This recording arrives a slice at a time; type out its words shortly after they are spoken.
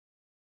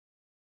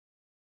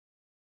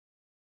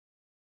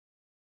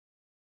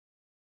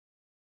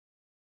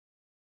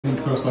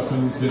First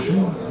afternoon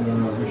session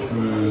with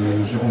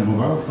Jérôme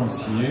Bobin from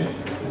CA,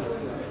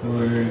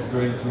 who is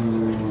going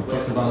to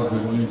talk about the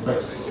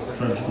NUMPEX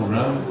French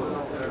program,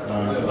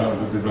 about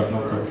the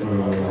development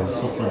of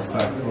software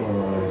stack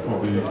for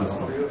the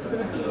exascale.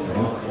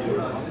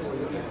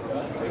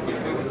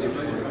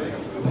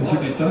 Thank you,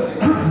 Christophe.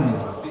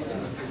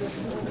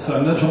 So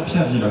I'm not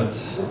Jean-Pierre Villotte,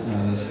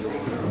 as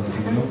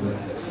you know,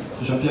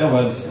 but Jean-Pierre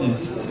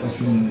is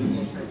actually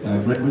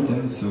in Great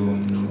Britain, so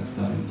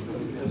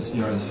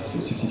here as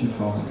a substitute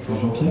for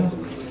Jean-Pierre.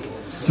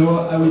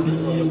 So I will be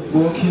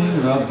working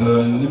about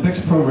the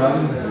NUMPEX program,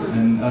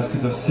 and as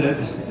Christophe said,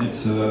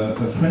 it's a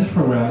French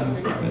program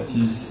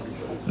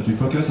that we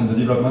focus on the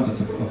development of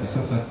a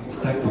software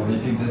stack for the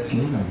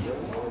exascale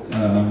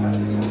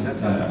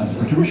as a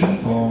contribution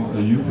for a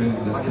European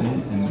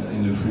exascale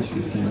and a French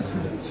exascale as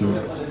well. So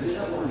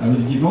I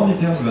will give more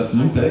details about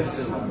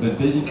NUMPEX, but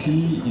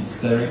basically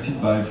it's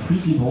directed by three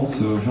people,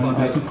 so Jean-Luc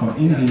Bertou from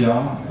INRIA,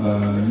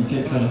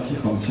 Michael Trajewski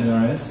from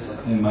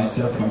CNRS, and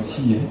myself from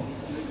CA.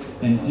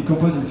 And it's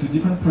decomposed into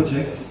different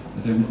projects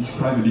that I will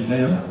describe a bit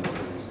later.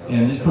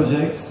 And these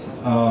projects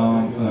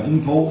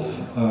involve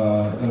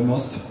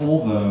almost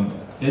all the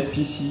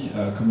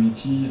HPC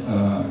community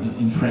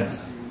in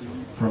France,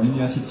 from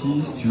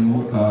universities to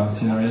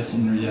CNRS,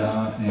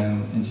 INRIA,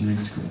 and engineering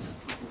schools.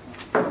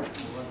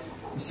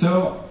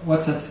 So,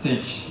 what's at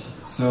stake?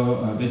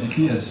 So,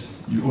 basically, as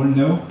you all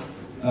know,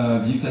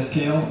 the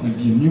exascale will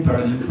be a new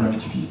paradigm for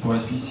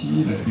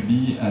HPC that will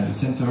be at the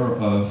center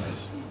of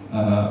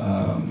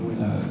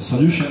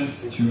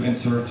solutions to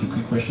answer to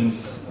quick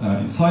questions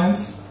in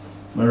science,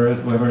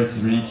 whether it's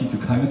related to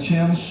climate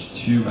change,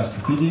 to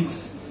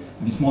astrophysics.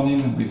 This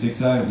morning with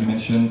Exa we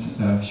mentioned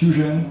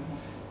fusion,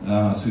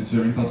 so it's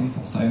very important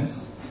for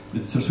science,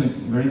 but it's also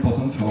very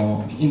important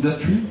for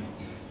industry,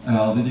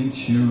 leading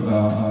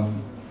to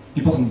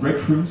important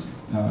breakthroughs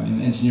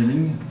in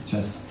engineering, such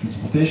as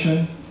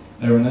transportation,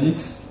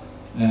 aeronautics,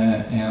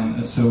 and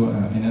also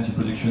energy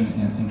production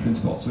and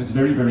transport. So it's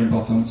very, very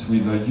important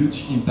with a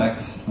huge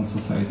impact on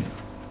society.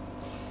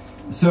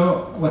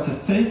 So what's at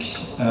stake?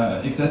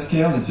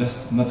 Exascale is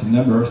just not a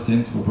number,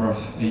 10 to the power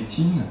of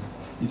 18.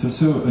 It's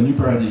also a new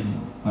paradigm.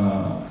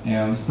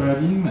 And this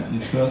paradigm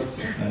is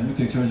first a new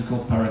technological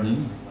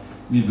paradigm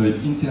with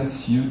an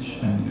intense, huge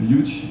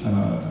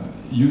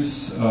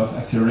use of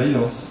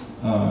accelerators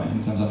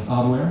in terms of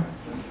hardware.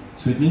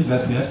 So it means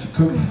that we have to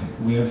cope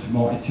with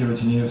more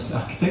heterogeneous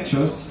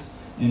architectures,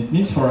 and it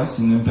means for us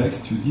in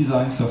NUMPEX to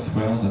design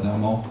software that are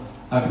more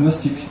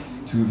agnostic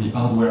to the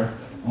hardware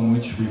on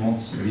which we want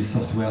these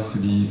softwares to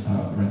be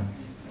run.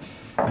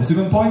 The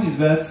second point is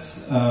that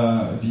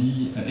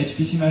the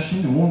HPC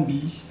machine will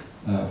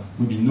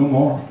be no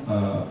more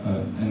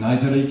an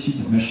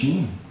isolated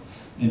machine,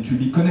 and to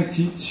be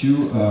connected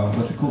to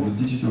what we call the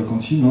digital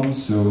continuum,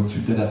 so to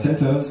data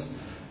centers,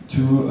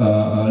 to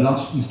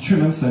large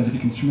instruments,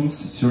 scientific instruments.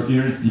 So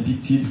here it's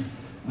depicted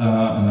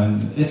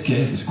an SK,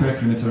 a square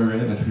kilometer array,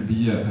 that will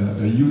be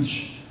a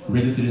huge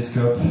radio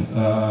telescope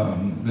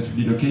that will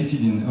be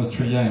located in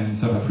Australia and in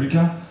South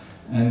Africa,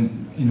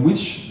 and in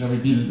which there will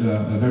be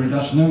a very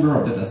large number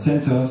of data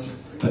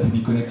centers that will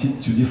be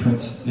connected to different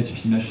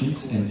HPC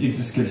machines and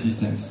exascale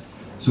systems.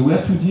 So we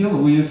have to deal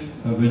with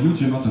the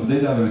huge amount of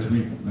data that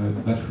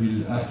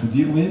we'll have to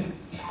deal with,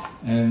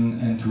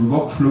 and to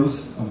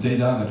workflows of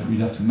data that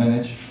we'll have to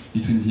manage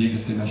between the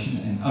exascale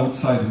machine and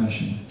outside the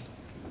machine.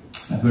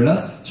 And the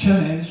last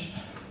challenge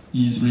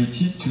is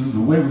related to the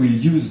way we will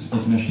use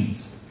these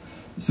machines.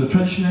 So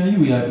traditionally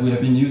we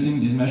have been using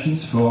these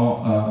machines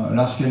for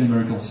large-scale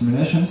numerical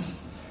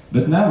simulations,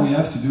 but now we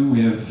have to do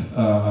with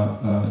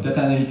data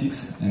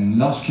analytics and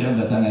large-scale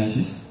data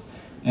analysis,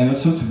 and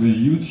also to the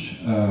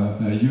huge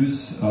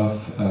use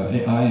of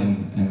AI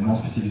and more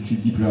specifically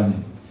deep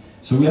learning.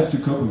 So we have to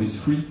cope with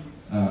these three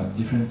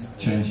different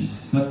challenges.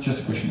 It's not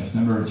just a question of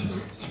number, it's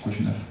just a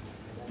question of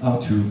how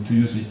to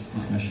use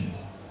these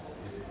machines.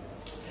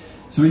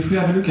 So if we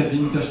have a look at the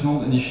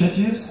international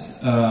initiatives,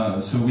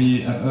 so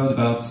we have heard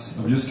about,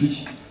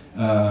 obviously,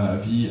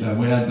 the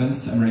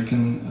well-advanced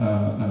American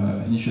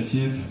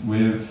initiative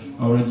with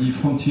already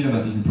Frontier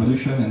that is in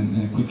production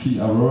and quickly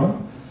Aurora.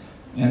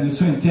 And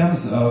also in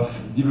terms of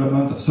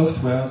development of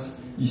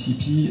softwares,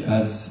 ECP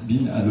has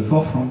been at the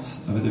forefront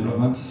of the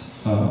development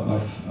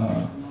of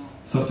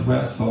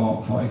softwares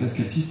for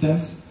exascale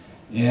systems,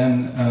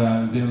 and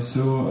they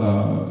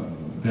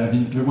have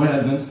been very well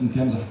advanced in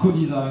terms of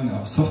co-design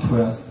of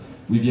softwares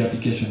with the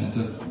application. That's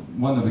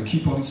one of the key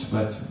points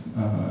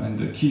and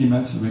the key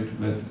elements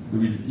that we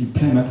will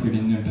implement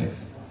within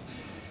NUMPEX.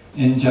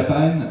 And in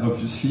Japan,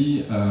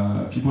 obviously,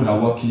 people are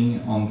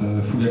working on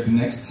the Fugaku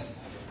Next,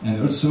 and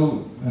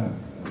also,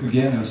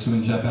 again, also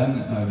in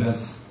Japan,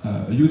 there's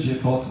a huge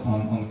effort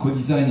on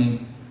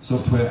co-designing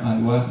software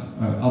and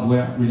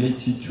hardware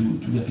related to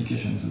the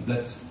application. So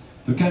that's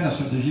the kind of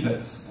strategy that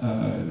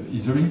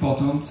is very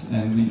important,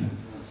 and we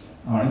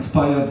are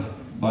inspired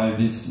by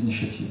these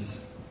initiatives.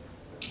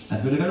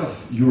 At the level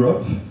of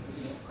Europe,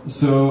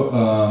 so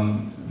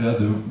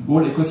there's a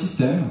whole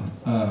ecosystem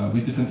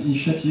with different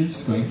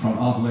initiatives going from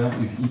hardware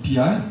with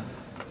EPI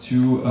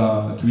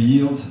to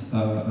yield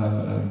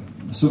a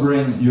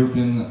sovereign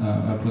European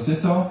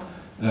processor.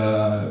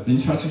 The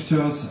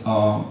infrastructures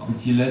are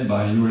currently led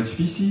by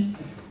EuroHPC,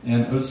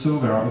 and also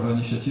there are other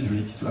initiatives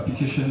related to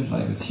applications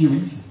like the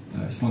series.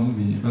 This morning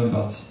we heard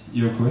about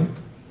Iroquois,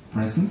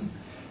 for instance.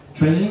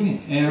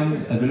 Training,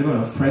 and at the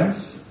level of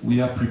France, we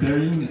are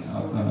preparing,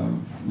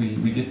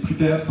 we get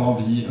prepared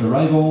for the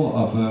arrival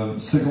of a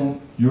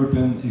second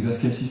European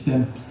exascale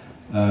system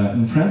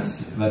in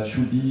France that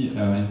should be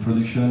in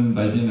production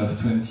by the end of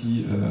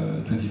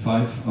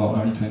 2025 or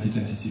early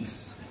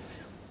 2026.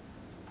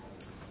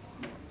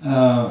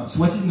 So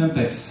what is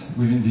NUMPEX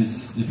within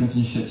these different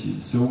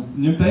initiatives? So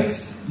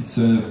NUMPEX, it's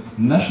a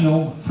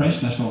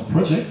French national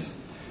project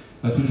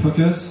that will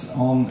focus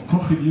on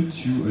contribute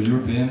to a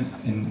European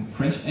and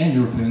French and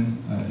European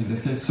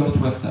exascale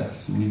software stack.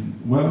 So we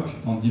work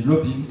on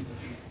developing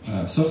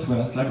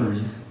software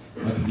libraries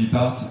that will be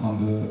part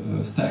of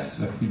the stacks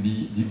that will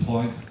be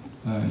deployed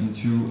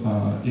into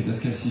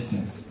exascale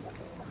systems.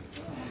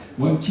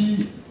 One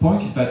key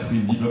point is that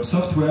we develop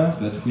software,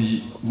 but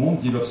we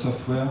won't develop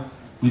software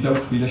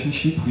without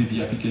relationship with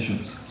the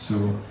applications.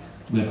 So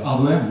we have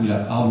hardware, we'll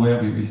have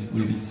hardware with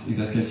these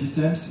exascale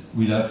systems,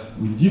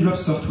 we'll develop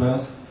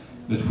softwares,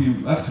 but we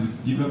have to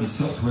develop these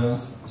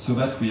softwares so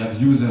that we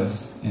have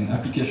users and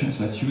applications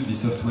that use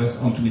these softwares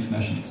onto these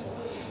machines.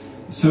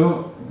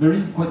 So,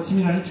 quite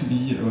similarly to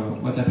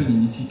what happened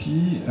in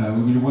ECP,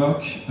 we will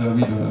work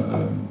with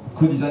a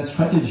co-design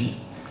strategy.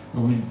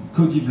 We will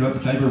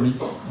co-develop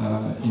libraries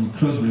in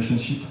close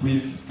relationship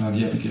with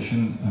the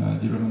application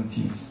development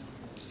teams.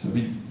 So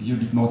we'll give a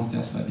bit more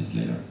details about this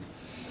later.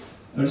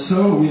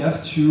 Also, we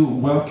have to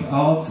work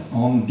hard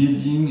on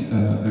building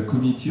a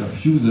community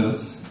of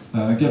users,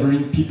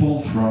 gathering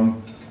people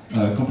from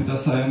computer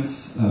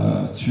science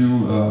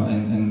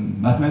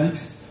and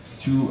mathematics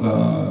to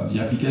the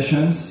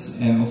applications,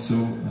 and also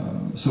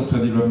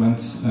software development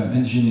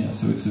engineers.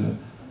 So it's a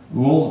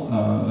whole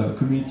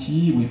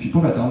community with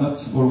people that are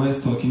not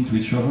always talking to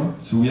each other.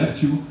 So we have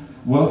to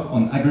work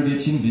on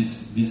aggregating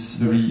this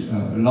very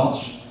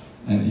large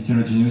and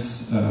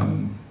heterogeneous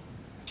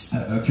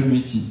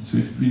community. So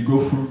it will go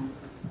through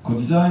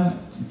co-design,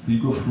 it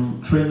will go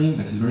through training,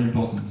 that is very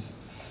important.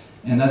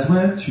 And as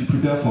well, to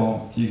prepare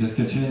for the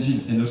exascale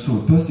challenges and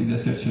also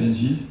post-exascale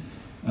challenges,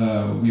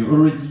 we are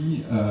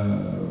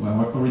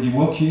already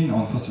working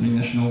on fostering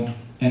national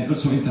and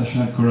also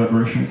international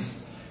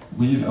collaborations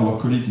with our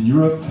colleagues in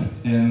Europe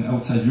and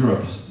outside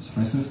Europe. So for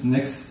instance,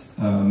 next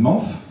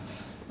month,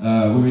 we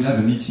will have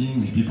a meeting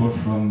with people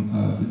from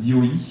the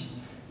DOE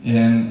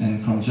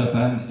and from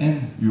Japan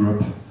and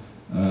Europe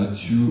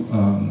to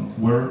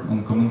work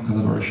on common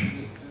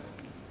collaborations.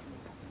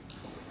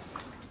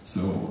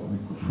 So we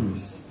go through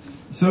this.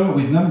 So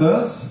with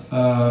numbers,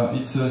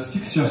 it's a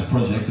 6-year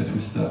project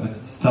that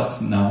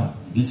starts now,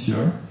 this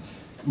year,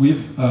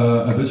 with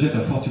a budget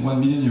of 41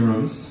 million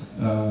euros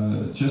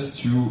just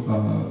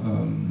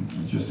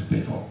to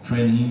pay for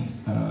training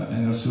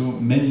and also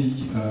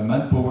mainly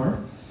manpower.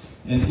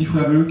 And if we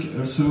have a look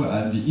also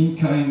at the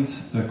in-kind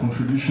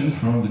contribution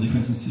from the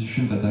different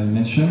institutions that I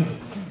mentioned,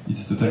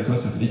 it's a total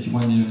cost of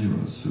 81 million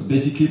euros. So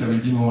basically there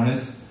will be more or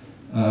less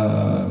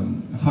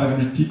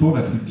 500 people,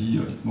 that will be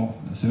a bit more,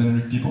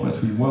 700 people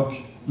that will work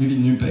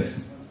within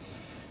NUMPEX.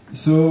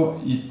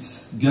 So it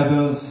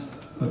gathers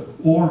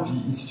all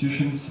the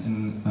institutions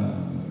and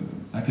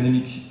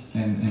academic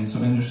and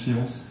some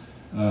industrials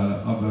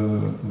of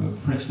a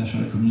French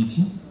national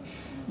community.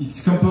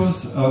 It's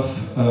composed of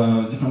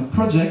different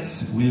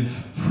projects with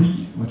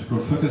 3 what we call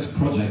focus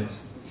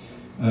projects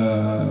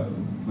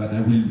that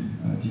I will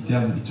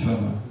detail a bit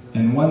further.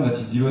 And one that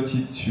is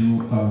devoted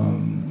to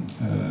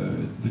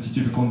the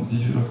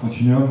digital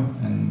continuum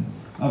and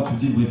how to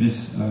deal with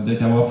these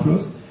data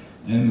workflows,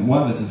 and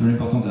one that is very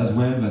important as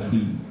well that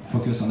will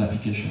focus on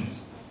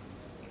applications.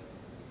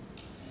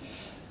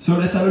 So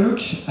let's have a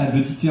look at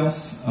the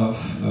details of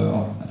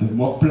the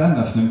work plan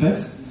of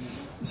NUMPEX.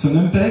 So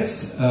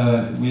NUMPEX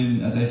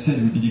will, as I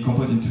said, will be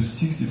decomposed into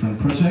 6 different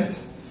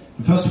projects.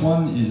 The first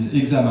one is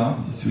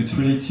EXAMA, so it's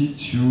related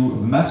to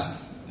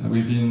maths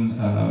within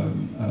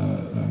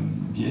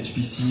the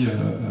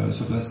HPC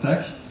software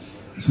stack.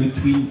 So it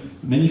will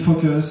mainly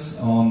focus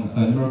on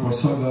numerical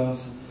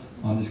solvers,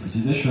 on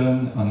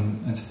discretization, on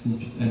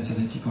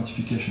uncertainty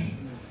quantification.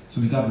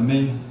 So these are the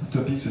main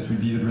topics that will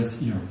be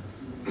addressed here.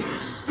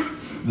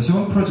 The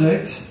second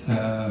project,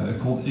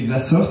 called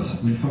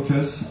Exasoft, will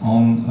focus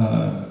on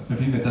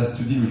everything that has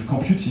to deal with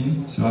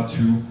computing, so how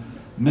to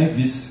make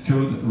this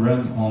code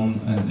run on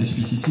an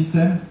HPC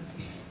system.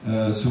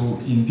 So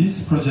in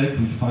this project,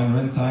 we'll find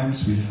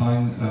runtimes, we'll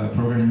find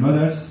programming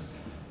models,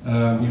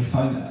 we'll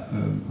find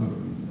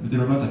the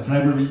development of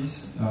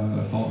libraries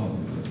for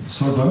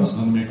solvers,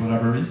 non-numerical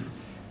libraries,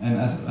 and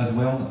as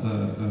well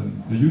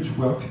a huge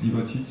work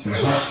devoted to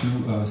how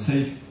to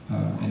save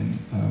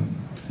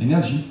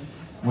energy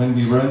when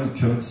we run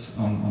codes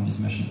on these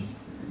machines.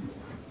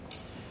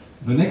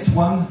 The next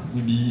one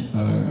will be,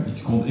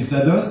 it's called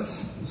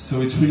Exadust,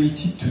 so it's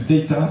related to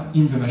data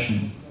in the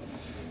machine.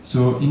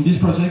 So in this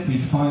project,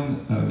 we'll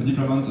find the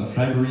deployment of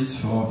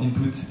libraries for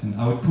input and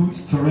output,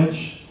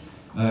 storage,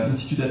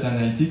 in-situ data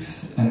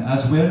analytics, and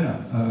as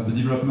well the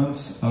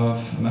development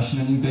of machine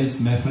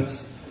learning-based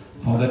methods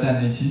for data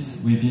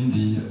analysis within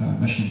the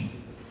machine.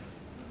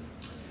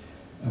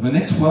 The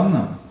next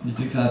one is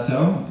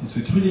exascale. So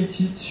it's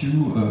related to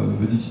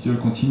the digital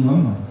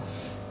continuum.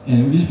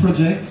 And with this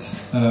project,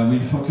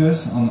 we'll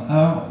focus on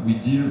how we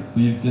deal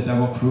with data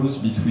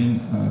workflows between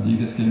the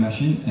exascale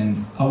machine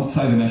and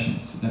outside the machine,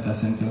 so data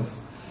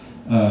centers,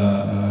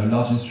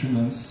 large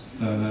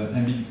instruments,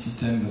 embedded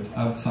system, but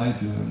outside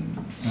the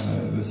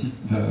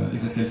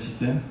exascale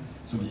system,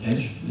 so the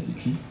edge,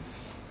 basically.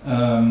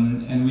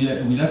 And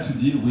we'll have to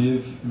deal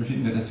with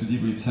everything that has to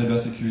deal with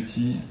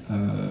cybersecurity,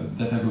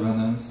 data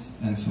governance,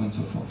 and so on and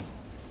so forth.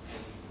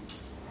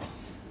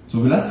 So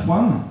the last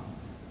one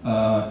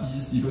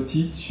is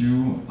devoted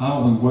to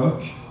how we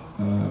work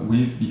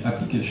with the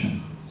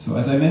application. So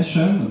as I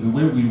mentioned, the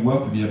way we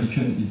work with the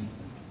application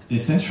is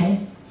essential.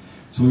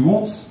 So we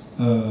won't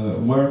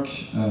work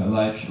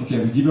like, okay,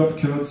 we develop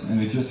codes and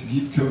we just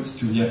give codes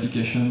to the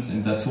applications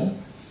and that's all.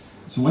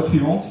 So what we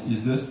want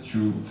is just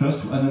to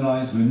first to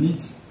analyze the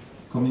needs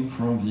coming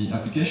from the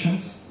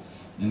applications,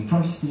 and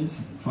from these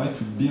needs try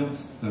to build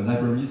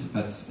libraries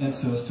that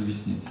answers to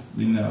these needs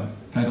in a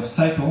kind of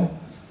cycle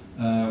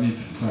with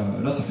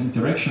lots of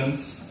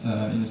interactions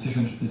in a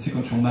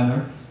sequential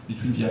manner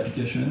between the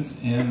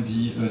applications and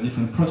the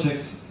different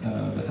projects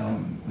that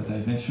I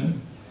mentioned,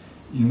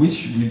 in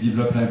which we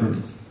develop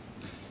libraries.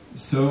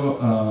 So,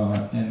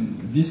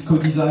 and this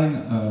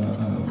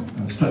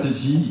co-design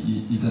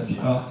strategy is at the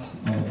heart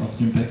of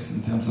NUMPEX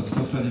in terms of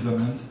software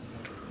development,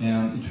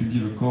 and it will be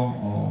the core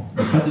or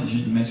the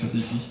strategy, the main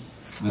strategy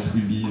that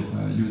we'll be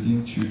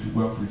using to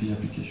work with the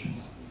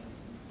applications.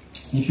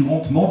 If you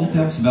want more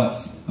details about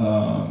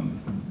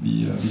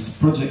this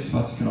project, this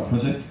particular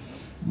project,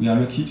 we are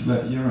lucky to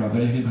have here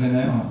Valérie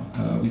Brenner,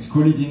 who is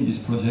co-leading this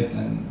project,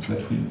 and that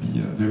will be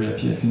very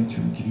happy, I think,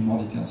 to give you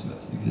more details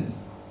about exascale.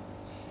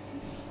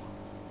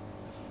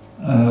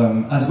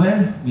 As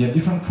well, we have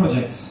different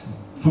projects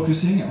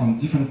focusing on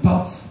different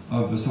parts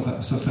of the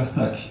software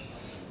stack.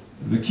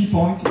 The key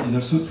point is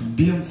also to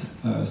build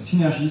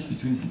synergies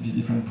between these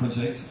different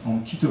projects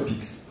on key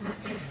topics.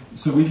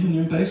 So within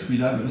NUMPEX,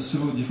 we'll have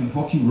also different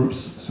working groups.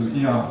 So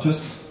here are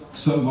just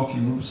some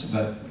working groups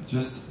that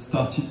just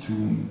started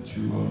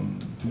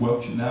to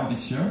work now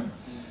this year,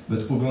 but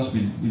others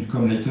will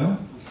come later.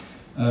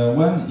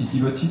 One is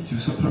devoted to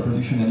software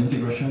production and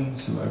integration,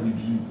 so I will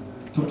be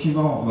talking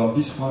more about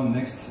this one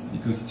next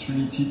because it's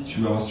related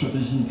to our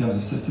strategy in terms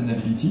of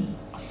sustainability,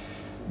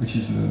 which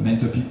is the main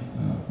topic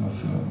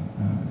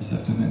of this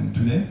afternoon and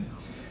today.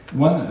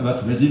 One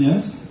about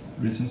resilience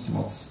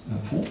towards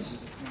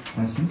faults,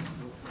 for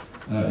instance,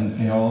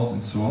 and errors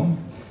and so on.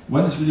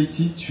 One is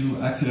related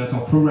to accelerator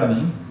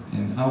programming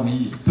and how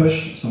we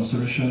push some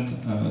solution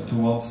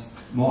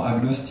towards more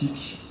agnostic,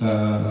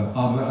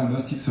 hardware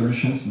agnostic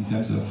solutions in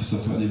terms of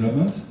software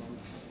development.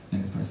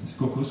 And for instance,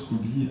 Cocos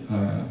could be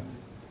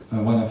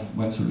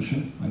one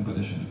solution, one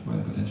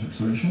potential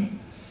solution.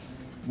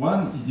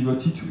 One is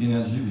devoted to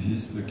energy, which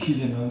is the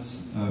key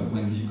elements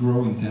when we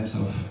grow in terms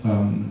of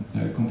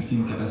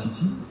computing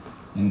capacity,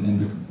 and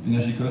the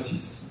energy cost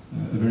is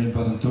a very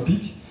important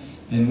topic.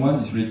 And one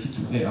is related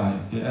to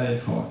AI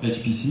for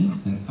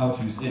HPC, and how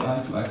to use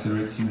AI to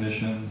accelerate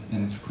simulation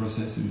and to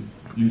process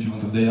a huge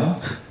amount of data,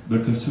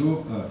 but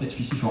also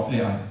HPC for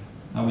AI,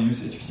 how we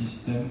use HPC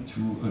system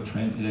to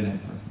train LLM,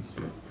 for instance.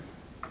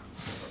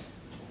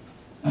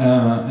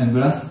 And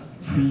the last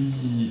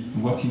three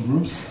working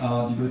groups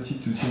are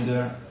devoted to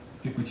gender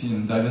equity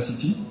and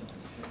diversity,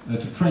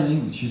 to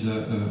training, which is a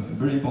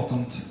very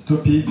important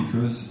topic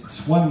because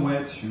it's one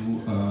way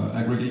to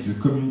aggregate the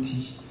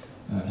community,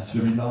 this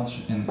very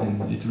large and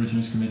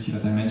heterogeneous community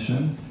that I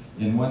mentioned,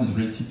 and one is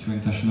related to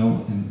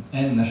international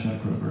and national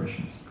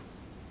collaborations.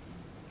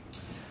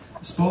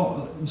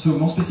 So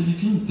more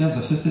specifically, in terms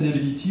of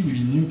sustainability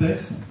within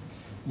NUMPEX,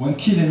 one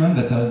key element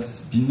that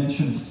has been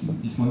mentioned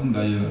this morning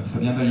by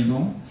Fabien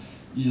Baligon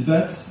is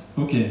that,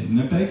 okay,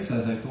 NUMPEX,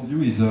 as I told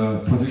you, is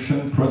a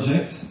production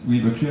project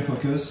with a clear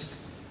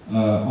focus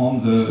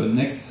on the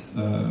next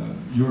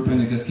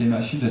European exascale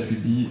machine that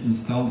will be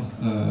installed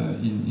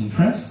in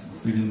France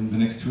within the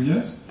next 2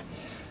 years.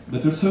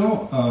 But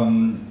also,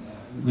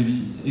 with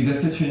the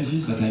exascale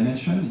changes that I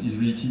mentioned is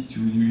related to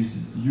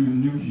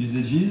new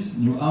usages,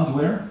 new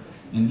hardware,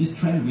 and this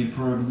trend will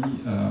probably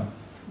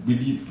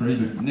be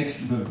the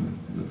next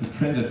the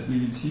trend that we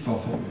will see for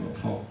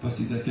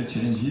post-exascale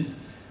challenges,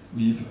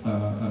 with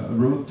a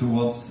road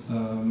towards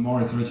more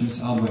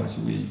heterogeneous hardware.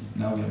 So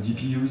now we have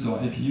GPUs or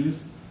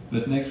APUs,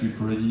 but next we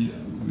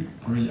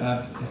probably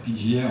have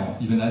FPGA or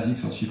even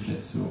ASICs or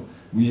chiplets. So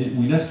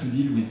we have to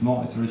deal with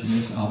more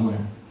heterogeneous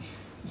hardware.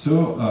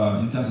 So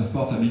in terms of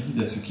portability,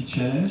 that's a key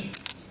challenge.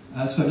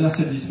 As Fabien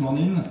said this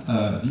morning,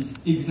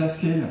 these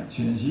exascale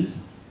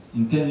challenges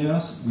in 10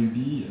 years will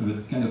be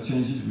the kind of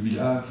challenges we will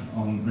have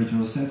on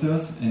regional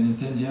centers, and in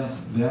 10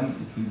 years then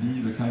it will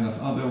be the kind of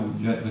hardware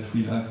that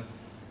we'll have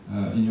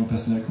in your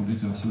personal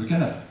computer. So the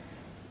kind of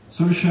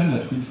solution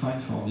that we'll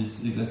find for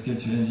these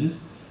exascale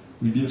challenges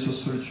will be also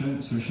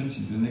solutions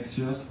in the next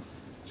years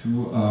to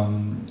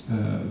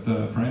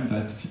the APREM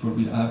that people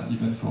will have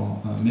even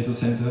for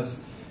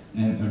mesocenters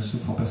and also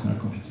for personal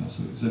computers.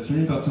 So that's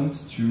really important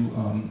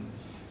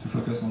to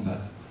focus on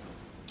that.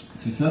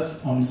 So it's not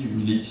only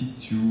related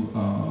to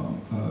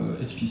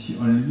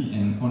HPC only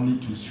and only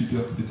to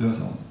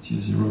supercomputers or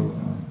tier 0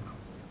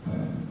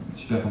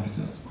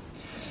 supercomputers.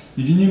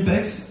 Within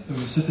INPEX,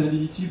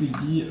 sustainability will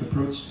be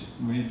approached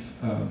with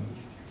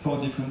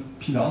 4 different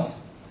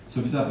pillars. So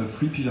these are the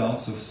 3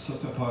 pillars of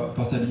software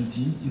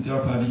portability,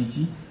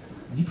 interoperability,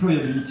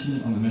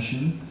 deployability on the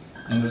machine,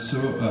 and also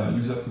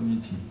user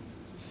community.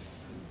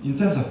 In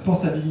terms of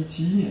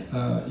portability,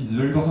 it's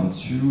very important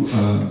to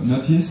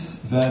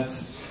notice that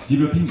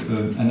developing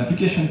an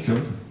application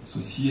code, so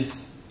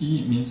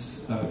CSE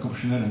means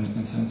computational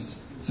and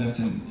science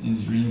and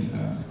engineering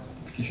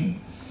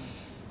application,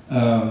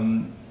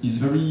 is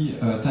very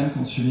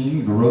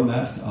time-consuming. The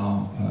roadmaps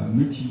are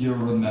multi-year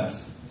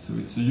roadmaps, so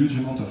it's a huge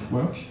amount of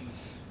work.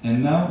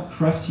 And now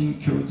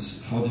crafting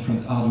codes for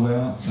different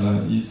hardware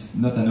is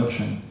not an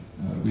option,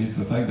 with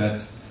the fact that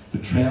the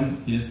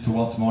trend is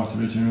towards more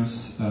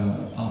heterogeneous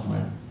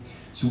hardware.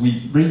 So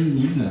we really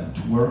need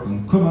to work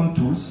on common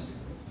tools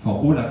for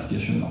all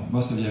applications, or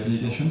most of the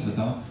applications that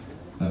are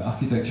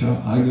architecture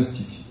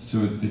agnostic. So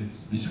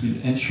this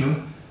will ensure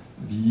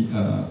the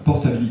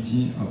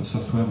portability of the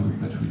software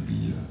that we'll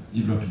be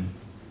developing.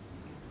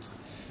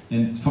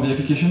 And for the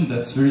application,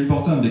 that's very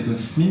important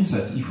because it means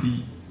that if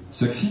we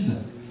succeed,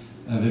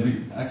 they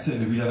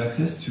will have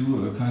access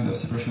to a kind of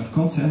separation of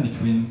concern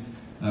between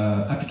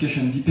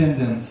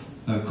application-dependent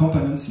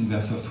components in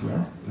their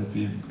software that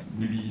they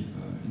will be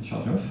in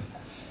charge of,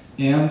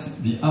 and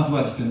the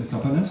hardware-dependent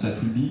components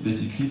that will be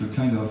basically the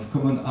kind of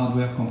common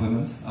hardware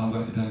components,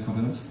 hardware-dependent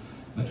components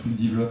that we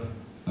develop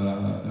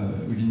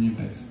within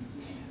INPEX.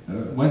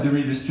 One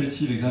very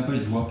illustrative example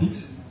is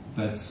Warpix,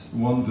 that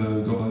won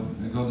the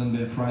Gordon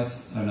Bell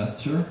Prize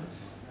last year.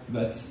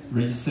 That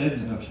really said,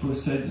 people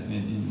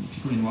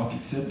in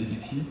Warpix said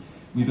basically,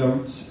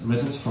 without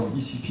results from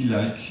ECP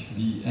like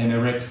the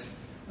MRX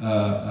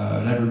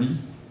library,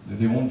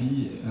 they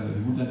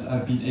wouldn't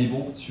have been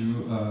able to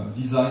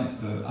design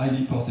a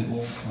highly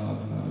portable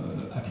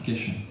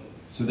application.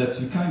 So that's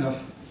the kind of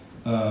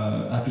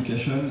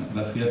application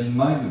that we have in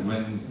mind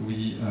when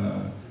we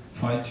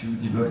try to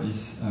develop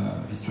this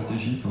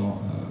strategy for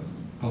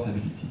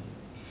portability.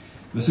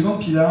 The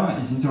second pillar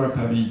is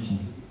interoperability.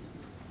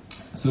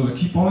 So the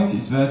key point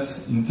is that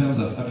in terms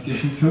of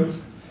application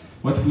codes,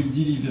 what we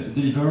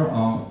deliver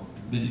are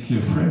basically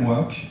a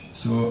framework,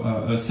 so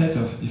a set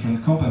of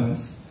different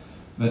components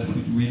that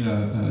we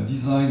will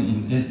design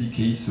in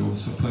SDKs, so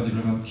software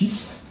development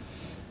kits,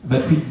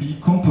 that will be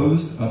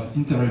composed of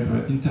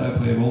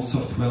interoperable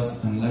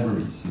softwares and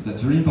libraries. So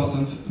that's very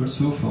important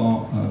also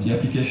for the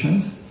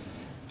applications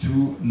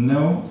to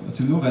know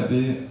that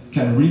they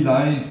can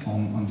rely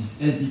on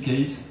these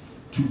SDKs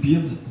to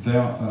build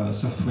their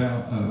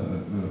software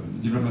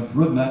development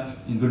roadmap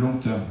in the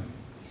long term.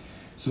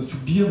 So to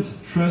build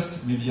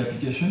trust with the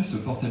application, so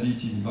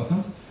portability is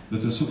important,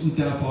 but also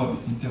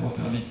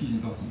interoperability is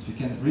important. We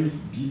can really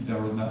build their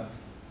roadmap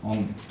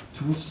on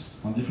tools,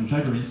 on different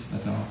libraries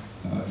that are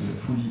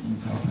fully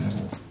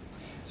interoperable.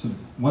 So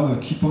one of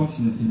the key points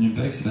in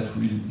INPEX is that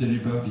we will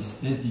deliver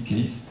these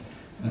SDKs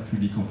that will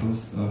be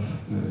composed of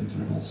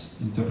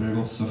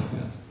interoperable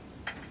softwares.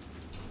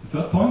 The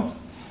third point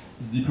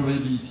is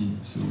deployability.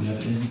 So we have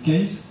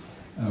SDKs,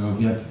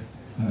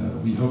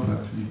 we hope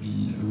that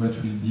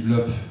we'll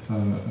develop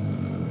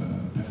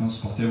performance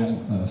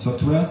portable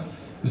softwares,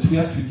 but we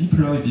have to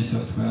deploy these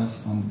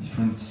softwares on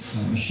different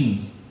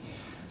machines.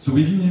 So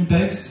within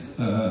INPEX,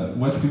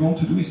 what we want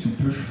to do is to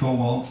push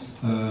forward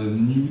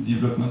new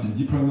development and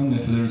deployment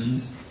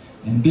methodologies,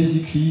 and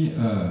basically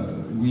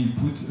we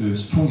put a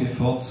strong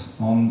effort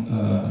on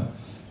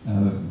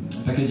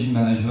package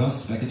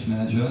managers like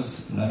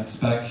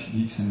SPAC,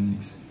 VIX, and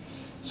NIX.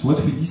 So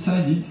what we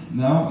decided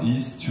now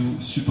is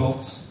to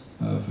support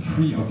the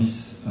 3 of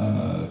these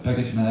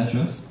package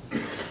managers,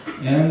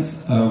 and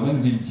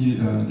when we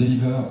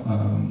deliver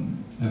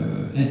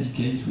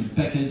SDKs, we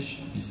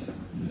package these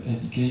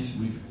SDKs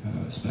with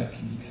SPAC,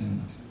 VIX,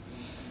 and NIX.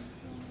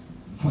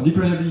 For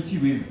deployability,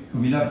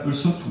 we'll have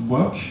also to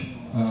work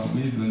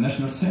with the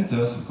national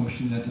centers,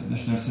 computing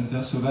national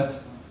centers, so that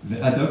they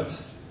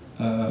adopt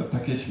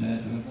package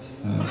management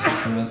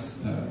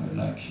softwares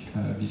like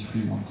these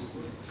 3 ones.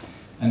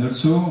 And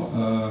also,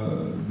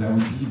 there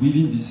will be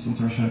within this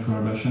international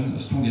collaboration a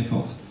strong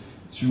effort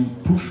to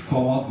push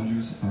forward the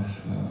use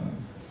of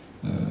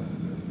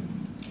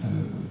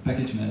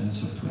package management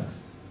softwares.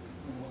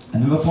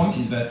 Another point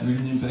is that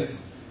within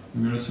INPEX,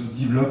 we will also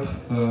develop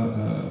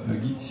a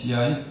Git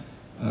CI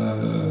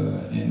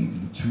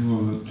and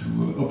to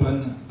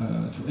open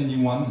to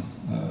anyone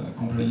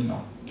complying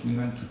or to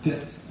anyone to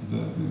test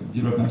the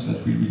developments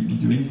that we will be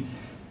doing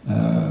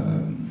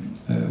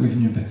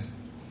within INPEX.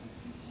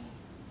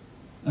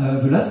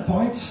 The last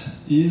point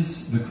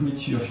is the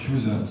community of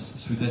users.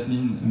 So it has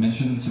been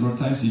mentioned several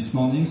times this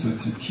morning, so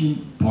it's a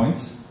key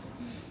point.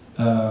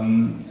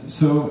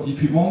 So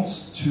if we want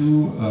to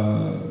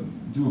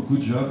do a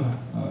good job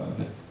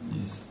that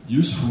is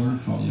useful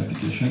for the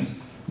applications,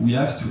 we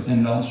have to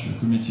enlarge the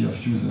community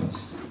of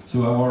users.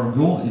 So our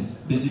goal is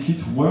basically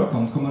to work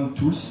on common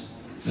tools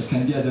that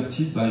can be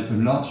adopted by a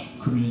large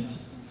community.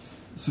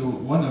 So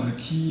one of the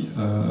key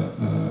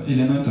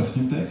elements of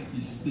Numpex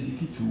is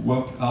basically to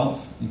work out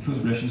in close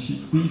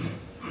relationship with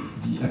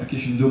the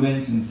application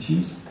domains and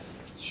teams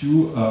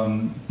to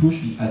push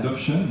the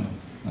adoption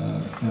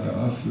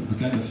of the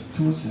kind of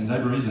tools and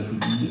libraries that we'll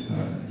be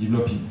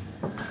developing.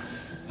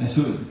 And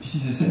so this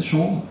is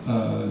essential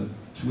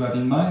to have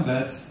in mind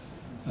that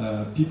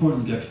people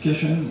in the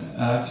application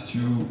have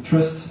to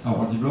trust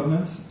our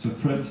developments. So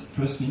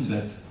trust means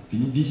that they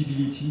need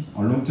visibility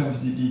or long-term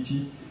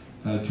visibility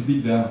to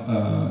build their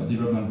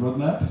development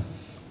roadmap.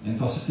 And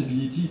for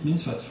sustainability, it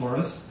means that for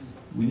us,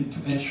 we need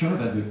to ensure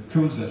that the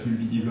codes that we'll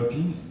be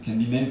developing can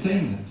be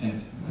maintained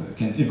and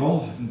can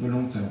evolve in the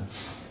long term.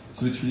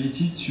 So it's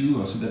related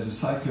to, so that's a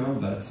cycle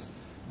that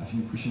I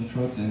think Christian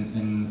Trott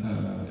and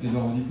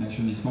Edward Audit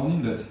mentioned this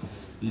morning, that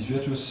this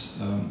virtuous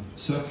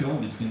circle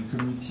between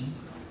community,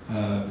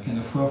 the kind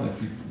of work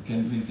that we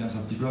can do in terms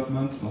of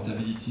development,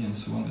 portability, and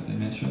so on that I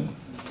mentioned.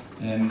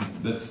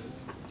 But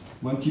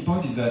one key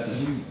point is that I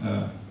think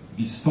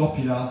these 4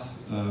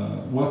 pillars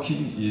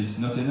working is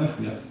not enough.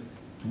 We have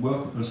to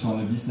work also on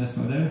a business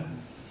model.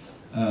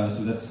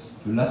 So that's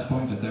the last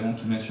point that I want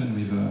to mention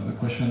with a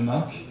question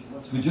mark.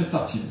 So we just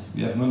started.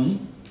 We have money,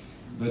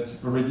 but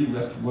already we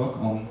have to work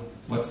on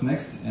what's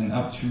next and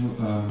how to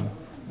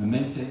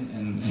maintain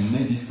and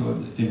make this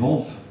code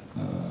evolve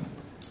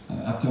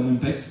after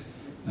Numpex.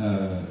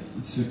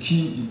 It's a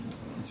key.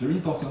 It's very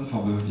important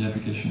for the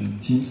application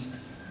teams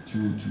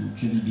to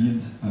clearly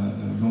build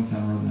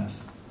long-term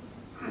roadmaps.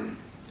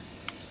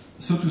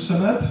 So to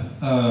sum up,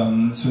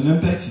 so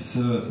Numpex, it's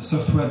a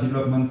software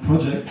development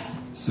project.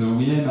 So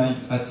we aim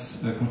at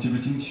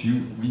contributing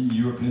to the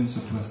European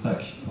software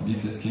stack for the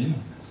exascale.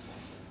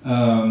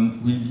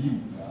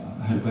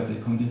 I hope that I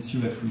convince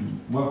you that we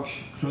work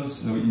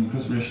in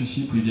close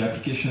relationship with the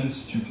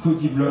applications to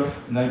co-develop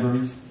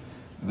libraries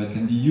that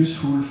can be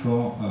useful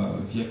for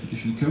the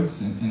application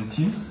codes and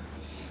teams.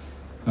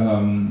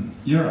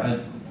 Here I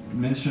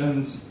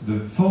mentioned the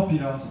 4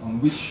 pillars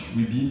on which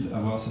we build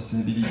our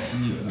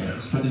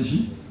sustainability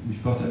strategy,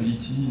 with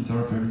portability,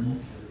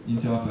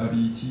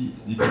 interoperability,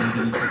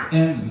 deployability,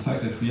 and the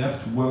fact that we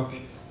have to work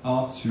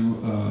hard to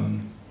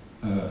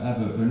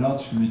have a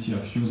large community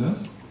of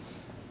users.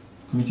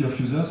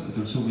 But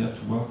also we have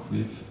to work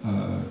with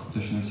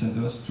computational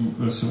centers to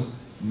also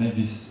make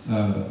these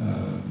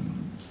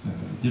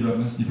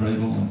developments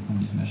deployable on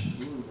these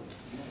machines.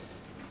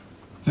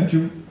 Thank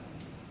you.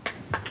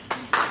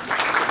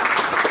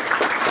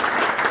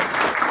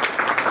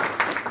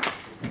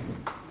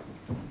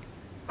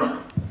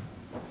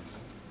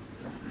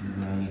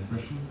 Any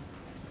question?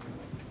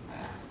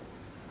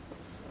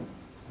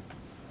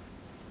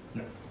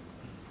 Yeah.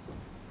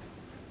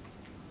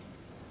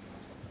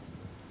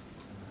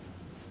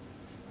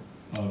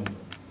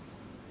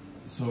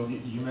 So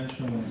you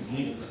mentioned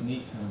Git,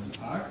 Nix, and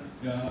Spark.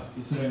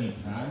 Is there any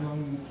plan on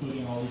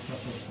including all these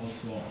efforts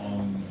also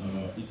on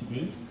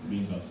EasyBuild,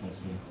 being that's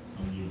also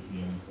an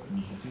European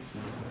initiative?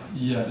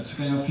 Yeah, that's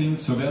the kind of thing.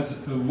 So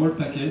there's a whole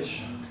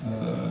package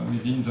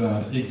within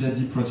the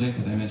Exadi project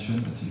that I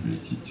mentioned that is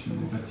related to,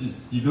 that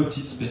is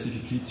devoted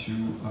specifically to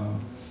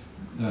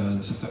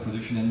software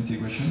production and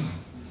integration.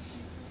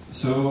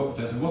 So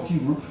there's a working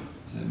group,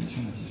 as I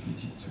mentioned, that is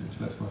related to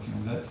that, working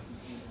on that.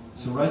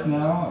 So right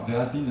now there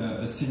has been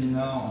a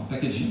seminar on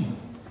packaging.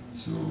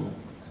 So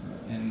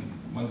and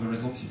one of the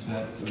results is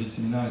that this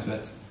seminar is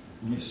that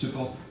we will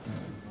support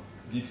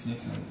Git,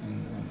 Nix,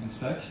 and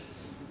Stack,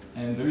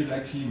 and very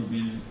likely we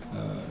will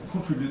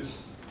contribute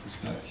to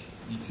Stack,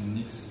 Git, and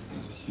Nix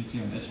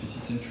specifically on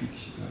HPC-centric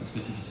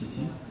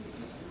specificities.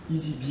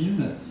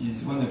 EasyBuild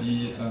is one of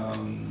the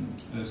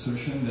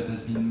solutions that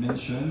has been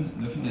mentioned.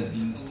 Nothing has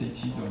been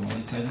stated or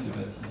decided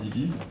about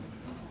EasyBuild,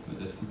 but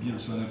that could be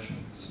also an option.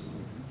 So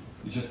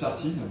we just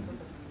started,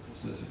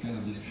 so that's a kind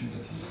of discussion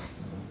that is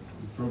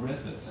in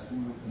progress, but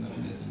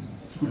nothing has been.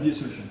 It could be a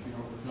solution.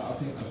 No, I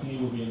think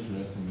it will be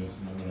interesting. There's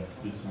a number of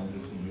big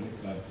centers in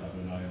Europe that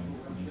rely on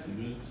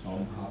EasyBuild.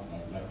 Some have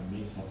like a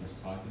mix of the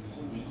Spark and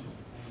EasyBuild.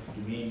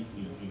 To me,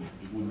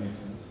 it would make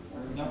sense.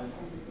 Yeah.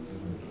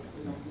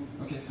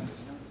 Okay, thanks.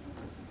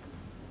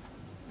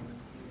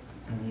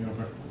 Any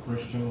other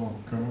question or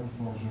comment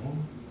for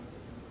Jérôme?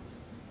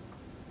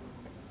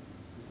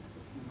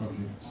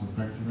 Okay, so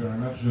thank you very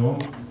much,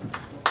 Jérôme.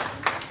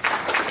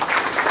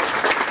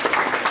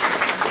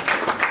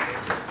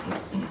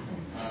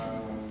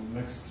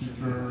 Next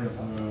speaker is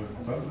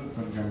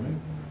Todd Gavin.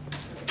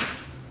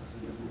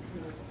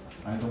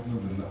 I don't know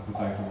the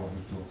title of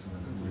the talk,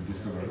 we'll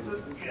discover it.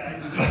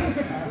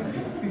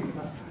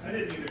 I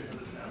didn't either for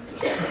this now.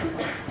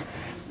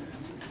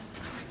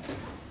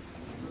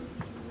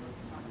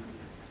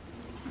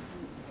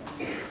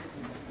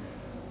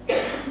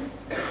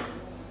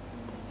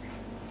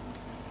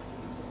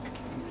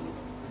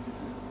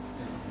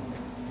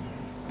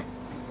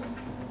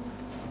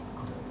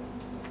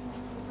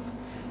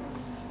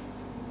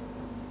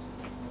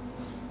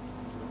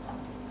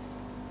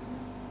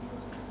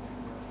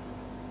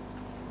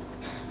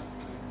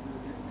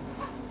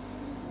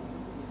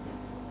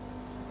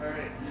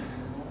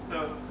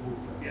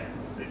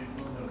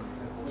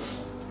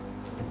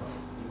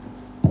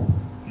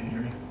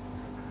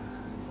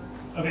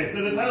 Okay,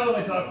 so the title of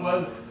my talk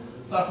was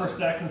Software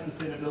Stacks and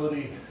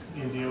Sustainability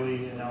in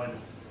DOE, and now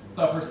it's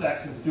Software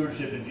Stacks and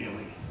Stewardship in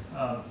DOE.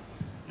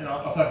 And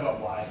I'll talk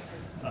about why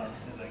as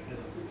I go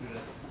through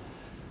this.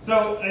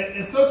 So,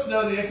 as folks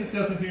know, the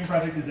exascale computing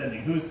project is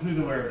ending. Who's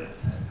aware of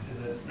this?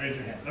 Raise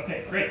your hand.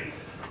 Okay, great.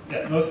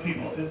 Yeah, most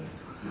people.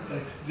 It's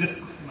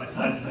just my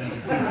slides have been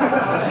too.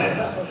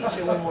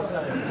 Say one more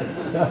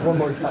time. One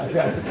more time.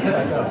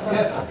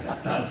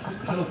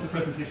 Tell us the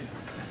presentation.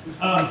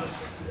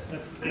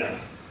 Yeah.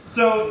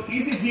 So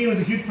ECP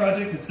was a huge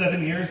project. It's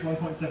 7 years,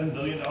 $1.7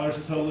 billion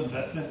of total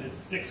investment. It's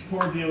 6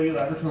 core DOE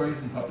laboratories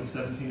and probably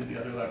 17 of the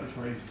other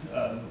laboratories.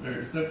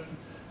 There's a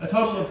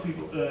total of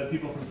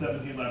people from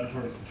 17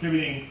 laboratories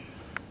contributing.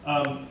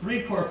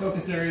 3 core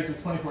focus areas with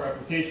 24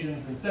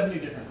 applications and 70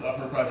 different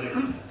software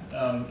projects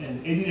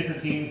and 80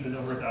 different teams and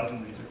over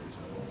 1,000 researchers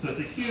total. So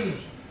it's a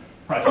huge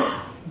project.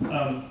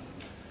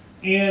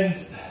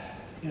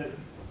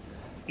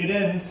 It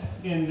ends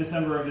in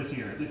December of this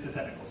year, at least the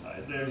technical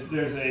side. There's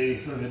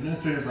a sort of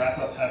administrative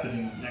wrap-up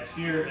happening next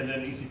year, and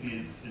then ECP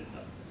is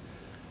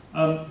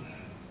done.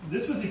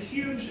 This was a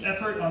huge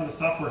effort on the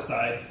software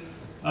side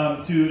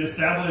to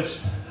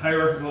establish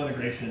hierarchical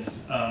integration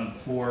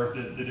for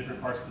the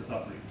different parts of the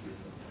software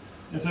ecosystem.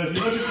 And so if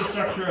you look at the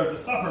structure of the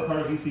software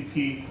part of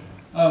ECP,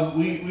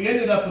 we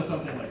ended up with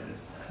something like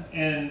this,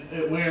 and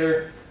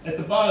where at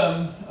the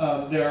bottom,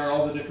 there are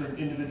all the different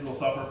individual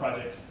software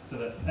projects. So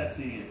that's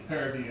Petsy, it's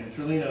Paraview,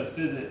 Trilinos,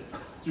 Visit,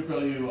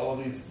 SuperLU, all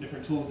of these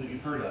different tools that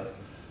you've heard of.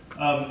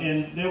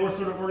 And they were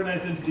sort of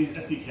organized into these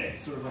SDKs,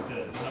 sort of like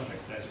the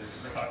Numpex guys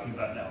are talking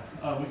about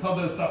now. We call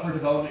those software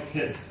development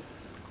kits.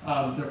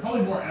 They're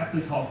probably more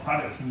aptly called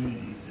product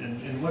communities.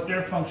 And what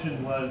their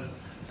function was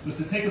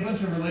to take a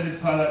bunch of related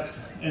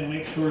products and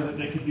make sure that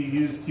they could be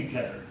used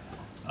together.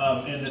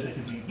 And that they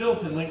could be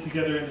built and linked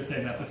together in the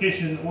same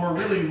application, or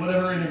really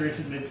whatever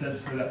integration made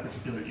sense for that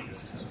particular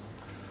ecosystem.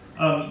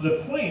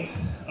 The point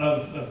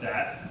of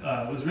that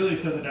was really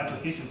so that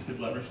applications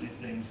could leverage these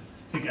things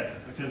together,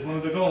 because one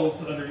of the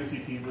goals under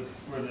ECP was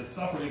for the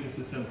software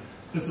ecosystem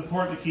to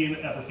support the key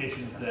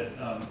applications that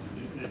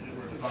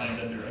were defined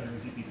under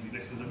ECP to be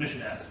basically the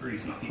mission apps for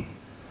ECP.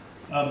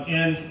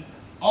 And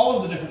all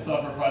of the different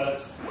software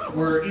products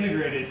were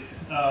integrated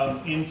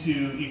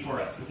into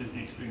E4S, which is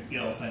the Extreme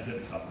Scale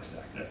Scientific Software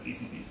Stack. That's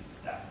ECP's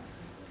stack.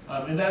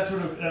 And that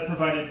sort of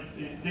provided,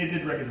 they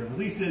did regular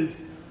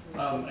releases,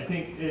 I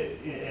think,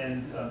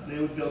 they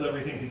would build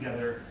everything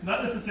together,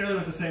 not necessarily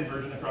with the same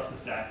version across the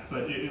stack,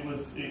 but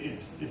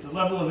it's a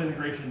level of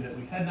integration that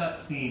we had not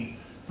seen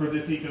for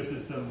this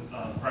ecosystem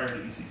prior to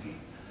ECP.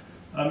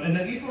 And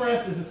then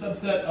E4S is a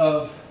subset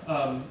of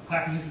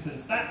packages within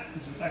Stack,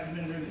 which is the package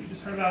manager that you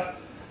just heard about.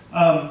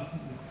 I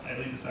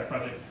lead the Stack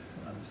project,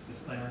 just a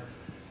disclaimer.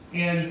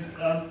 And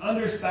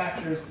under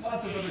Stack, there's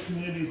lots of other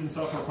communities and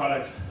software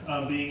products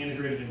being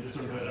integrated into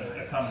sort of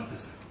a common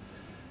system.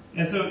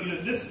 And so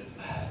this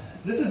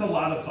is a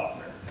lot of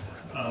software.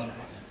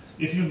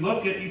 If you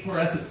look at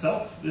E4S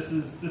itself, this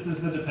is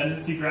the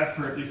dependency graph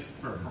for at least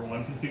for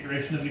one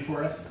configuration of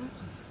E4S.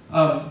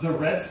 The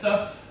red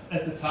stuff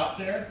at the top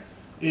there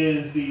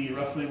is the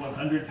roughly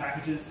 100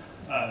 packages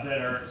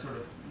that are sort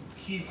of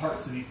key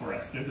parts of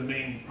E4S. They're the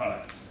main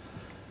products.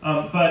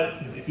 But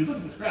if you look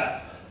at this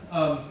graph,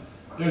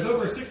 there's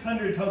over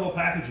 600 total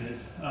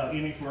packages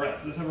in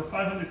E4S. There's over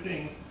 500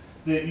 things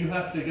that you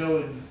have to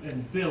go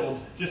and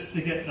build just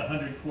to get the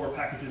 100 core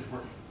packages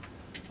working.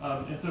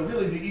 And so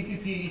really the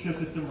ECP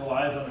ecosystem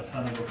relies on a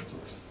ton of open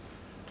source.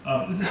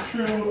 This is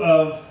true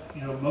of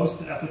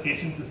most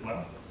applications as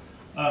well.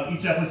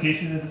 Each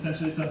application is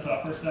essentially its own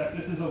software stack.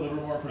 This is a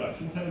Livermore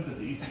production code, but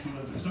the ECP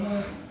ones are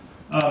similar.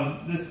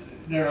 This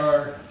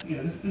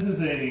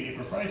is a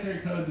proprietary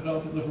code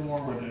developed at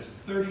Livermore where there's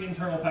 30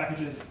 internal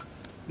packages.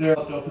 There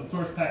are open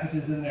source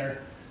packages in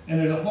there, and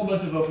there's a whole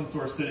bunch of open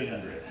source sitting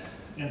under it.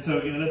 And so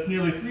that's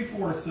nearly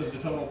 3/4 of the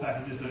total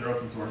packages that are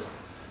open source,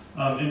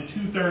 and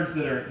 2/3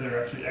 that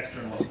are actually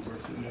external open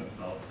source that we have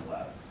developed at the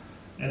lab.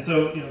 And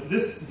so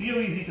this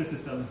DOE's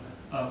ecosystem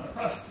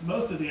across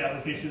most of the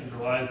applications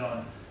relies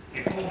on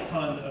a whole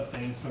ton of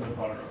things from the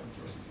broader open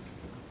source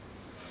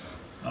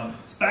ecosystem.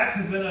 Stack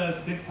has been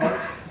a big part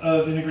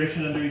of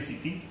integration under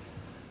ECP.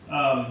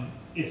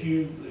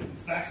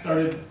 Stack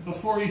started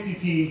before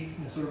ECP,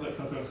 sort of like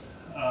Cocos,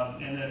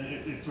 and then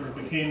it sort of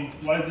became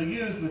widely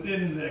used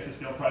within the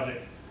exascale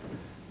project.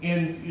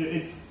 And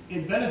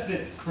it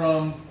benefits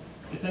from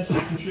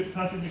essentially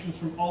contributions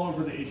from all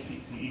over the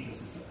HPC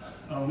ecosystem.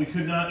 We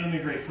could not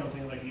integrate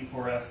something like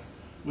E4S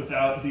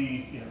without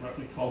the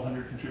roughly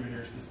 1,200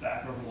 contributors to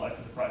Stack over the life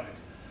of the project,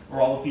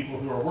 or all the people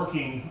who are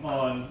working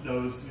on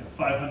those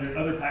 500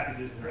 other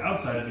packages that are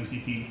outside of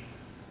ECP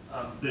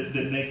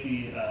that make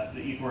the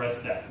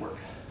E4S stack work.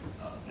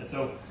 And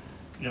so,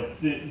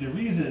 the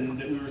reason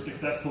that we were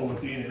successful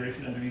with the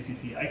integration under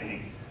ECP, I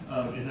think,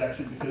 is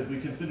actually because we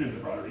considered the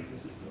broader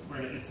ecosystem,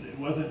 where it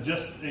wasn't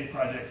just a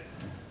project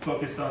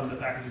focused on the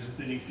packages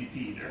within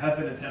ECP. There have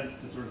been attempts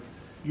to sort of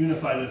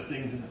unify those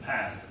things in the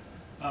past.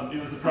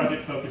 It was a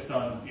project focused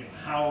on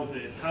how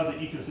the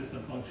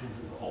ecosystem functions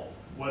as a whole.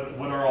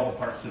 What are all the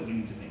parts that we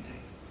need to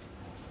maintain?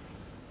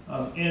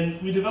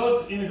 And we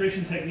developed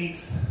integration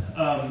techniques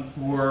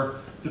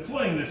for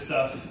deploying this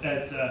stuff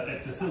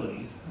at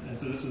facilities. And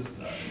so this was,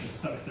 to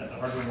some extent, the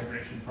hardware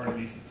integration part of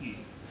ECP,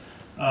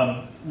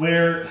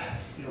 where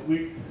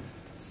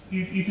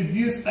you could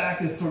view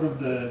SPAC as sort of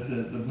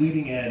the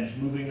bleeding edge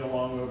moving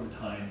along over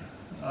time,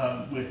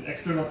 with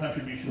external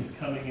contributions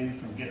coming in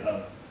from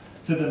GitHub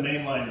to the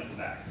main line of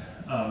SPAC.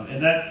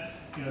 And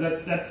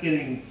that's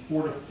getting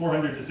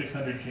 400 to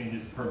 600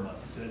 changes per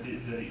month.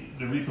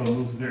 The repo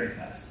moves very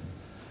fast.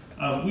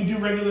 We do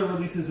regular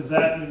releases of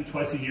that, maybe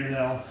twice a year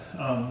now,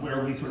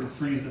 where we sort of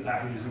freeze the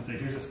packages and say,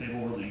 here's a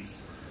stable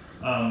release.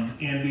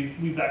 And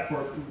we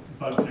backport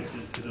bug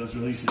fixes to those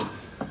releases.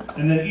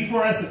 And then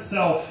E4S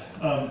itself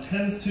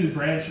tends to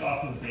branch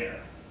off of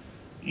there.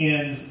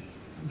 And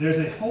there's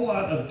a whole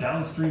lot of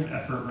downstream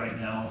effort right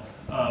now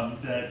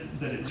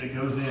that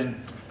goes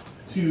in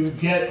to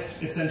get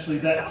essentially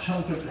that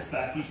chunk of the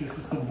SPAC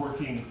ecosystem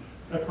working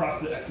across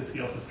the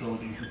exascale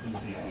facilities within the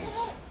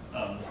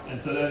DOE.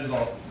 And so that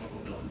involves local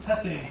builds and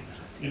testing.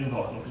 It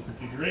involves local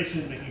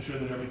configuration, making sure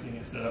that everything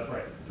is set up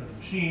right for the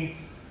machine,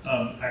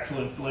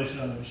 actual installation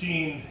on the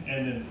machine,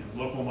 and then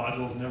local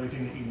modules and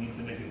everything that you need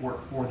to make it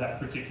work for that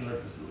particular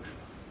facility.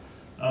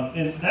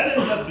 And that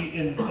ends up being,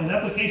 in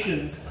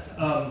applications,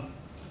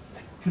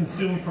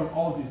 consumed from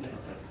all of these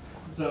different places.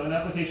 So an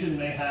application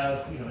may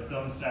have its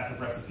own stack of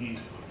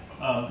recipes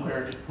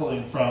where it's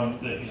pulling from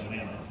the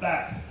mainline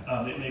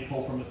SPAC. It may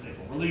pull from a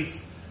stable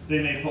release.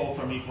 They may pull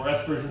from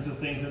E4S versions of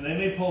things, and they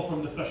may pull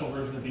from the special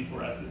version of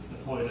E4S that's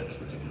deployed at a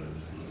particular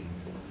facility.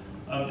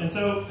 And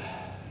so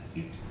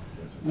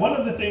one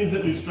of the things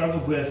that we've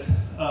struggled with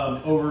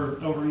over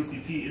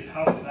ECP is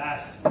how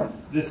fast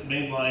this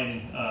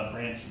mainline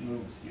branch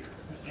moves here.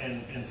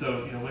 And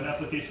so when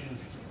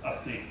applications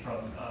update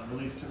from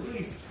release to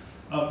release,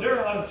 there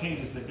are a lot of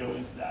changes that go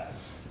into that.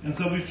 And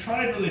so we've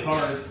tried really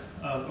hard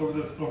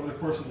over the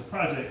course of the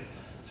project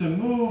to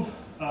move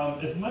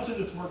as much of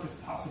this work as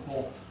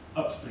possible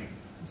upstream.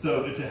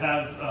 So to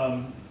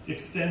have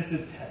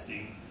extensive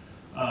testing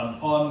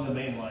on the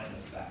main line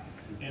of SPAC.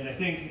 And I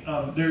think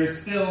there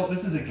is still,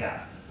 this is a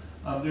gap.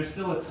 There's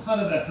still a ton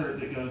of effort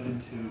that goes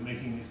into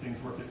making these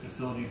things work at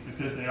facilities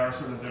because they are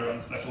sort of their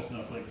own special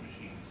snowflake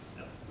machines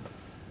still.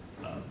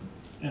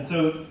 And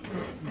so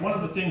one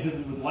of the things that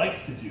we would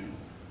like to do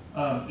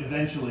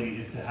eventually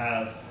is to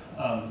have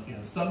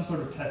some sort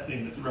of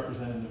testing that's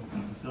representative of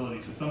the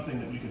facilities, or something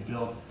that we could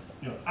build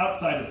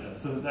outside of them,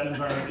 so that that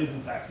environment is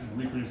in fact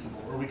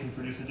reproducible, or we can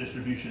produce a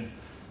distribution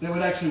that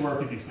would actually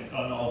work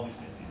on all of these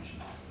fancy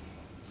machines.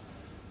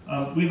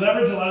 We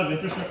leverage a lot of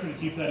infrastructure to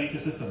keep that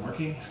ecosystem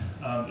working.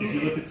 If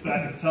you look at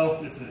SPAC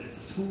itself, it's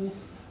a tool.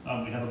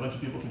 We have a bunch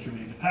of people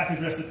contributing to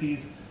package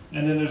recipes,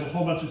 and then there's a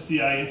whole bunch of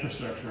CI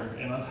infrastructure,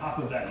 and on top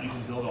of that you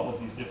can build all of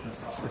these different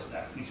software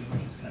stacks, each of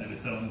which is kind of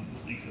its own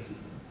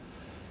ecosystem.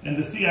 And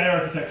the CI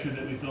architecture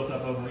that we've built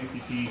up over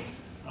ECP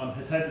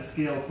has had to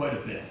scale quite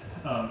a bit.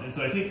 And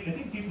so I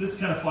think this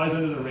kind of flies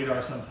under the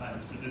radar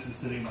sometimes, that this is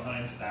sitting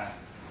behind SPAC.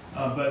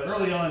 But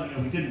early on,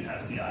 we didn't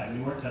have CI.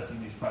 We weren't testing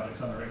these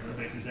projects on a regular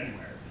basis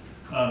anywhere.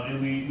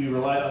 And we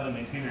relied on the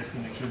maintainers to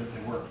make sure that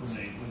they worked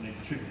when they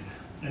contributed.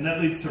 And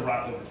that leads to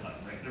rot over time,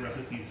 right? The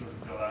recipes sort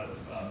of go out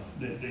of,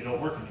 they don't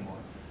work anymore.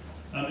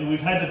 And we've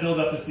had to build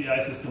up a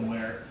CI system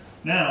where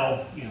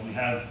now, we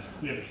have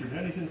a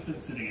Kubernetes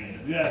instance sitting in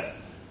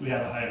AWS. We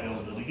have a high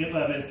availability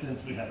GitLab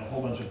instance. We have a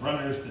whole bunch of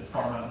runners that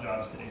farm out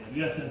jobs to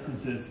AWS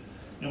instances.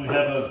 And we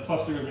have a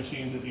cluster of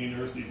machines at the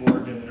University of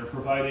Oregon that are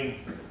providing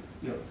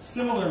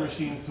similar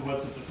machines to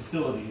what's at the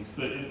facilities,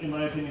 but in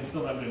my opinion,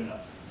 still not good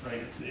enough.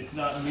 Right? It's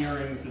not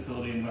mirroring the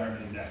facility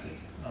environment exactly,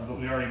 but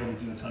we are able to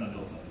do a ton of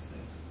builds on these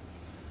things.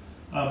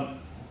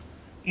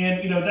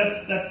 And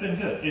that's been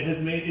good. It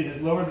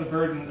has lowered the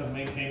burden of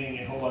maintaining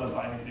a whole lot of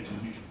binary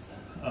distributions.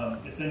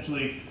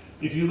 Essentially,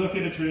 if you look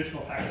at a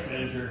traditional package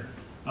manager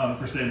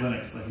for say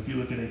Linux, like if you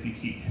look at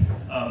APT,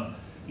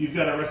 you've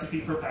got a recipe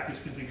per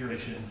package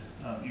configuration.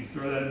 You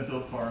throw that in the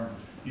build farm.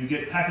 You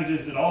get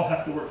packages that all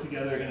have to work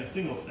together in a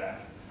single stack,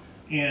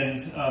 and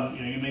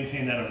you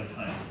maintain that over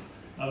time.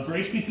 For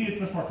HPC, it's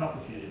much more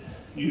complicated.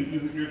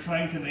 You're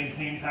trying to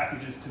maintain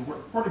packages to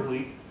work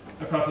portably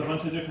across a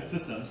bunch of different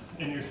systems,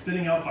 and you're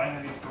spitting out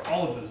binaries for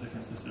all of those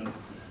different systems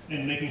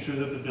and making sure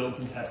that the builds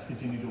and tests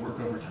continue to work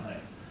over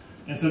time.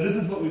 And so this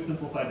is what we've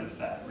simplified with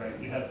SPAC, right?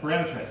 We have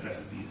parameterized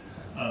recipes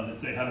that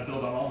say how to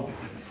build on all of these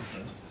different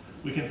systems.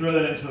 We can throw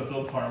that into a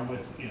build farm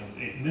with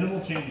minimal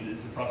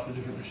changes across the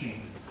different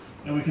machines,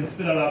 and we can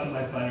spit out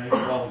optimized binaries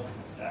for all the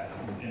different stacks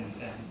and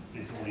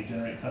basically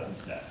generate custom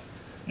stacks.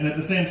 And at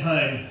the same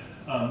time,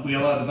 we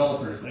allow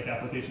developers, like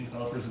application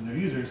developers and their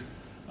users,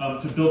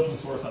 to build from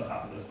source on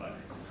top of those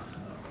binaries.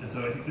 And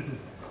so I think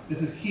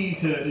this is key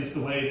to at least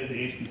the way that the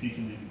HPC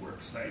community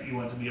works, right? You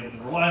want to be able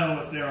to rely on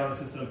what's there on the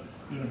system.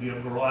 You want to be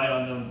able to rely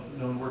on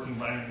known working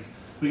binaries,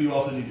 but you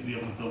also need to be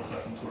able to build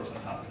stuff from source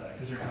on top of that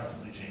because you're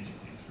constantly changing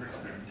things for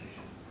experimentation.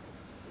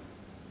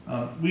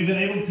 We've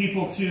enabled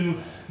people to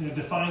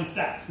define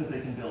stacks that they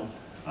can build.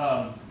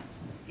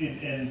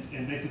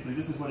 And basically,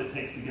 this is what it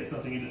takes to get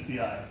something into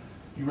CI.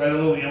 You write a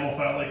little YAML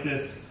file like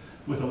this.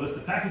 with a list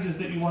of packages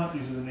that you want.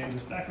 These are the names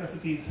of stack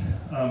recipes,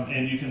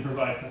 and you can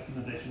provide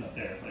customization up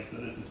there. Like, so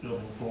this is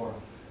building for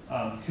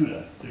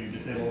CUDA. So you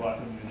disable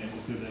Wacom, you enable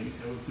CUDA, you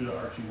say what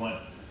CUDA arch you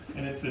want,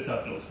 and it spits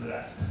out builds for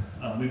that.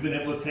 We've been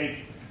able to take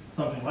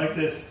something like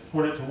this,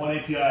 port it to one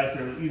API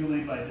fairly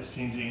easily by just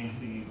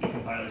changing the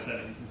compiler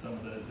settings and some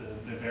of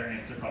the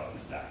variants across the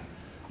stack.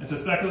 And so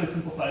Stack really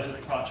simplifies the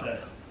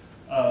process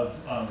of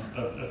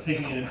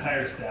taking an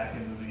entire stack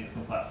and moving it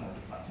from platform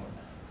to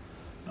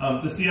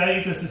platform. The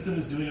CI ecosystem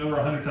is doing over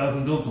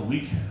 100,000 builds a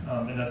week,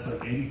 and that's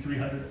like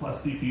 8,300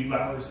 plus CPU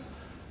hours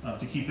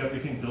to keep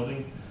everything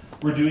building.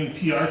 We're doing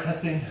PR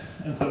testing,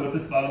 and so what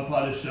this bottom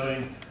plot is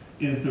showing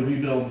is the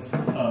rebuilds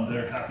that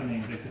are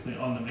happening basically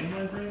on the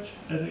mainline branch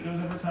as it goes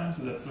over time.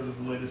 So that's sort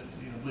of the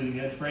latest bleeding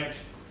edge branch.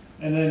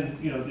 And then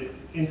the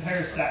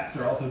entire stacks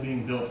are also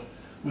being built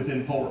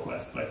within pull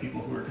requests by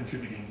people who are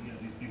contributing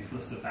these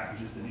lists of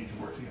packages that need to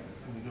work together.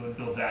 And we go and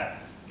build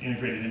that,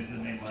 integrate it into the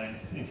mainline,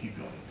 and keep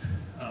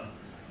going.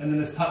 And then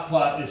this top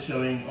plot is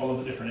showing all of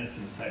the different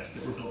instance types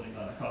that we're building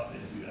on across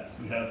AWS.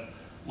 We have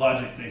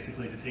logic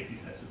basically to take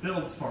these types of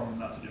builds, farm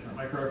them out to different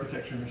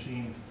microarchitecture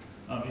machines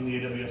in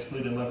the AWS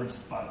fleet, and leverage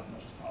Spot as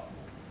much as possible.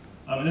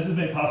 And this has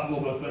made possible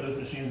both by those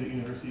machines at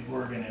University of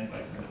Oregon and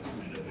by credits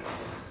from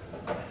AWS.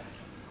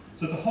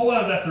 So it's a whole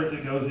lot of effort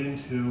that goes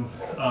into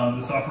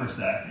the software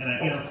stack.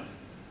 And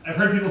I've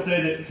heard people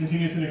say that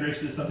continuous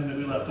integration is something that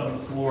we left on the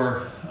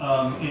floor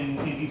in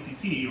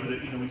ECP, or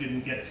that we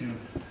didn't get to.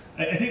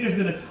 I think there's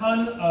been a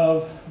ton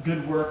of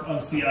good work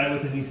on CI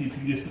within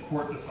ECP to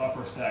support the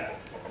software stack,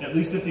 at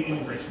least at the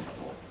integration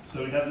level.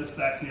 So we have this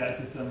stack CI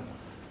system.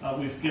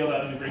 We've scaled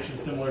out integration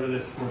similar to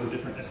this for the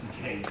different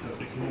SDKs. So at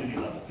the community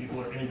level,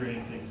 people are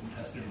integrating things and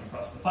testing them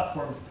across the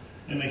platforms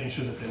and making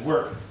sure that they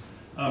work.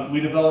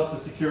 We developed a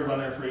secure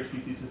runner for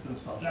HPC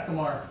systems called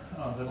Jacomar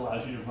that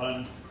allows you to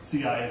run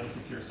CI as a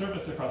secure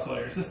service across all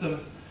your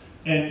systems.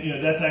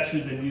 And that's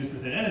actually been used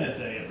within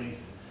NNSA, at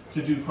least,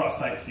 to do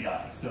cross-site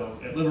CI. So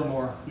at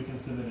Livermore, we can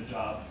submit a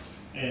job,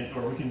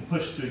 or we can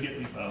push to a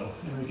Git repo,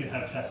 and we can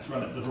have tests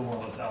run at Livermore,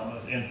 Los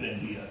Alamos, and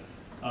Sandia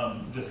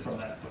just from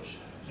that push.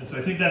 And so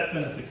I think that's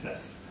been a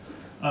success.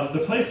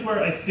 The place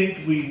where I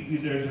think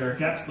there are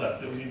gaps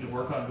left that we need to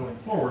work on going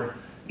forward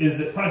is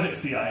that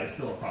project CI is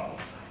still a problem,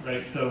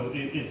 right? So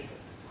it's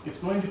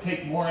going to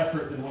take more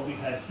effort than what we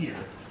had here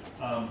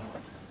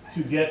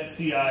to get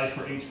CI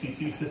for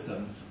HPC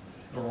systems,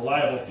 a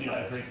reliable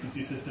CI for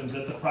HPC systems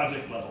at the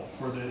project level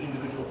for the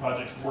individual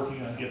projects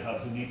working on GitHub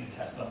who need to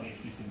test on the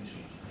HPC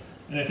machines.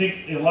 And I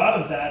think a lot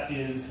of that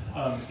is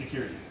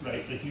security,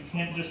 right? Like you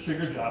can't just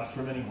trigger jobs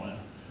from anyone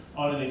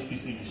on an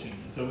HPC machine.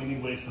 And so we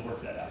need ways to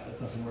work that out. That's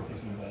something we're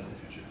thinking about in the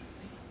future.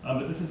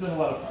 But this has been a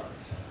lot of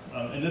progress.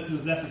 And this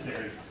is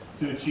necessary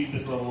to achieve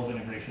this level of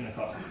integration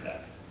across the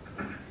stack.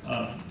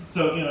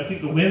 So I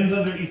think the wins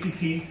under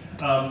ECP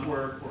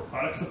were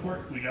product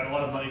support. We got a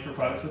lot of money for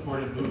product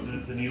support and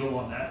moved the needle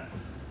on that.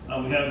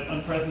 We have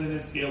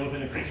unprecedented scale of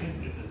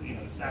integration. It's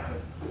a stack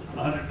of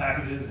 100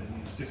 packages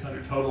and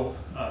 600 total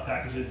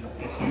packages.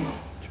 It's huge.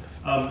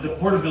 The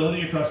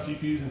portability across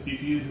GPUs and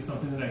CPUs is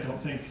something that I don't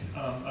think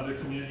other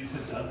communities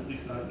have done, at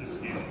least not at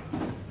this scale.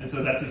 And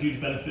so that's a huge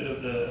benefit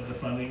of the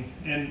funding.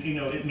 And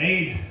it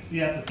made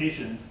the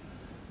applications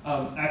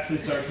actually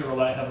start to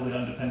rely heavily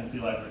on dependency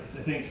libraries.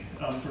 I think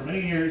for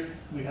many years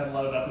we had a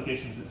lot of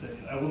applications that said,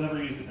 I will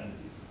never use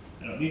dependencies.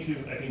 I don't need to,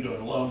 I can go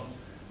it alone.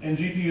 And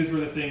GPUs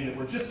were the thing that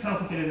were just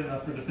complicated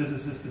enough for the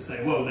physicists to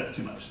say, whoa, that's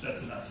too much,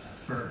 that's enough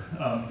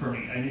for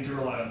me. I need to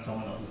rely on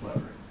someone else's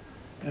library.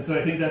 And so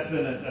I think that's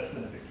been a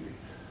victory.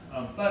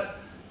 But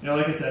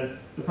like I said,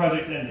 the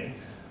project's ending.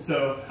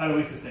 So how do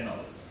we sustain all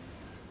this?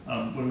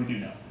 What do we do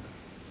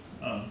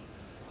now?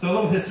 So a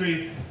little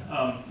history.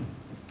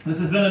 This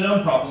has been a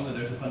known problem that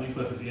there's a funding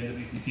cliff at the end of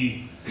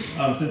ECP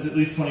since at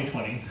least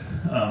 2020.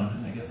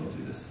 And I guess I'll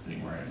do this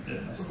thing where I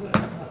did my slide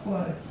on the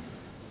fly.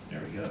 There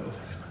we go.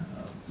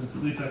 Since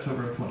at least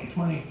October of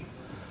 2020.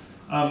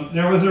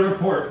 There was a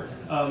report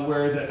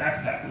where the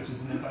ASPAC, which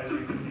is an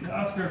advisory committee to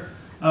Oscar,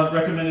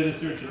 recommended a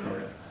stewardship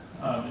program.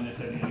 And they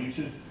said, you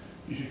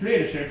should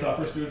create a shared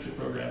software stewardship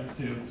program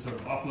to sort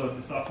of offload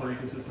the software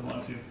ecosystem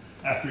onto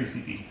after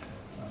ECP.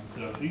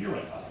 So you're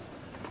right,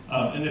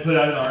 Bob. And they put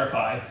out an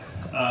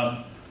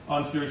RFI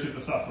on stewardship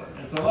of software.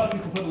 And so a lot of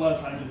people put a lot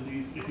of time into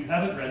these. If you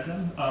haven't read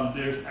them,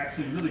 there's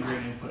actually really great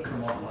input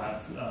from all the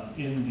labs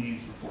in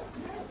these reports.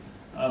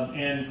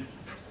 And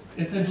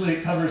essentially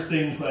it covers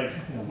things like,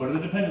 what are the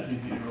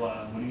dependencies that you rely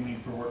on? What do you need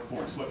for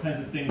workforce? What kinds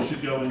of things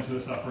should go into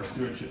a software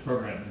stewardship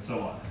program, and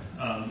so on.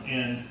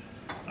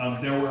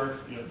 There were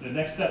the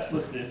next steps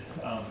listed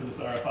for this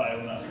RFI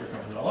when Oscar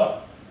summed it all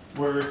up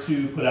were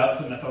to put out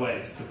some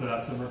FOAs, to put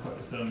out some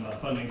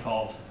funding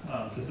calls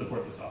to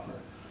support the software.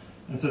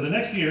 And so the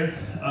next year,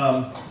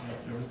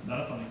 there was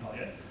not a funding call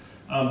yet,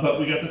 but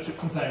we got the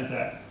Strict Science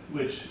Act,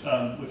 which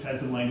had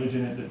some language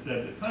in it that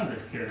said that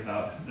Congress cared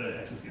about the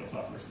exascale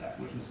software stack,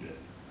 which was good.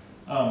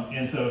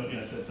 And so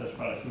it said such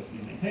products must be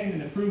maintained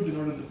and improved in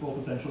order that the full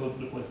potential of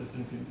the deployed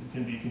system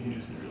can be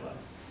continuously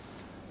realized.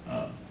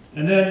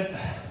 And then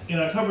in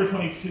October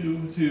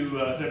 22 to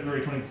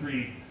February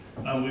 23,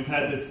 we've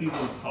had this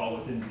sequence call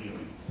within DOE.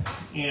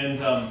 And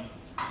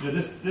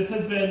this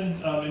has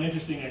been an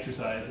interesting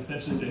exercise.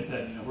 Essentially, they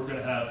said, we're going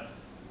to have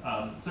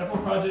several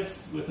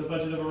projects with a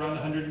budget of around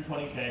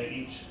 120K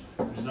each,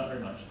 which is not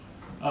very much,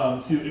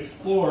 to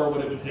explore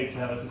what it would take to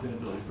have a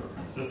sustainability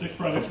program. So 6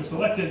 projects were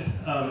selected,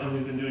 and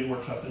we've been doing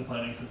workshops and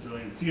planning since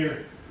earlier this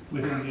year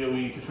within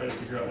DOE to try to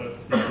figure out what a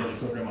sustainability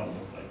program ought to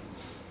look like.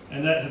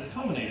 And that has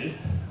culminated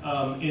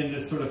in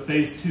this sort of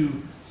phase 2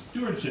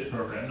 stewardship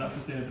program, not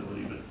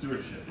sustainability, but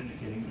stewardship,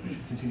 indicating that we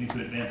should continue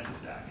to advance the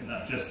stack and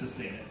not just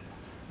sustain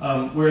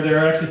it. Where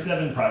there are actually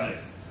 7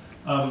 projects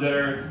that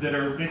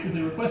are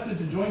basically requested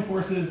to join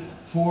forces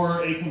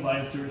for a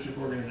combined stewardship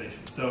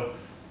organization. So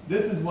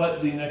this is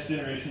what the next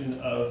generation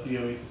of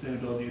DOE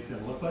sustainability is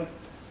going to look like.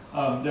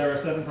 There are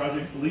 7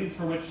 projects, the leads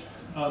for which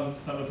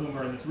some of whom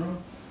are in this room.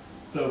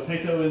 So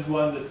PESO is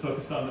one that's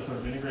focused on the sort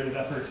of integrated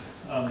effort.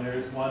 There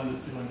is one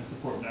that's going to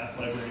support math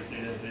libraries,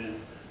 data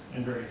viz,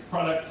 and various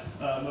products.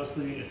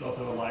 Mostly it's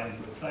also aligned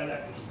with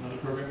SIDAC, which is another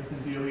program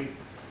within DOE.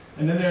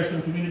 And then there are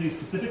some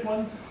community-specific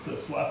ones. So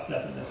SWAT,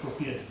 STEP, and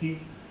S4PST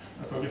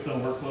are focused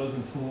on workflows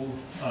and tools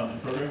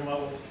and programming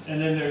models.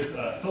 And then there's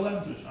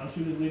CoLabs, which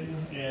Anshu is leading,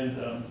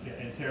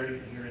 and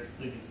Terry here is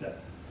leading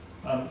STEP.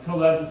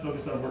 CoLabs is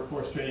focused on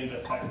workforce training,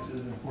 best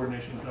practices, and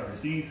coordination with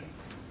RSEs.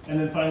 And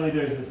then finally,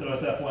 there's this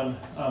OSF one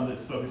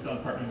that's focused on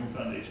partnering with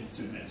foundations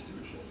to advance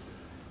stewardship.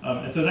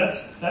 And so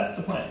that's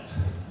the plan.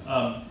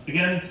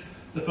 Again,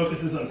 the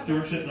focus is on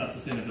stewardship, not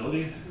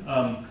sustainability.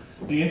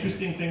 The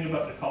interesting thing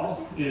about the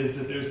call is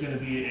that there's going to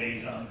be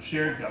a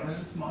shared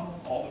governance model.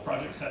 All the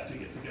projects have to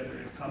get together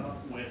and come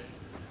up with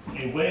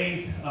a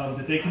way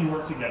that they can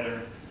work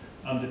together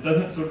that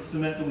doesn't sort of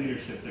cement the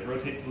leadership, that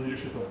rotates the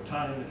leadership over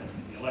time, that has to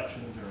be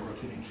elections or a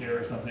rotating chair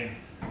or something,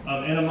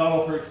 and a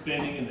model for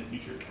expanding in the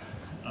future.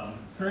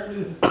 Currently,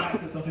 this is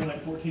capped at something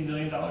like $14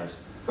 million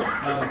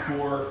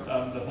for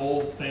the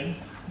whole thing,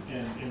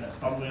 and that's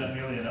probably not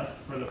nearly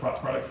enough for the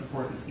product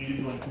support that's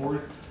needed going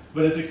forward,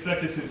 but it's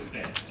expected to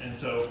expand. And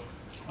so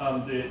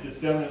this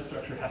governance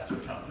structure has to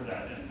account for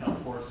that and account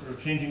for sort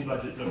of changing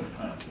budgets over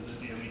time so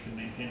that DOE can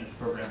maintain its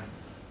program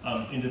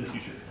into the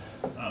future.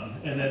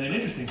 And then an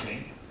interesting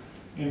thing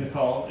in the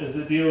call is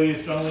that DOE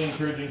is strongly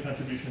encouraging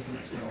contributions from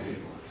external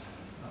stakeholders.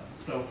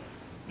 So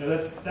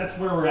that's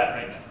where we're at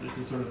right now. This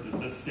is sort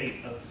of the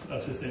state of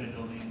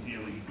sustainability in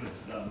DOE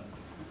with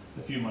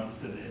a few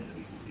months to the end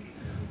of ECP.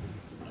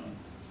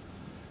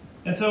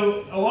 And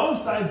so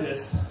alongside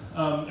this,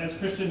 as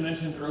Christian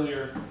mentioned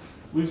earlier,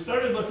 we've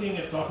started looking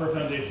at software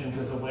foundations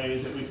as a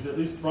way that we could at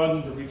least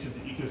broaden the reach of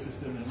the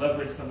ecosystem and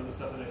leverage some of the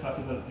stuff that I talked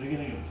about at the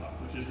beginning of the talk,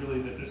 which is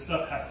really that this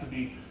stuff has to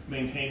be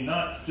maintained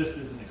not just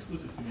as an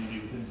exclusive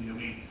community within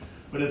DOE,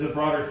 but as a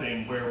broader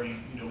thing where we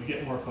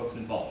get more folks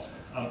involved.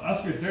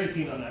 Oscar is very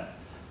keen on that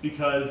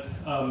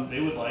because they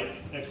would like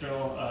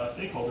external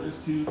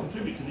stakeholders to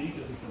contribute to the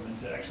ecosystem and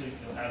to actually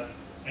have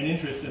an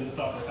interest in the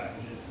software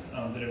packages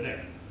that are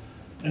there.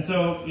 And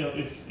so,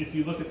 if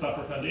you look at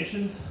software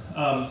foundations,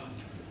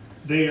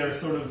 they are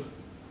sort of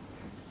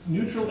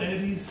neutral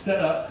entities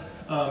set up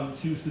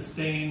to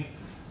sustain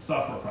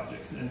software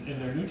projects.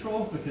 And they're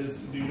neutral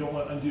because you don't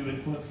want undue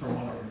influence from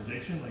one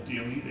organization. Like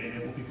DOE, they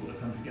enable people to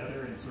come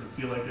together and sort of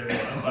feel like they're in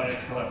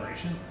unbiased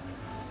collaboration.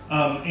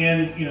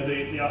 And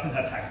they often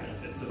have tax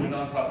benefits. So they're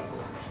nonprofit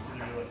corporations. So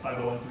they're like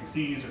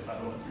 501(c)(3)s or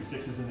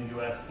 501(c)(6)s in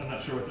the US. I'm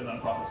not sure what the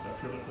nonprofit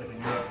structure looks like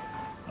in Europe,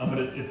 but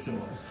it's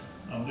similar.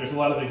 There's a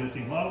lot of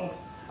existing models.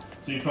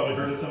 So you've probably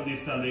heard of some of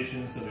these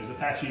foundations. So there's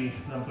Apache,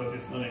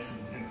 non-focused,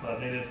 Linux, and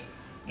Cloud Native.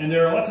 And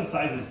there are lots of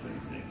sizes for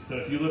these things. So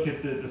if you look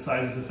at the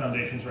sizes of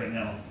foundations right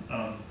now,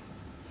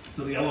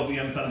 so the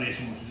LLVM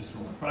Foundation, which is just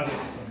for one project,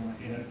 is something like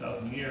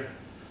 $800,000 a year.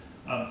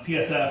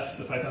 PSF,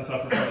 the Python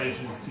Software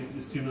Foundation,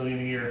 is $2 million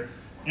a year.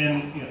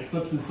 And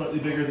Eclipse is slightly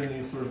bigger than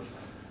these sort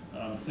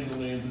of single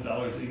millions of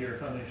dollars a year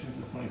foundations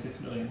with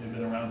 $26 million. They've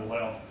been around a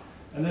while.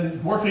 And then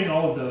dwarfing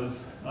all of those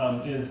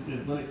is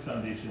Linux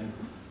Foundation,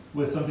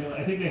 with something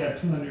like, I think they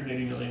have $280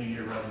 million a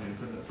year revenue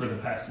for the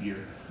past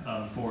year,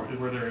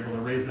 where they're able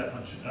to raise that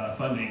much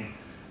funding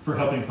for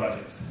helping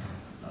projects.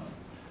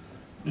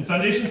 And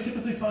foundations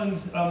typically fund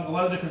a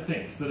lot of different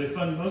things. So they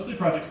fund mostly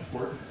project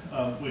support,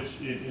 which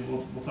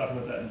we'll talk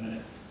about that in a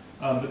minute.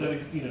 But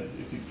then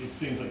it's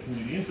things like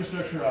community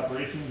infrastructure,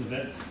 operations,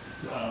 events.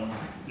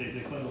 They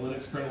fund the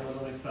Linux kernel and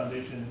Linux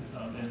Foundation,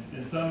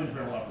 and some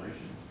internal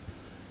operations.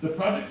 The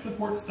project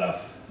support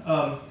stuff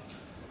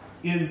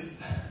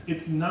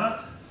it's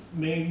not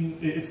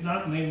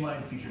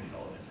mainline feature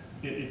development.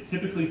 It's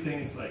typically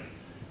things like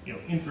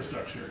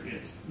infrastructure,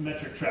 it's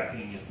metric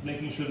tracking, it's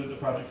making sure that the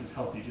project is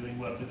healthy, doing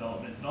web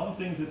development, and all the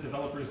things that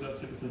developers don't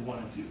typically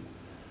want to do.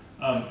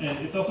 And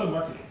it's also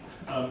marketing.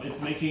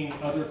 It's making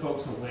other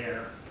folks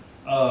aware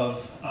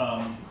of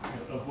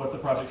what the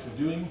projects are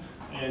doing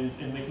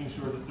and making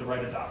sure that the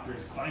right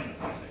adopters find the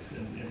projects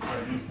and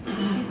start using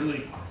them. So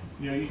really,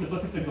 you could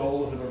look at the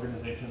goal of an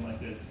organization like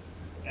this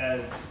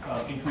as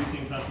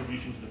increasing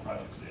contribution to the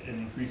projects and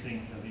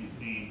increasing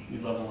the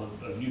level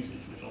of usage,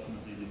 which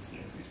ultimately leads to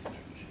increased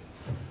contribution.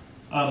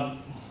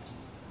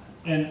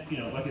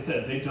 And like I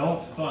said, they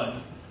don't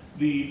fund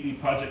the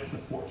project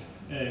support.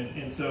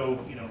 And so,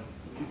 you know,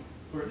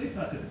 or at least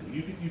not typically,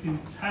 you can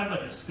have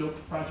like a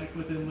scoped project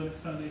within Linux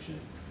Foundation.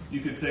 You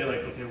could say like,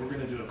 okay, we're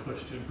going to do a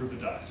push to improve the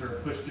docs or a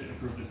push to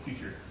improve this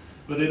feature.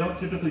 But they don't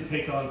typically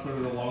take on sort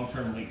of the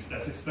long-term leaks.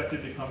 That's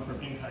expected to come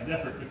from in-kind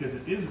effort because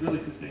it is really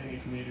sustaining a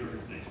community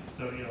organization.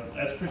 So, you know,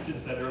 as Christian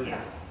said earlier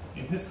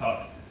in his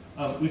talk,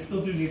 we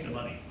still do need the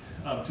money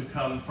to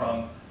come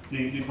from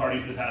the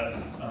parties that have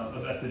a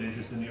vested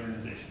interest in the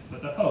organization.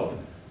 But the hope,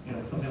 you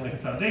know, something like a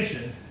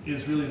foundation,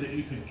 is really that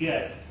you could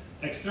get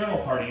external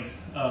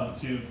parties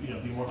to, you know,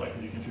 be more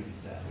likely to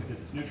contribute to that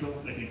because it's neutral.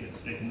 They could get a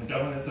stake in the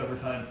governance over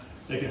time.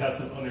 They could have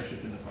some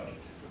ownership in the project.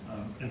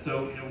 And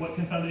so, you know, what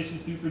can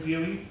foundations do for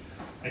DOE?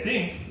 I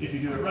think if you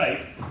do it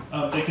right,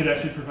 they could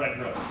actually provide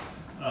growth.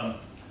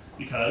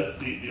 Because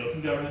the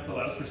open governance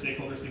allows for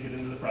stakeholders to get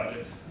into the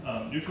projects.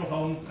 Neutral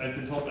homes, I've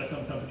been told by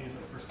some companies,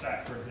 like for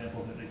Stack, for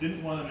example, that they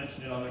didn't want to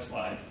mention it on their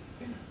slides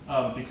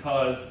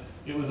because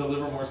it was a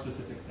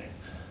Livermore-specific thing.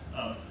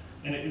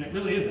 And it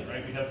really isn't,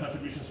 right? We have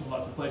contributions from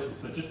lots of places,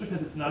 but just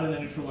because it's not in a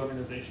neutral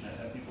organization, I've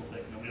had people say,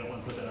 no, we don't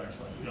want to put that on our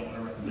slide, we don't want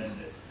to recommend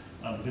it,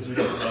 because we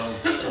don't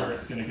know where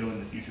it's going to go in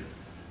the future.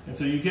 And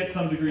so you get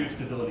some degree of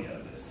stability out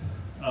of this.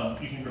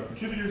 You can grow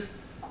contributors,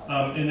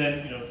 and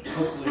then, you know,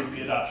 hopefully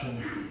the adoption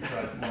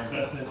drives more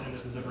investment, and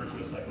this is a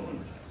virtuous cycle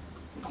over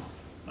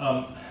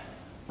time.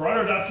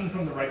 Broader adoption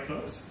from the right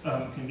folks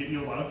can get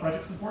you a lot of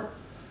project support.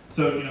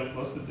 So, you know,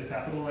 most of the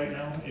capital right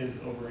now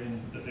is over in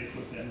the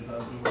Facebooks,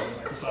 Amazons, Google, and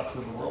Microsofts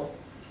of the world.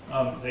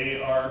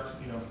 They are,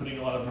 you know, putting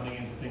a lot of money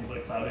into things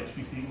like Cloud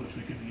HPC, which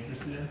we could be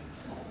interested in.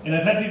 And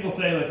I've had people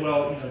say, like,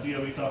 well, you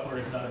know, DOE software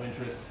is not of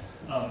interest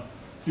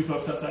to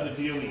folks outside of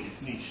DOE.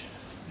 It's niche.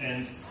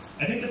 And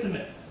I think that's a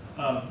myth.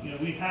 You know,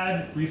 we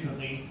had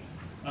recently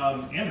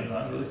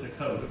Amazon release a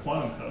code, a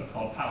quantum code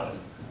called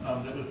Palace,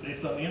 that was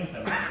based on the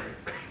MFM library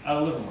out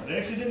of Livermore. They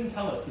actually didn't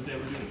tell us that they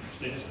were doing it.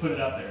 They just put it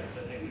out there and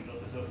said, hey, we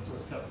built this open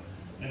source code,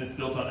 and it's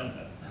built on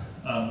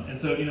MFM. And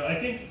so, you know, I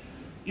think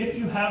if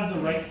you have the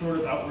right sort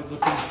of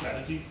outward-looking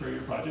strategy for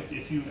your project,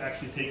 if you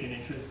actually take an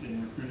interest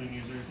in recruiting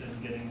users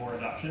and getting more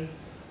adoption,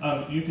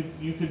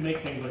 you could make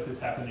things like this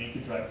happen, and you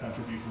could drive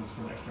contributions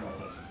from external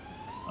places.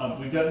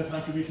 We've gotten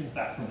contributions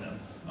back from them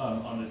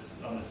on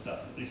this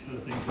stuff, at least for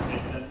the things that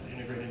made sense to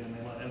integrate into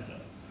mainline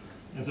MFM.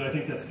 And so I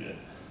think that's good.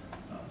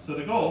 So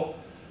the goal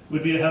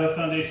would be to have a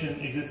foundation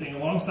existing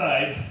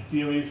alongside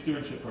DOE's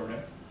stewardship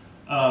program,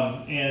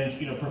 and,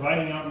 you know,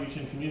 providing outreach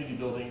and community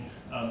building,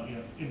 you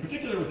know, in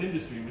particular with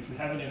industry, which we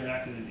haven't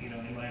interacted, you know,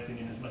 in my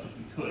opinion, as much as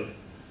we could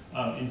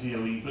in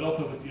DOE, but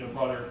also with, you know,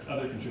 broader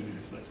other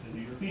contributors, like say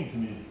the European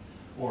community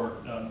or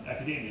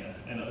academia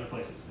and other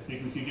places. I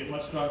think we could get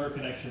much stronger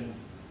connections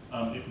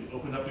if we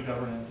opened up the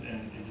governance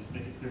and just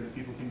make it clear that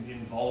people can be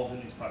involved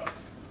in these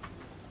projects.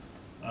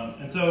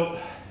 And so,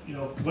 you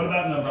know, what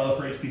about an umbrella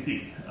for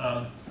HPC?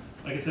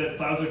 Like I said,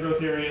 cloud's a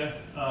growth area.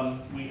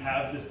 We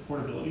have this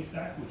portability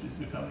stack, which is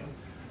becoming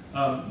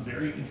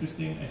very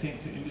interesting, I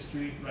think, to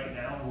industry right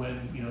now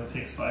when, you know, it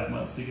takes 5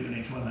 months to get an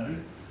H100.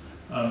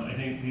 I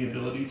think the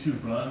ability to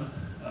run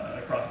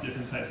across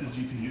different types of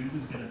GPUs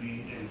is going to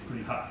be a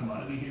pretty hot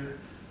commodity here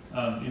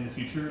in the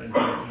future. And so,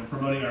 you know,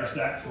 promoting our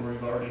stacks where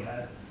we've already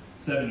had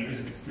 7 years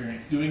of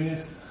experience doing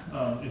this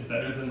is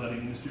better than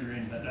letting industry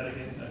reinvent that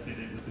again, like they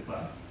did with the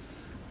cloud.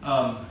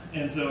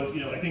 And so,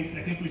 you know, I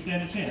think we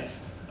stand a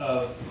chance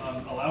of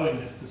allowing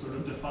this to sort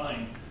of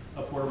define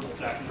a portable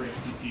stack for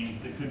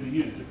HPC that could be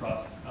used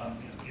across you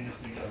know,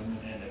 industry,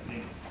 government, and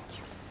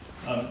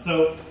academia.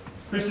 So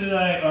Christian and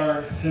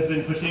I have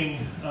been pushing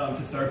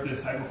to start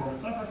this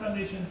high-performance software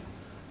foundation.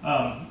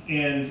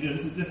 And, you know,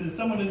 this is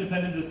somewhat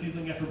independent of the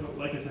seedling effort, but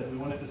like I said, we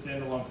want it to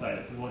stand alongside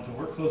it. We want to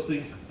work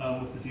closely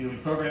with the DOE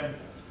program.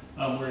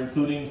 We're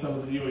including some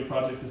of the DOE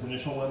projects as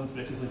initial ones,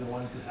 basically the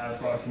ones that have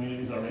broad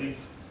communities already.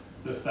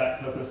 So Stack,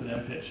 Cocos, and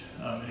MPitch,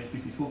 and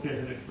HPC Toolkit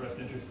have expressed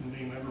interest in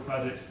being member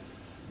projects.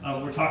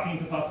 We're talking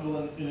to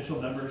possible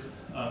initial members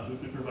who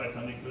could provide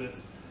funding for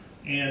this.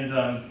 And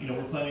you know,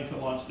 we're planning to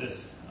launch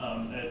this,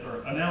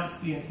 or announce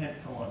the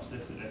intent to launch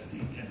this at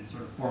SC and to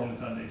sort of form the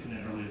foundation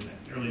in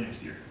early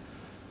next year.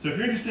 So if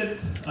you're interested,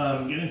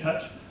 get in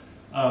touch.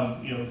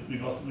 You know,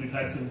 we've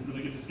had some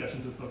really good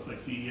discussions with folks like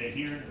CEA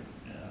here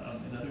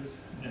and others.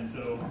 And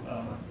so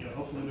you know,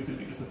 hopefully we can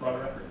make this a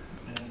broader effort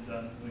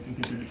and we can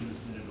contribute to the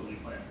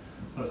sustainability plan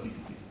post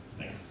ECP.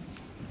 Thanks.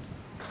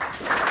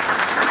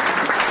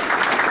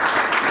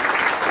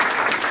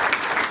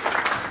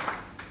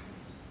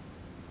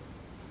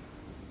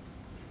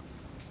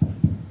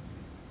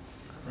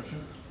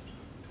 Questions?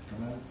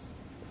 Comments?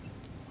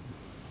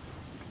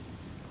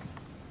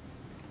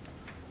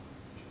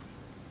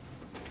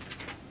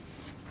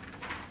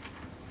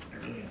 I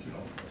really answered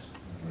all the questions.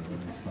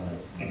 Everybody's time.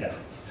 Exactly.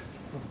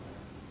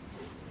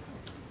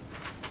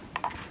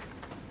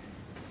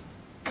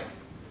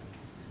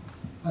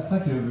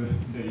 Thank you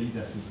very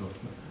leadership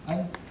also.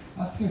 I'm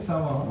asking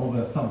someone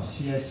over some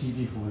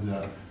CI/CD for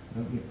the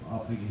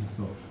application.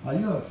 So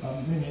you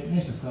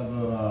mentioned some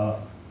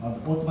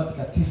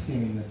automatic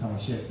testing in some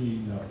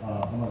CI/CD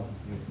among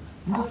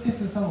in this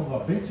case, some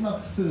of the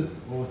benchmark suit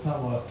or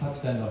some of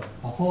such kind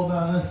of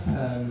performance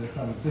and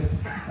some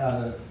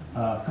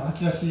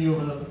accuracy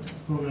of the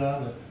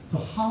program. So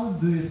how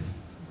do you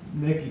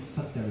make it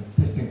such kind of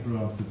testing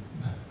program to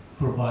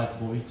provide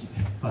for each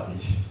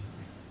package?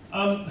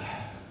 I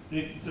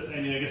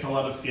guess a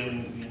lot of scaling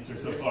is the answer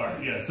so far.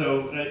 Yeah,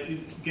 so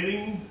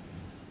getting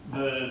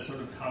the sort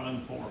of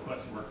common pull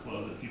request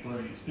workflow that people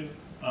are used to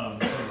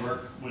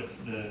work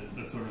with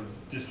the sort of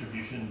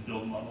distribution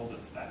build model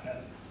that Spec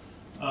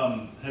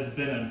has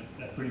been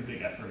a pretty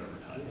big effort over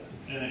time.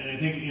 And I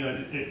think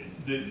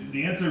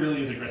the answer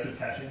really is aggressive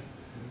caching.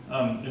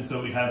 And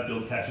so we have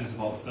build caches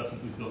of all the stuff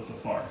that we've built so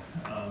far.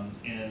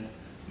 And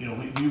we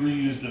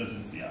reuse those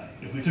in CI.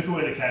 If we took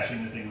away the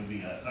caching, the thing would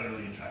be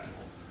utterly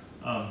intractable.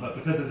 But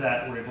because of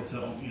that, we're able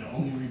to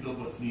only rebuild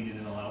what's needed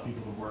and allow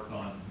people to work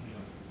on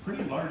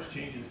pretty large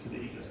changes to the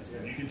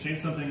ecosystem. You can change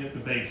something at the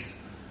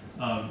base.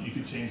 You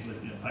could change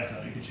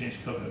Python. You could change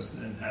Cocos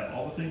and have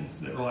all the things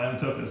that rely on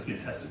Cocos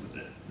get tested with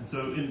it. And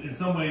so in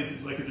some ways,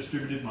 it's like a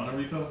distributed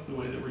monorepo, the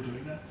way that we're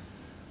doing that.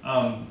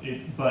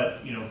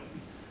 But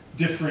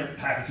different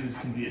packages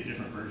can be at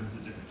different versions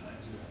at different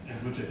times, and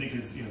which I think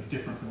is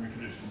different from your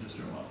traditional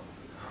distro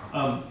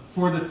model.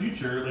 For the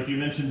future, like you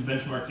mentioned,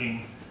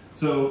 benchmarking.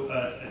 So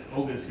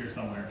Olga's here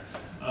somewhere.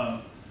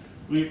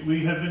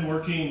 We have been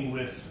working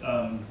with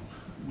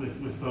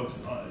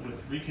folks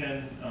with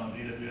Recon,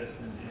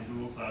 AWS, and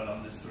Google Cloud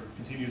on this sort of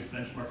continuous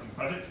benchmarking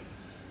project,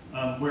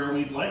 where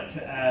we'd like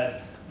to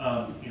add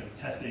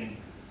testing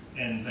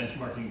and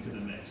benchmarking to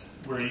the mix,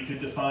 where you could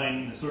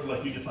define, sort of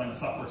like you define the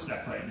software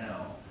stack right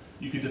now,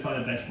 you could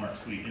define a benchmark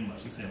suite in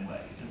much the same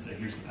way and say,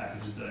 here's the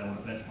packages that I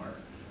want to benchmark.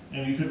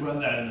 And you could run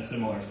that in a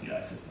similar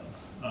CI system.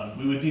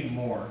 We would need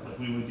more,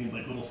 we would need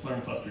little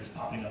Slurm clusters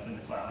popping up in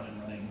the cloud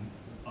and running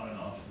on and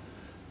off.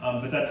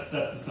 But that's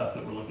the stuff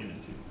that we're looking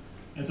into.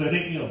 And so I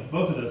think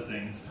both of those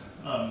things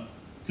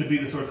could be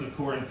the sorts of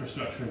core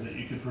infrastructure that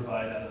you could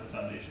provide out of the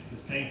foundation.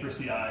 Because paying for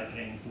CI,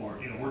 paying for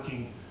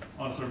working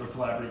on sort of a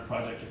collaborative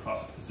project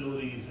across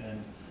facilities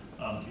and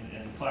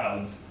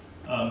clouds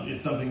is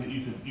something that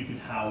you could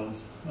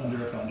house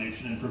under a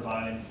foundation and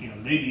provide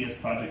maybe as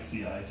project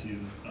CI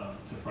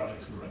to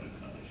projects who are under the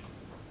foundation.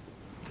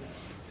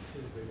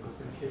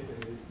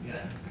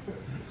 Yeah.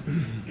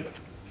 Yep.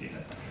 Okay.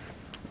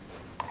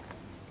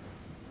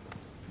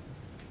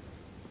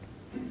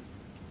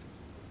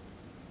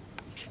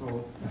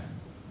 So,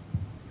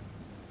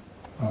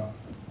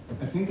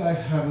 I think I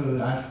have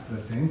asked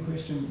the same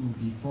question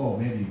before,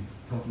 maybe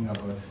talking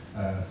about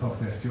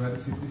software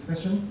stewardship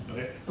discussion.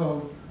 Okay.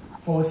 So,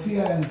 for CI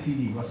and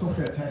CD, or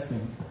software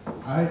testing,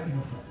 I,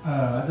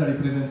 as a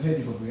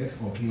representative of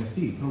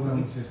S4PST,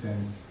 Programming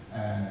Systems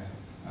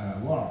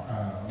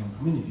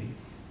Community,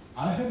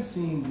 I have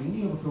seen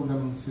many of the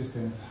programming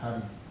systems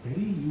have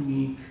very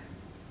unique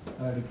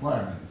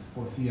requirements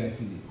for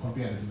CI/CD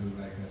compared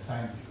to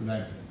scientific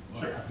libraries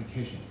or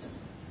applications.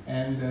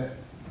 And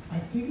I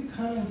think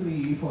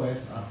currently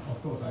EFOS,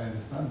 of course, I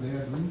understand they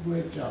are doing a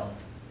great job.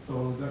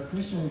 So the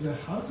question is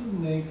how to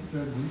make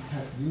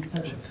these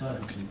type of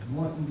services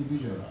more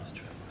individualized.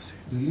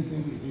 Do you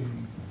think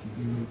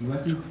you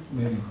want to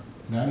maybe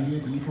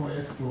navigate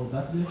EFOS for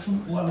that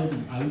direction, or maybe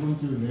are you going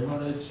to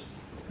leverage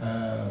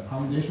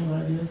foundational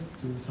ideas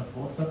to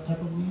support that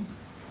type of needs?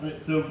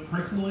 Right, so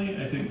personally,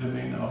 I think the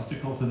main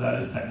obstacle to that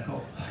is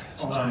technical.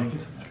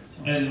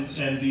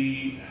 And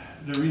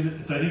the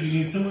reason, so I think you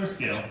need similar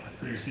scale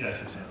for your CI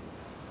system.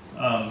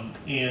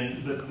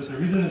 But the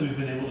reason that we've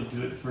been able to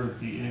do it for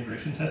the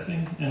integration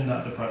testing and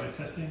not the project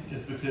testing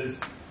is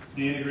because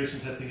the integration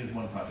testing is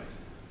one project.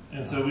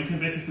 And so we can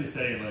basically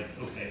say,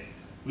 okay,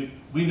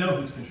 we know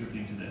who's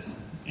contributing to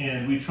this,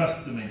 and we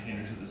trust the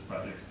maintainers of this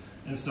project.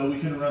 And so we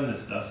can run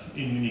this stuff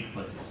in unique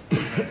places.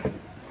 Right?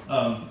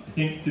 I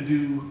think to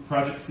do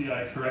project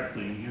CI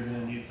correctly, you're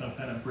going to need some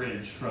kind of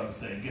bridge from,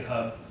 say,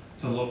 GitHub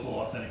to local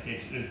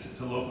authentication,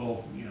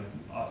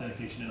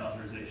 authentication and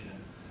authorization,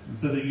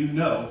 so that you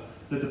know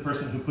that the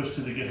person who pushed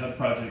to the GitHub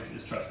project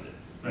is trusted.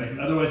 Right?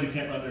 Otherwise, you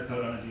can't run their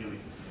code on a DOE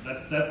system.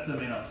 That's the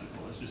main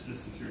obstacle. It's just this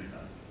security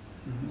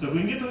value. So if we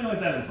can get something like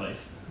that in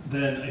place,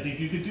 then I think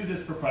you could do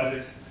this for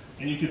projects,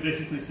 and you could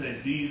basically say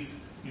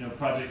these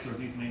projects or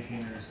these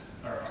maintainers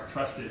are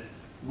trusted.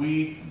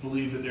 We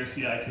believe that their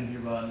CI can be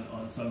run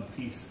on some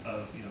piece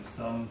of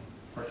some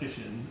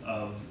partition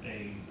of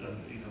a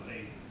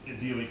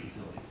DOE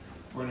facility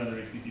or another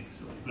HPC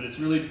facility. But it's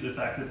really the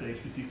fact that the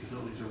HPC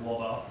facilities are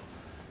walled off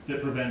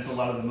that prevents a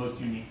lot of the most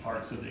unique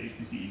parts of the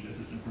HPC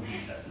ecosystem from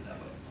being tested that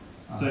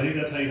way. So I think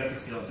that's how you have to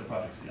scale up the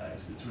project CI.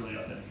 It's really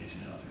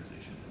authentication and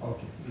authorization.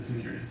 Okay. It's the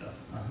security stuff.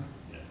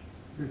 Yeah.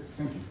 Good.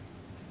 Thank you.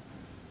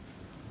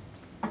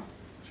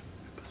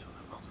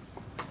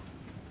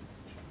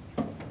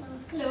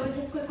 Hello,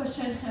 just a quick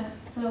question.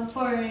 So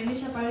for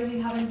initial project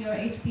you have in your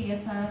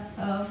HPSF,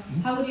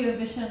 how would you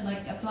envision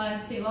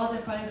applying, say, other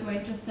projects we're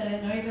interested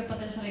in, or even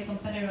potentially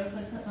competitors,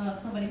 like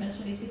somebody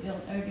mentioned EasyBuild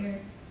earlier?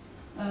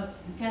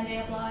 can they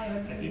apply? Or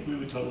I think we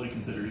would totally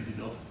consider Easy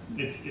Build.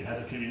 It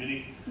has a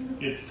community.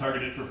 It's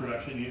targeted for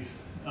production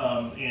use,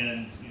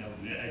 and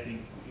I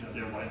think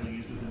they're widely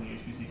used within the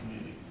HPC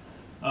community.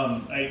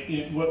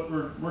 What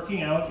we're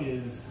working out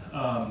is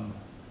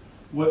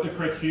what the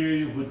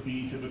criteria would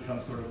be to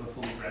become sort of a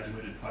fully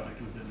graduated project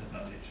within the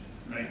foundation,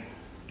 right?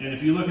 And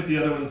if you look at the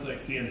other ones like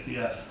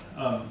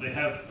CNCF, they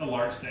have a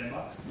large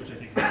sandbox, which I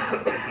think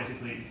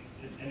basically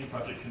any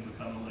project can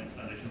become a Linux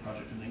Foundation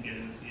project and then get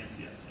in the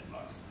CNCF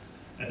sandbox.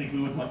 I think we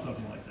would want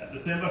something like that. The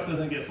sandbox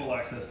doesn't get full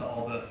access to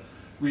all the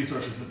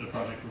resources that the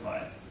project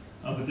provides,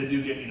 but they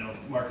do get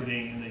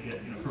marketing and they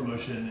get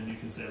promotion, and you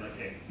can say like,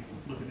 hey, people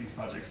look at these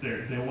projects.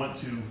 They want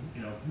to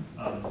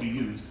be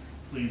used.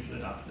 Please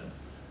adopt them.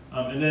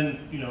 And then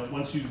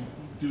once you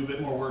do a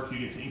bit more work, you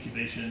get to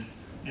incubation,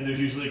 and there's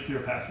usually a clear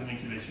path from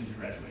incubation to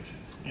graduation.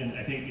 And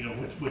I think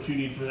what you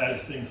need for that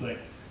is things like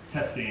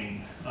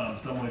testing,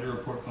 some way to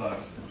report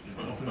bugs,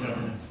 open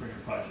governance for your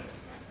project,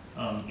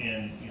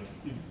 and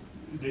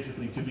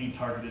basically to be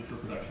targeted for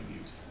production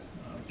use.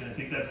 And I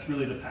think that's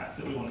really the path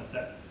that we want to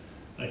set.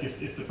 Like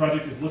if the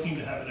project is looking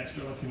to have an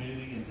external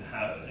community and to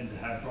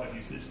have broad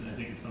usage, then I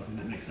think it's something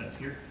that makes sense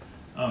here.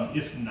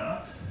 If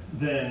not,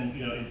 then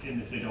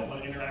and if they don't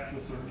want to interact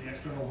with sort of the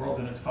external world,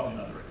 then it's probably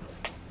not the right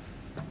place.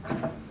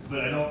 But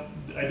I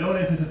don't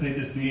anticipate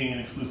this being an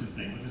exclusive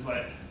thing, which is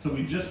why. So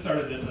we just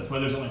started this. That's why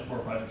there's only 4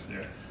 projects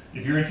there.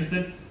 If you're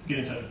interested, get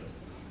in touch with us.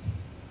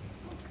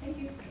 Thank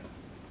you.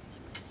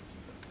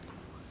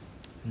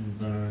 Is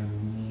there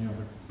any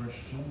other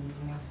question?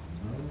 No?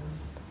 I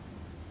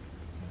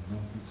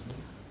don't think so.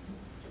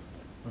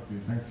 Okay,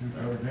 thank you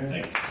again.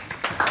 Thanks.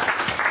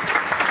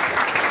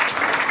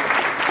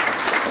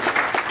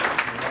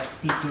 The last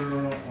speaker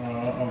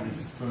of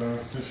this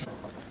session.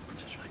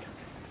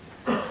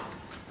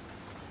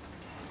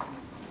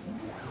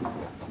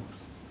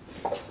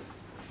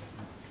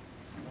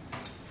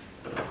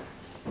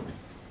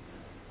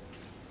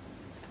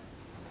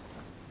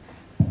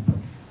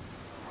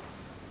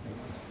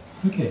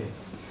 Okay,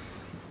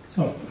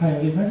 so I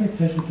have a very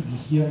pleasure to be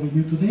here with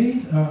you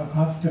today.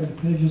 After the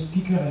previous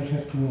speaker, I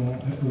have a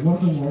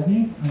word of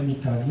warning. I'm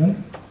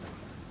Italian.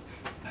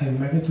 I'm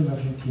married to an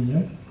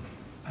Argentinian.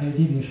 I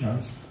live in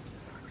France.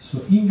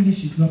 So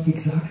English is not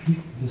exactly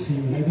the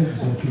same level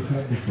as what you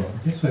heard before.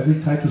 Okay? So I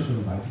will try to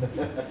survive.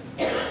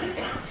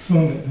 So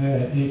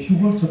a few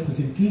words of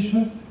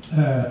presentation.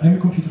 I'm a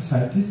computer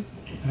scientist.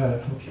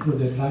 For people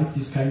that like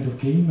this kind of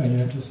game, my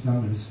eldest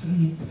number is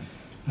 3.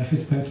 I have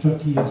spent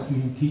 30 years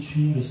doing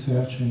teaching,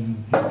 research,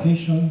 and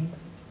education,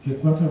 a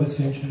quarter of a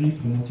century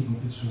promoting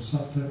open source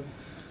software,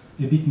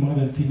 a bit more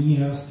than 10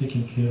 years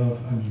taking care of,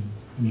 I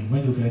mean,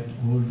 when you get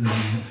old and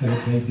have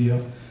a gray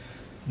beard,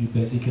 you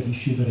basically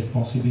feel the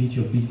responsibility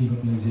of building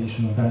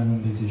organization or running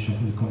organization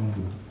for the common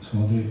good. So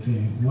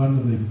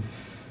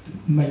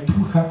my 2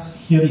 hats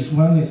here is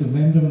one as a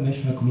member of the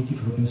National Committee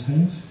for Open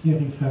Science here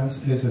in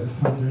France, as a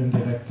founder and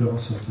director of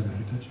Software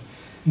Heritage,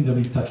 and I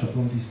will touch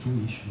upon these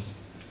 2 issues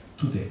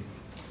today.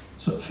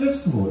 So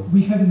first of all,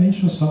 we have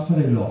mentioned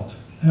software a lot.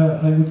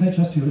 I would like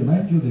just to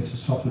remind you that the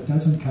software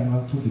doesn't come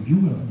out of the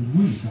blue. The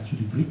blue is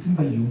actually written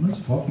by humans,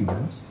 for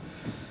humans.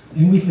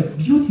 And we have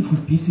beautiful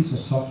pieces of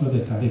software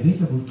that are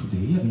available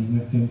today. I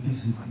mean,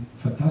 this is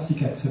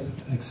fantastic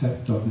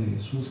except of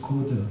the source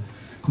code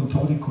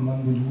controlling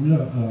command module.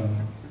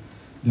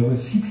 There were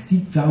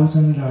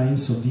 60,000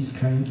 lines of this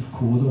kind of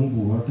code on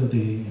board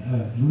the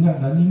lunar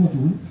landing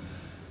module,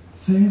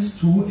 thanks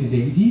to a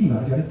lady,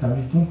 Margaret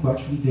Hamilton, who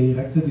actually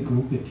directed the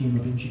group, a team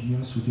of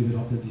engineers who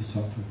developed this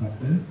software back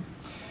then.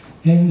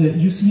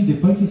 And you see,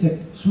 the point is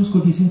that source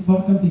code is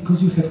important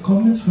because you have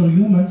comments for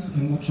humans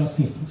and not just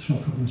instruction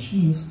for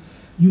machines.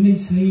 You may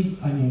say,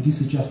 I mean,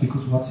 this is just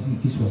because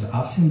this was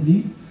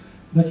assembly,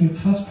 but you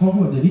fast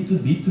forward a little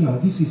bit. Now,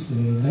 this is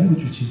a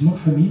language which is more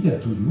familiar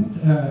to you,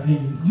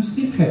 and you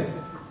still have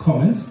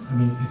comments. I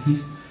mean, at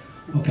least.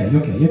 Okay,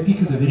 I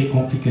picked a very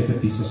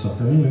complicated piece of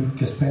software. I mean, we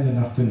can spend an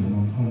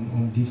afternoon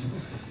on this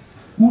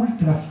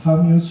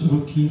ultra-famous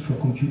routine for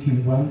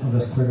computing 1 over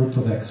square root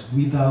of x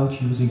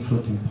without using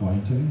floating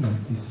point. And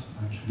this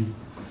actually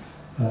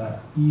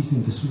is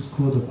in the source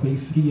code of Quake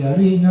 3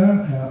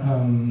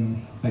 Arena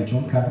by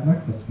John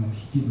Carmack, but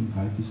he didn't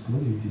write this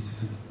code.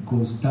 This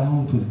goes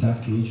down to the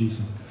dark ages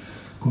of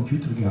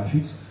computer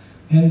graphics.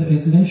 And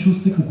as Len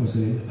Schuster, who was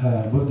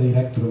a board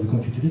director of the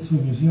Computer History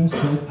Museum,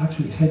 said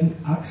actually having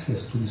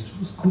access to the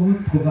source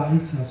code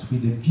provides us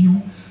with a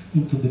view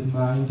into the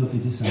mind of the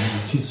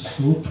designer, which is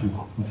so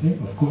true. Okay?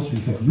 Of course, we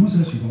have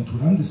users, you want to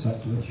run the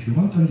software. If you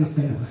want to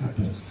understand what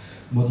happens,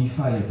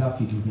 modify,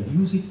 adapt it, or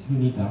reuse it, you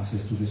need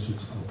access to the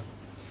source code.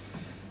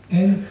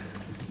 And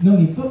now,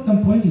 the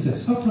important point is that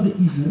software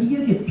is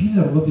really a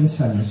pillar of open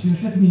science. You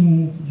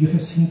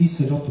have seen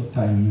this a lot of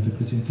time in the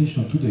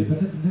presentation today,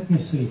 but let me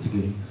say it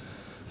again.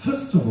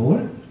 First of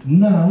all,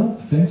 now,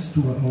 thanks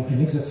to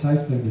an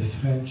exercise by the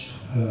French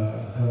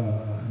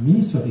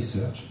Minister of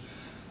Research,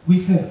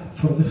 we have,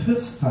 for the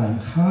first time,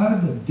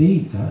 hard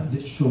data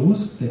that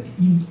shows that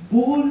in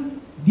all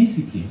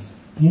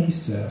disciplines in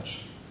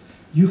research,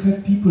 you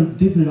have people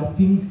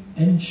developing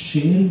and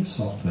sharing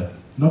software,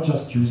 not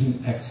just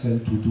using Excel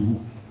to do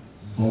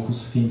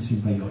bogus things in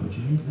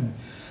biology.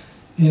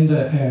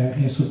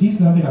 And so these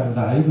numbers are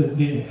live.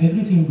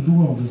 Everything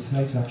blue on the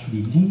slides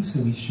actually links.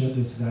 We share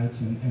the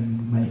slides,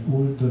 and my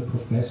old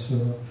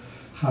professor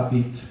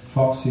habit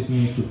forces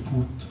me to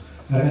put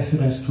a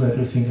reference to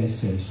everything I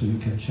say, so you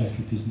can check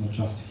it is not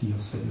just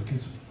hearsay. Okay?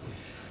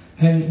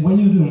 And when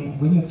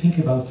you think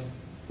about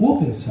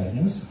open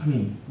science, I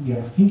mean, we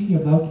are thinking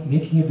about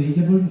making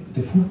available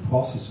the full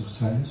process of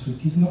science, so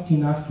it is not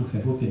enough to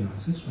have open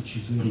access, which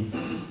is very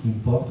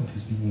important,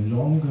 has been a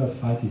long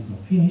fight, is not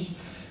finished.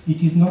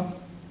 It is not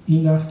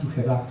enough to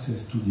have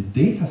access to the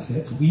data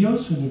sets, we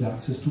also need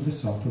access to the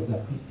software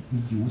that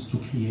we use to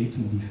create,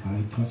 modify,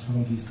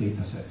 transform these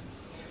data sets.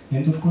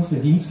 And of course,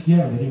 the links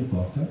here are very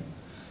important.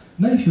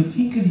 Now, if you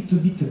think a little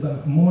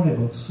bit more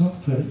about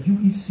software, you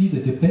will see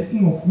that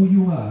depending on who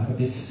you are,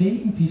 the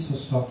same piece of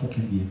software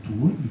can be a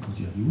tool, because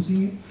you're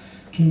using it,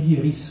 can be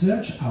a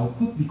research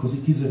output, because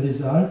it is a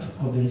result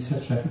of the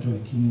research effort of a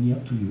team near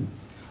to you,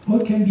 or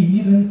it can be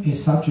even a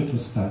subject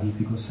of study,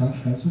 because some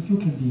friends of you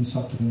can be in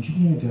software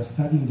engineering, they are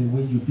studying the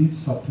way you build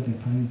software and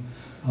find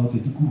out the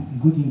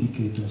good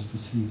indicators to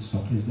see if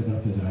software is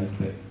developed the right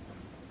way.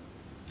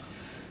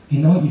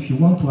 And now, if you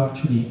want to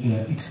actually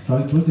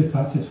exploit all the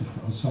facets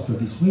of software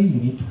this way, you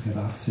need to have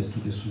access to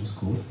the source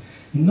code.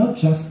 And not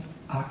just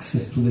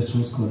access to the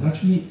source code,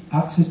 actually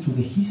access to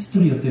the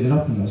history of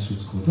developing a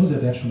source code. All the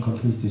version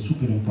control is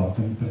super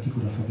important, in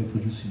particular for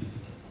reproducibility.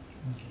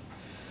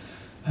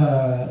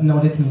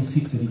 Now, let me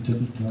insist a little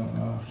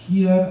bit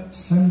here.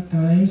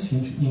 Sometimes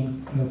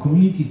in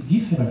communities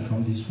different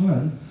from this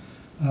one,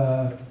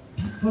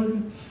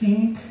 people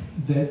think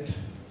that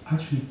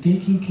actually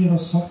taking care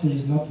of software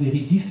is not very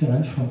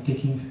different from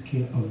taking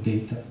care of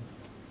data.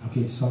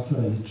 Okay,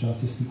 software is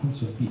just a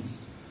sequence of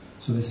bits.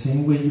 So the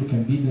same way you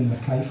can build an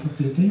archive for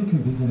data, you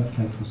can build an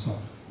archive for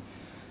software.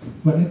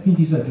 Well, let me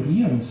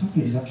disagree. I mean,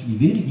 software is actually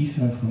very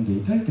different from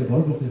data. It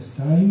evolves over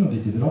time.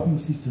 The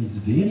development system is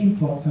very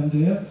important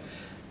there.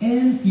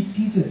 And it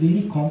is a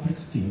very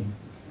complex thing.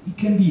 It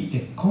can be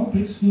a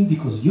complex thing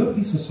because your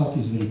piece of software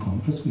is very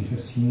complex. We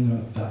have seen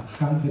the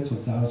hundreds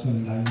of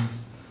thousands of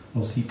lines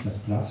of C++,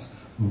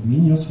 or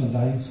millions of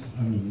lines.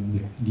 I mean,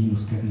 the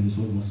Linux kernel is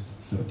almost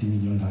 30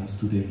 million lines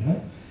today,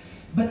 right?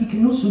 But it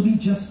can also be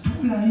just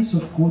 2 lines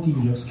of code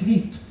in your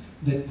script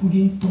that put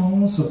in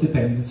tons of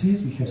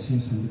dependencies. We have seen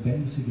some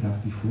dependency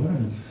graph before. I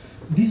mean,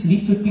 these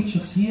little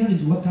pictures here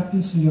is what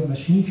happens in your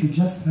machine if you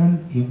just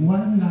run a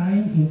 1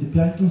 line in the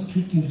Python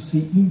script and you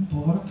say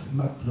import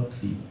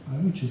matplotlib,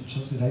 which is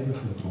just a library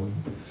for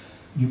drawing.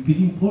 You put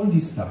in all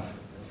this stuff.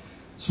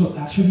 So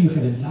actually you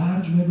have a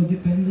large web of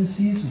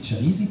dependencies which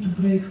are easy to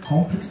break,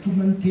 complex to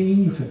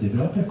maintain, you have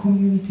developer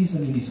communities. I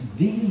mean, it's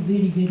very,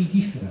 very, very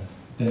different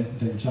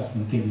than just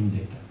maintaining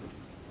data.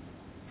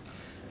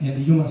 And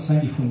the human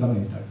side is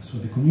fundamental. So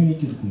the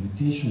community,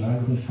 documentation,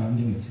 algorithm,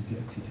 funding, etc.,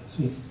 etc.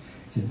 So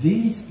it's a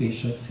very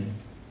special thing.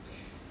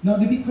 Now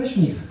the big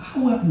question is,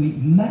 how are we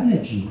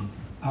managing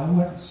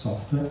our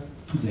software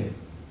today?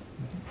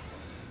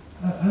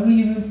 I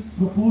will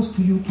propose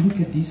to you to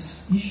look at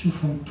this issue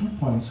from 2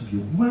 points of view.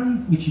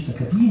 One, which is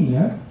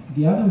academia,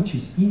 the other, which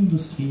is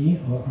industry,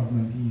 or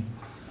maybe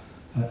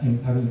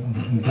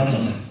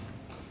government.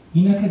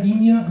 In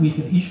academia, we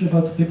have issues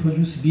about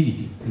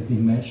reproducibility that we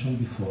mentioned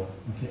before.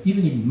 Okay?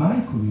 Even in my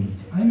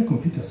community, I'm a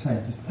computer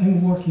scientist,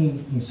 I'm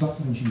working in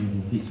software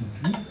engineering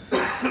recently.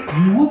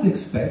 You would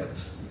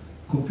expect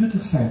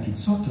computer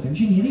science, software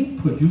engineering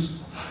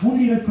produce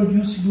fully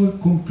reproducible,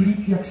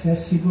 completely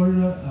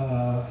accessible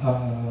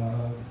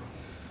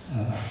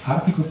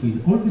articles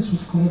with all the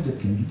source code that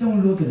can be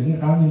downloaded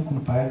and run and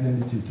compiled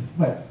and etc.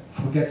 Well,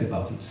 forget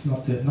about it. It's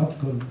not at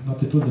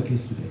all the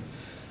case today.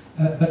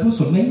 But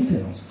also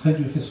maintenance, how do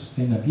you have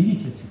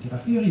sustainability, etc.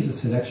 Here is a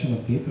selection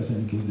of papers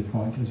and give the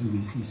point, as you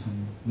will see,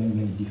 some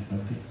many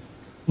different things.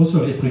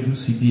 Also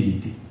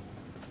reproducibility.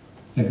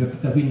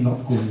 But I will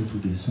not go into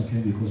this,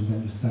 okay? Because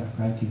when you start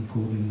writing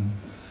code and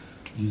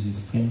using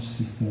strange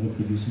system,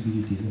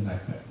 reproducibility is a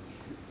nightmare.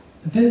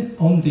 Then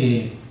on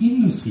the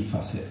industry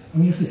facet, I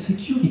mean, you have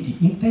security,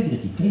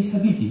 integrity,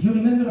 traceability. You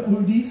remember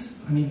all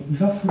this? I mean,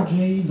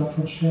 Log4j,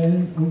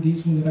 Log4Shell, all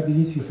these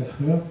vulnerabilities you have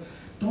heard,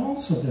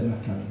 tons of them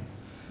are coming.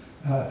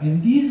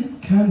 And these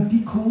can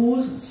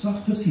because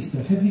software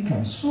systems have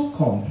become so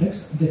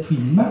complex that we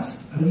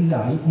must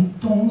rely on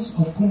tons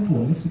of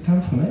components that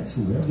come from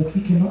elsewhere that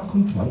we cannot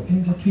control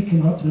and that we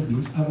cannot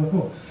rebuild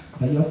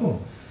by our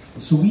own.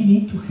 So we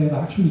need to have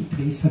actually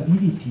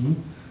traceability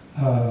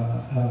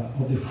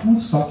of the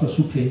full software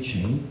supply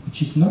chain,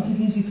 which is not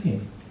an easy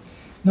thing.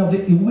 Now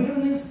the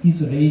awareness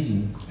is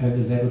raising at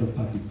the level of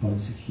public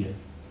policy here.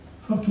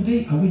 For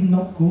today, I will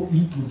not go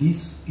into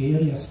this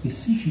area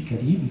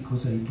specifically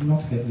because I do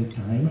not have the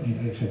time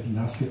and I have been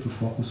asked to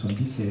focus on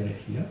this area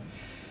here.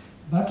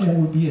 But there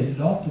will be a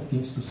lot of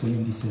things to say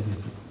on this area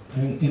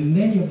too. And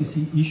many of these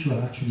issues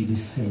are actually the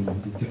same.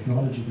 The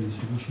technological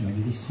solutions are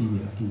very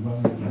similar to one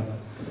or the other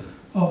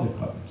of the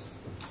problems.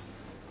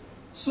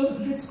 So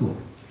let's go.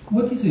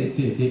 what is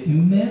the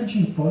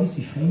emerging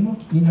policy framework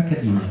in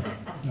academia?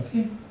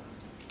 Okay,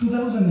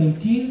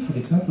 2019, for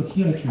example,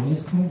 here at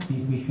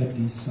UNESCO, we had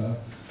this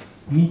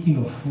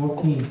meeting of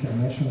 40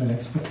 international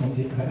experts on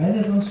the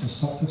relevance of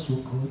software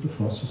so-called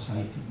for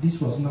society.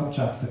 This was not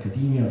just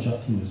academia or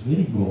just it was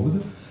very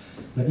broad,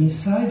 but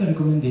inside the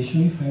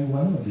recommendation we find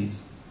one of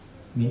these.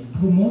 I mean,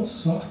 promote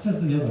software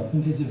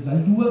development as a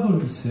valuable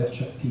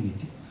research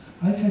activity.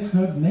 I have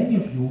heard many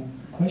of you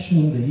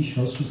questioning the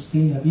issue of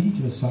sustainability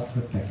of a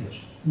software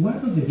package. One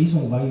of the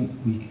reasons why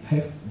we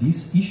have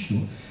this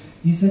issue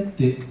is that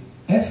the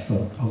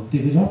effort of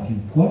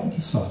developing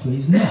quality software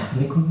is not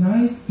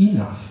recognized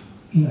enough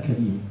in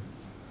academia.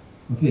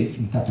 Okay, it's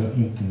in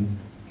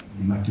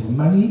matter of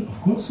money,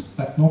 of course,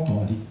 but not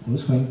only,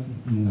 also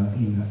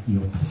in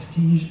your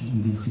prestige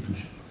in the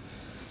institution.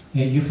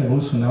 And you have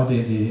also now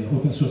the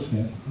open source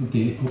in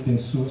the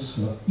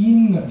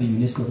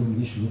UNESCO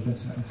recommendation Open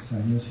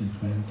Science in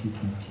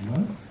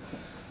 2021.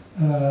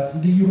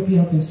 The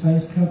European Open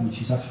Science Cloud,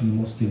 which is actually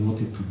most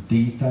devoted to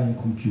data and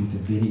computer,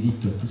 very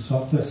little to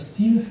software,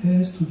 still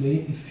has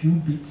today a few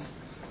bits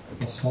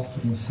of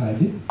software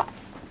inside it.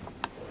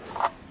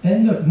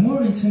 And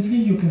more recently,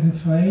 you can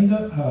find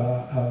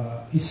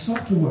a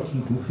software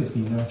working group has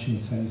been launched in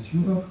Science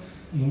Europe.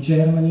 In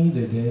Germany,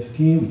 the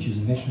DFK, which is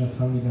a national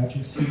funding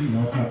agency,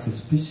 now has a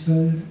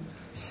special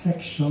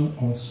section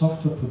on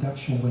software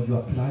production when you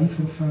apply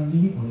for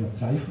funding or you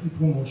apply for a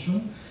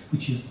promotion,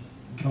 which is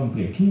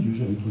groundbreaking.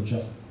 Usually it was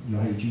just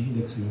your IG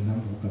index or your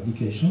number of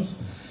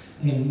publications.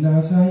 And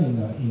NASA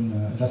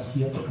in last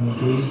year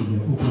unveiled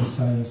the open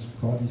science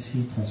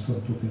policy, transfer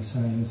to open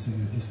science,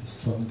 and a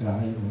strong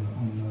drive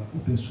on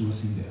open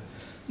source in there.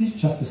 This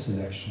is just a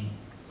selection.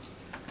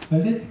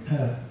 But then,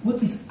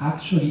 what is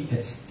actually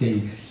at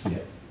stake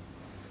here?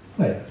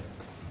 Well,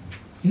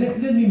 let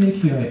me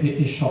make you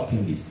a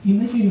shopping list.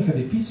 Imagine you have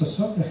a piece of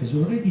software that has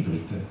already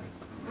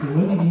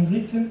been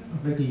written,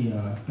 already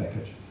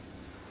packaged.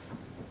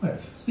 Well,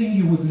 first thing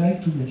you would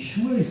like to make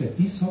sure is that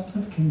this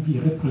software can be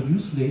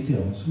reproduced later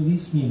on. So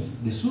this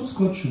means the source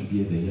code should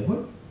be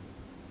available,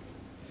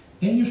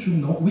 and you should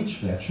know which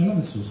version of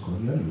the source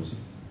code you are using.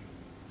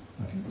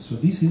 Okay? So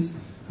this is,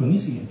 for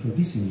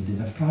this you need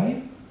an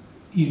archive,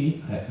 you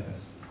need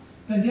reference.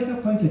 And the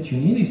other point that you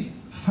need is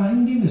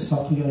finding the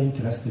software you are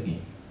interested in.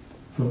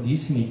 For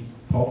this you need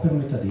proper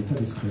metadata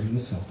describing the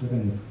software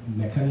and a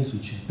mechanism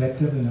which is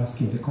better than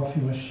asking the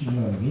coffee machine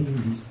or a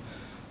mailing list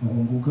or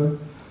on Google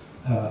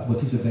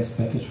what is the best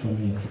package for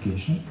my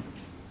application.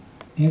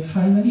 And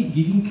finally,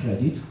 giving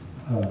credit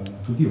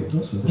to the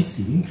author, so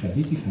receiving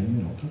credit if I'm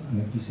an author,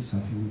 and this is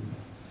something we do.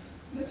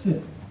 That's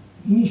the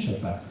initial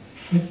part.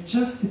 It's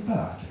just a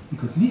part,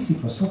 because this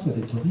is for software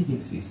that already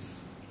exists.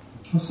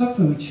 For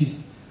software which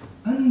is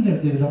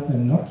under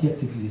development, not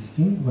yet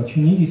existing, what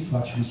you need is to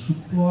actually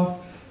support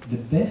the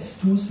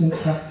best tools and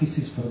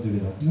practices for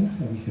development,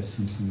 and we have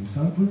seen some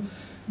examples.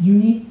 You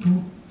need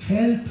to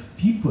help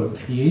people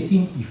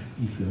creating,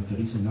 if there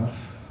is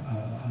enough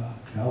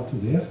crowd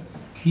there,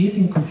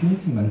 creating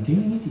community,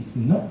 maintaining it is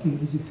not an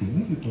easy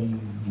thing. You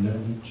don't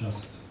learn it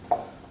just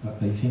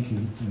by thinking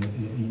it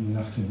in an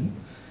afternoon.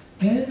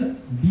 And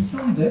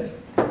beyond that,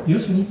 you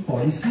also need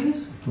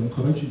policies to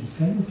encourage this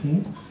kind of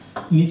thing.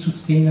 You need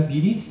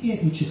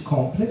sustainability, which is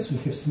complex. We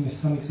have seen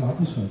some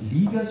examples on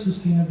legal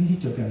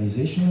sustainability,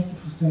 organizational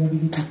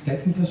sustainability,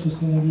 technical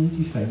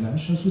sustainability,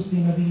 financial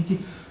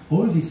sustainability.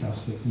 All these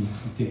aspects need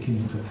to be taken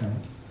into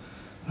account.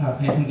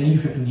 And then you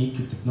have to need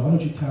to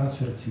technology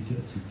transfer, etc.,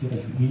 etc.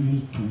 You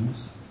need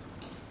tools.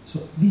 So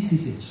this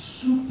is a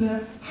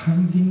super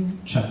humbling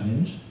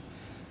challenge.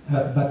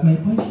 But my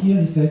point here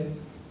is that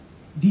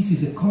this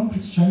is a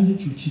complex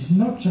challenge which is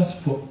not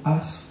just for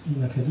us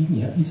in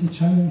academia, it's a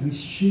challenge we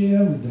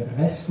share with the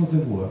rest of the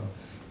world,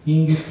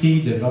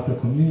 industry, developer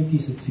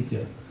communities,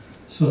 etc.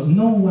 So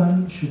no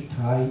one should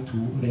try to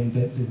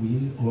reinvent the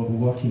wheel or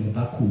work in a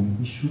vacuum.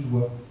 We should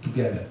work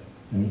together.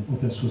 I mean,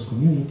 open source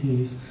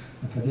communities,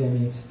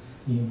 academics,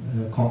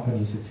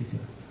 companies, etc.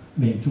 I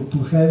mean,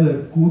 to have a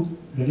good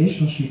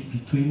relationship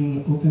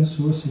between open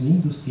source and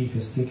industry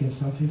has taken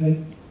something like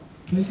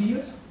 20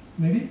 years,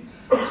 maybe?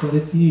 So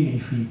let's see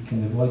if we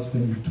can avoid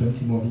spending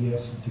 20 more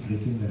years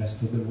integrating the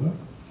rest of the world.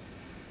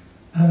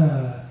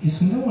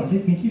 So now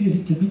let me give you a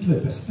little bit of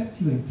a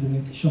perspective of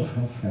implementation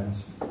from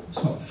France.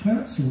 So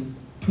France in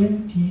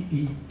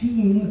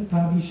 2018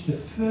 published the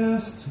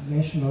first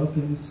National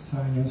Open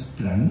Science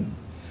Plan,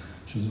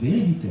 which was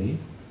very detailed,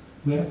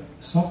 where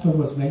software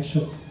was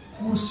mentioned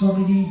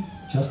cursorily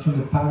just on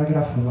the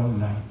paragraph of one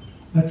line.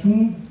 But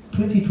in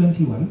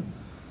 2021,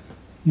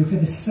 you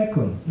have a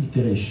second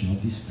iteration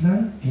of this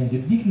plan, and the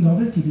big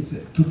novelty is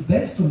that, to the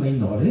best of my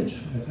knowledge,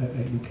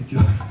 I look at you,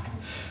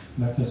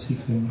 Dr.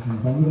 Six and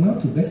now,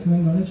 to the best of my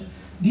knowledge,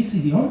 this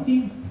is the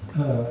only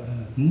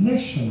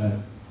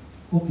national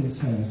open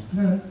science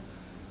plan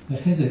that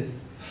has a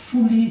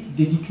fully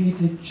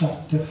dedicated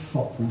chapter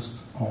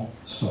focused on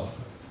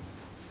software.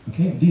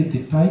 Okay,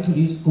 the title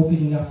is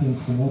Opening Up and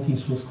Promoting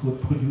Source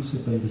Code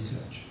Produced by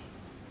Research.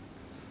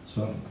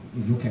 So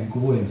you can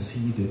go and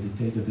see the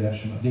detailed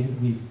version. Then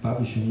we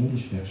publish an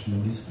English version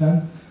of this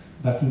plan.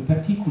 But in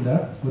particular,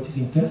 what is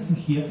interesting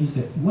here is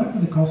that one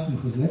of the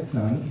consequences of that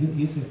plan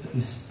is that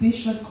a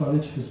special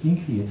college has been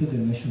created, the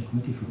National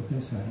Committee for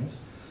Open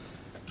Science,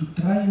 to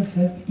try and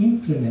help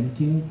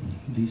implementing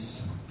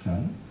this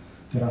plan.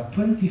 There are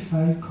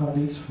 25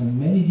 colleagues from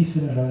many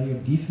different areas,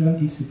 different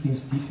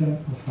disciplines,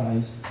 different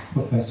profiles,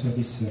 professors,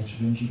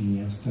 researchers,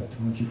 engineers,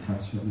 technology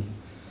transfer,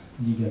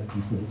 legal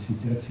people,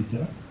 etc.,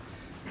 etc.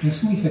 And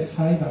so we have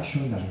 5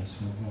 action lines: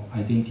 so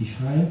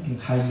identifying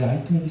and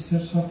highlighting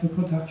research software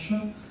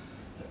production,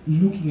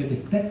 looking at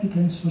the technical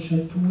and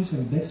social tools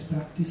and best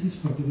practices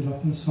for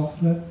developing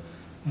software.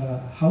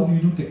 How do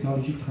you do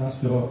technology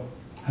transfer, or,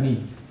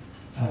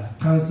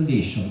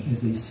 translation,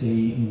 as they say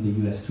in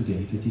the US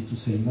today, that is to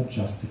say not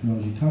just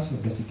technology transfer,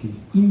 basically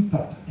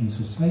impact in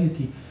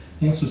society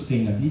and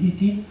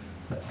sustainability,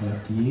 but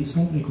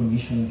liaison,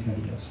 recognition, and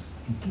careers.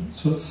 Okay.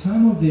 So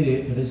some of the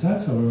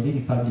results are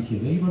already publicly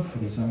available. For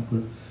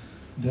example,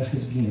 there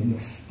has been an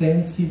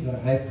extensive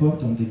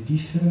report on the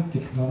different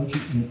technology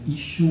and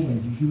issue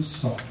and use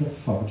software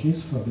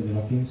forges for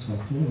developing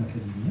software in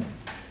academia.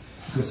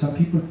 Because some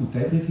people put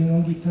everything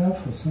on GitHub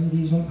for some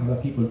reason,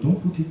 other people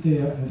don't put it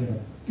there, and there are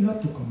a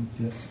lot of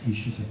complex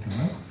issues that come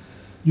up.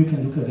 You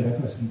can look at the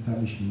reports being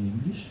published in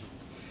English.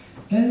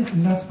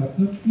 And last but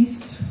not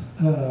least,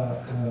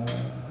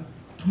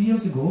 2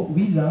 years ago,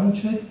 we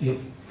launched a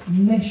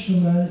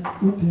national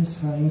open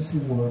science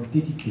award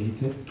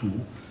dedicated to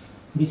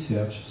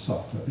research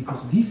software,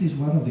 because this is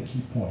one of the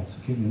key points.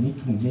 Okay, you need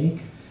to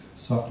make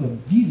software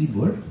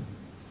visible,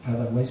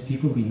 otherwise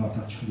people will not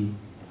actually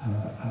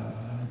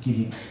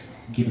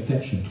give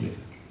attention to it.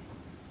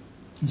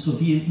 And so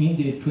in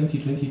the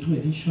 2022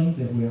 edition,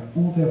 there were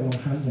over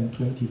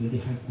 120 very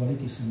high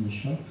quality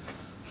submissions,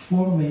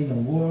 4 main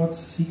awards,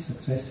 6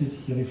 successes.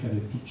 Here you have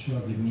a picture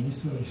of the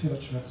Minister of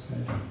Research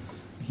herself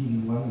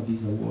giving one of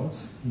these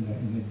awards in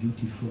a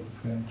beautiful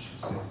French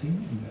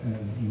setting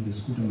in the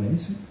School of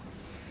Medicine.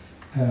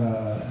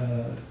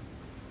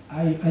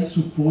 I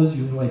suppose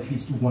you know at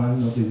least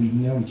one of the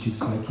winners, which is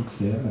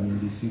Scikit-Learn.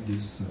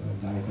 This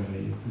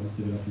library was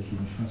developed here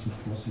in France.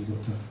 Of course,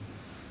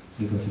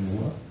 they got an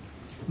award.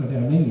 But there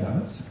are many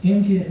others.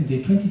 And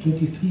the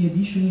 2023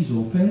 edition is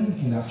open,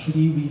 and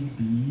actually will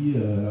be,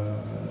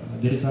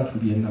 the result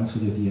will be announced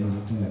at the end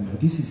of November.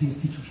 This is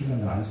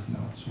institutionalized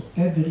now, so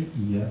every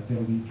year there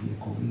will be a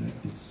call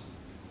like this.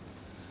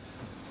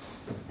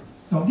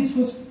 Now, this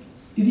was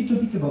a little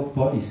bit about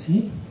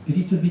policy, a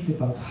little bit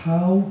about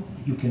how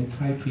you can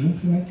try to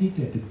implement it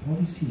at the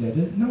policy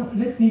level. Now,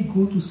 let me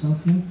go to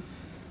something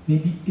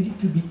maybe a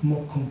little bit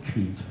more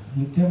concrete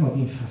in terms of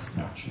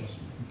infrastructures.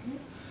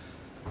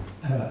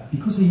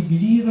 Because I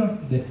believe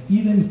that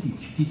even if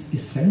it is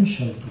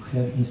essential to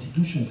have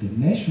institutions at the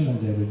national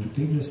level to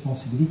take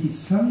responsibility,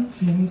 some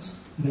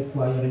things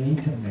require an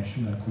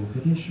international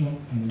cooperation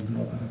and a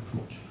global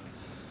approach.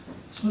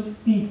 So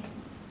let me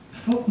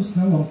focus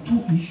now on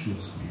 2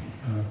 issues,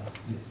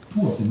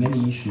 2 of the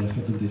many issues I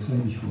have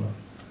discussed before.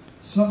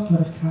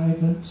 Software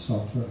archival,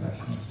 software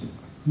reference.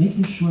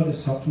 Making sure the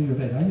software you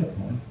rely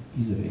upon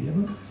is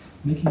available,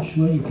 making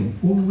sure you can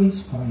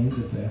always find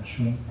the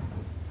version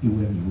you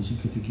were using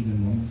at a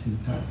given moment in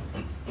time.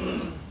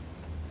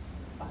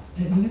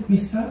 And let me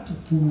start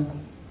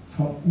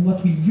from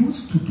what we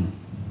used to do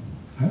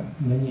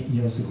many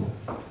years ago.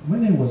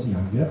 When I was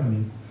younger,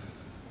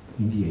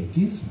 in the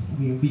 80s,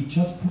 we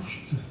just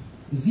pushed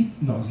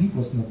zip. No, zip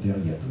was not there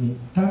yet.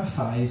 tar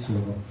files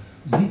or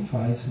zip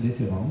files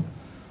later on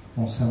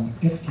some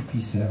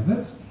FTP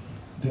servers.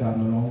 There are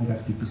no longer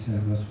FTP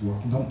servers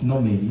working,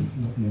 not many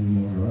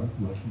more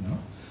working now.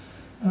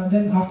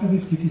 Then after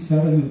FTP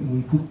server,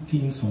 we put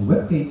things on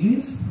web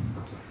pages.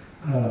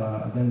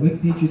 Then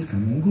web pages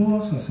come and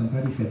go. So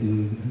somebody had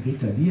a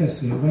great idea,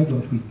 say, why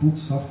don't we put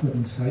software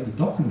inside the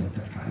document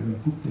archive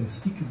and put a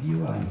stick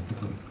DOI to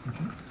it?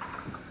 Okay?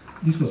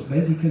 This was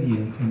basically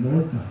an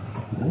old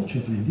approach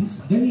of doing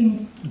this. Then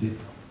in the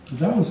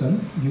 2000,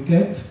 you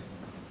get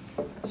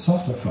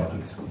software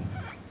forges,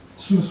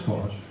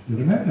 SourceForge. You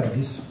remember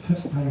this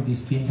first time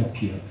this thing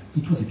appeared?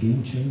 It was a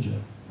game changer.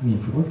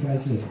 For all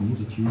guys like me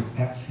that use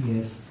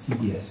RCS,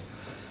 CBS,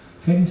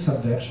 having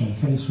Subversion,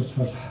 having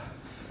SourceForge,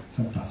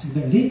 fantastic.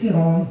 Then later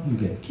on, you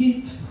get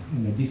Git,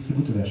 and a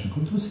distributed version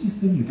control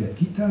system, you get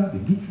GitHub,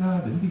 and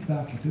GitLab, and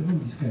Bitbucket, and all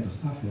this kind of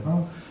stuff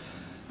around.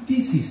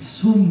 This is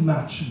so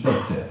much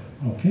better,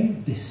 okay?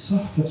 The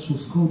software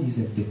source code is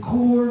at the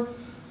core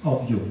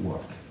of your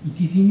work.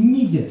 It is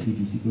immediately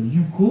visible.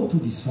 You go to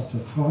the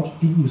software forge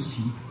and you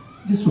see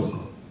the source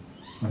code.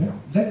 Okay?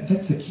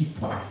 That's a key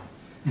point.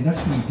 And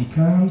actually it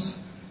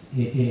becomes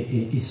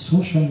a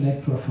social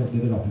network for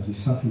developers. It's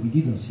something we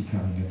didn't see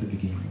coming at the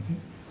beginning. Okay?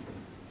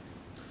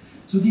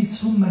 So this is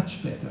so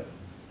much better.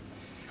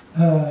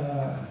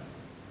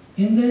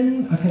 And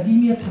then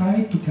academia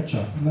tried to catch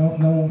up. Now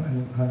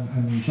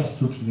I'm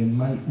just looking at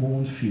my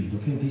own field.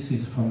 Okay, this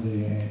is from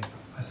the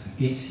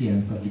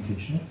ACM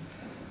publication.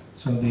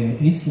 So the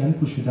ACN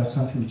pushed out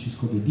something which is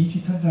called the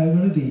digital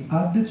library. They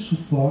added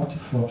support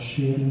for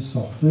sharing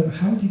software.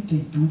 How did they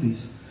do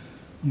this?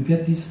 You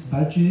get these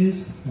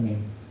badges, I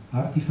mean,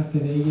 artifact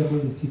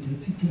available, etc.,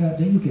 etc.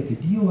 Then you get a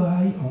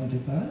DOI on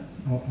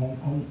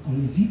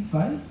the zip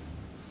file.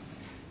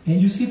 And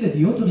you see that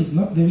the author is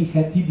not very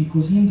happy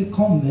because in the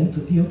comment,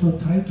 the author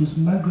tried to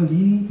smuggle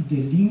in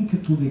the link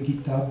to the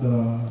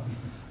GitHub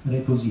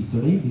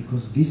repository,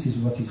 because this is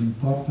what is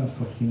important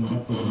for him,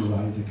 not the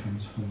DOI that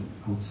comes from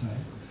outside.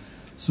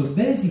 So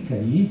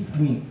basically, I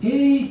mean,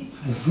 A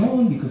has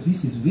gone because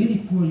this is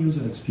very poor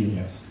user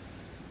experience.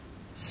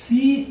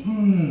 C,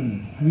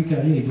 we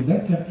can really do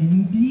better.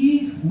 And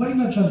B, why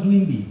not just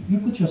doing B? You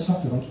put your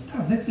software on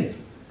GitHub, that's it.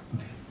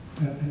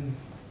 Okay. And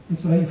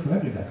it's ready for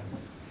everybody.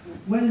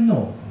 Well,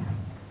 no.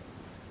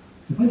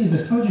 The point is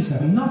that forges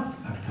are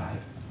not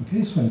archived.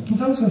 Okay, so in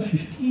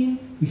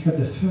 2015, we had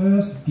the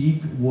first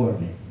big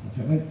warning.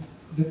 Okay, well,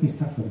 let me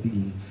start from the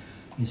beginning.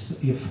 A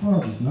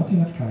forge is not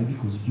an archive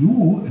because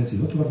you, as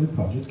the author of the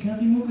project, can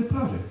remove the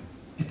project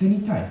at any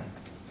time.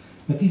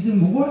 But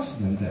even worse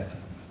than that,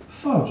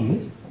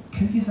 forges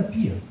can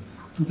disappear.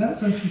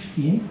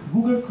 2015,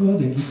 Google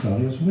Code and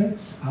Gitorious went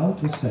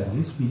out of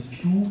service with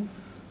few,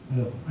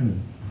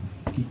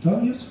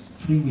 Gitorious,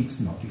 3 weeks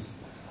notice.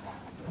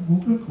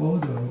 Google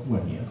Code,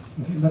 1 year.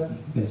 Okay,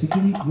 but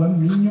basically,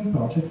 1 million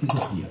projects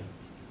disappear,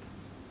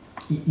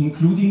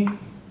 including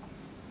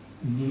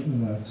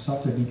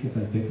software linked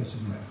by papers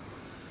and web.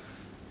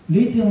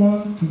 Later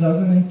on,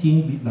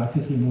 2019,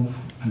 Bitbucket removed,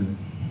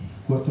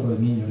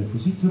 250,000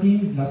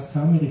 repository. Last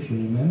summer, if you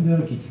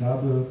remember,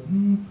 GitLab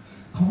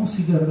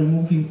considered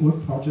removing all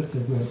projects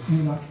that were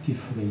inactive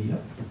for a year.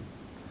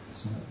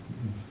 So,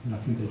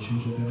 luckily they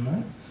changed their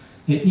mind.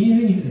 And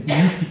even at the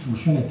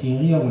institution, at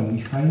INRIA, when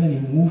we finally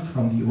moved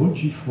from the old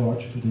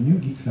GForge to the new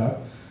GitLab,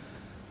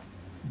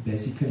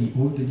 basically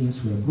all the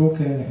links were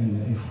broken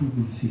and a full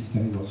build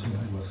system was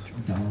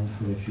down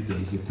for a few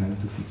days, the time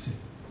to fix it.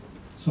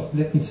 So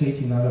let me say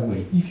it another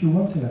way. If you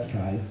want an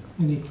archive,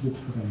 you need to look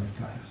for an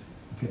archive.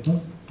 Okay,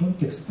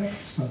 don't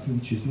expect something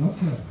which is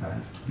not an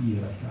archive to be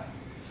an archive.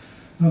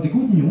 Now the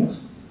good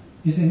news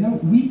is that now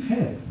we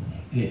have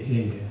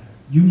a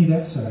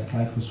universal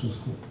archive for source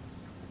code.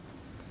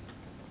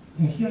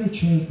 And here I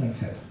changed my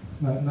head.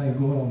 Now I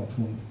go on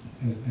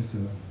to, as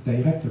a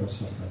director of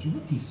software.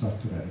 What is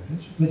software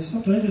heritage? Well,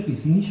 software heritage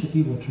is an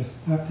initiative which was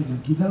started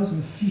in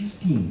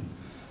 2015,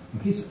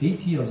 okay, so 8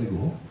 years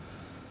ago,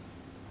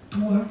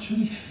 to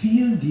actually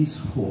fill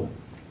this hole.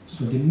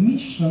 So the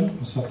mission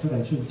of software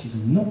heritage, which is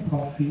a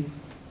non-profit,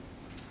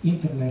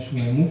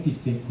 international,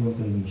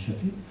 multi-stakeholder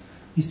initiative,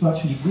 is to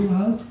actually go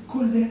out,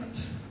 collect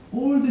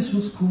all the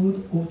source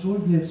code of all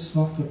the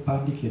software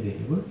publicly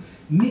available,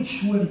 make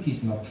sure it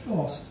is not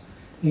lost,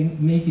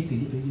 and make it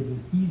available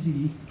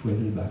easily to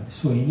everybody.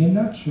 So in a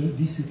nutshell,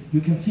 this is,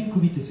 you can think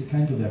of it as a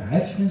kind of a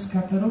reference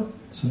catalog.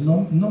 So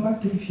no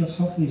matter if your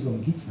software is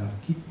on GitLab,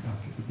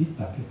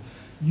 Bitbucket,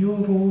 your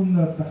own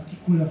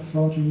particular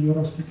forge in your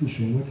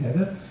institution,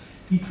 whatever,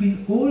 it will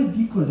all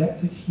be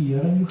collected here,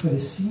 and you have a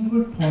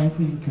single point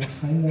where you can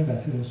find a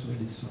reference of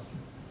this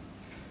software.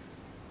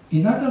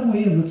 Another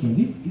way of looking at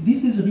it,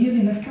 this is really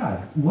an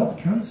archive. What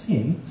comes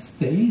in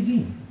stays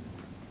in.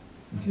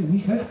 Okay, we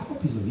have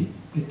copies of it.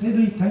 At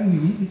every time we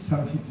visit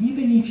something,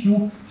 even if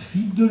you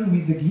fiddle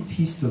with the Git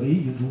history,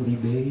 you do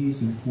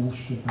rebase and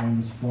push,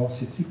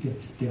 -force, etc.,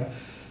 etc.,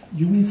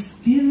 you will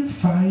still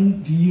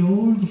find the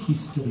old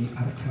history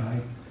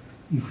archive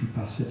if we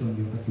pass it on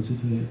your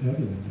repository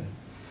earlier than that.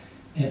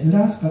 And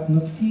last but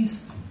not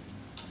least,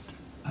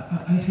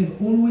 I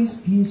have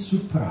always been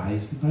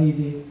surprised by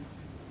the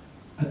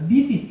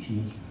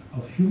ability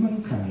of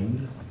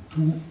humankind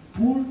to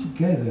pull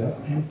together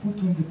and put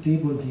on the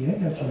table the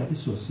energy and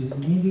resources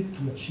needed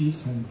to achieve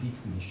some big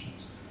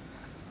missions.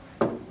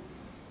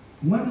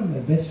 One of my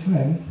best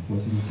friends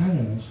was an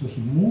Italian, so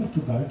he moved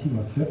to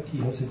Baltimore 30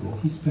 years ago.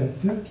 He spent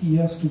 30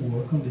 years to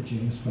work on the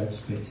James Webb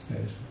Space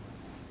Telescope.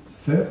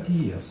 30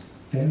 years,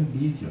 $10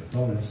 billion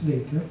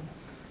later,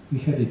 we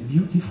had a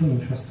beautiful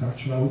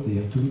infrastructure out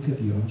there to look at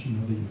the origin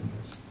of the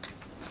universe.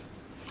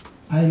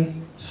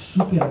 I'm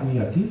super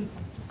admirative,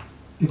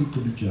 a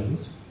little bit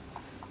jealous,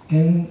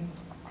 and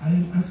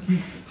I'm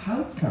asking,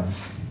 how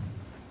comes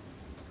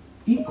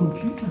in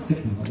computer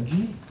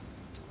technology,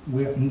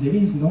 where there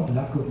is no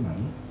lack of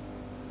money,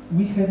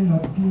 we have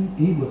not been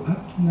able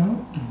up to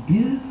now to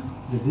build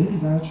the very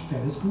large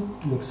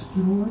telescope to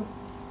explore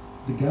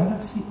the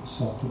galaxy of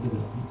software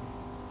development.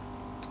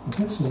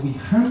 Okay, so we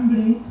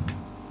humbly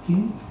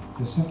think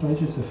the software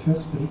is the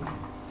first brick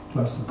to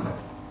answer that.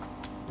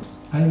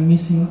 I'm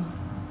missing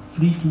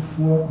 3 to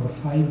 4 or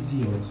 5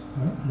 zeros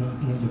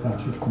in the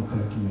budget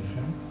compared to my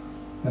friend,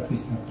 but we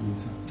start doing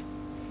something.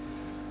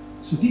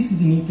 So this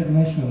is an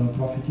international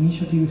non-profit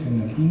initiative. We have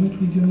an agreement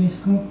with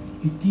UNESCO.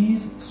 It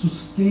is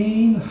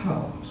sustain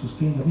how?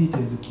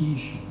 Sustainability is a key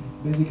issue.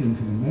 Basically, we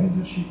have a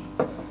membership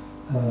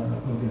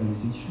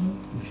organization,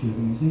 a few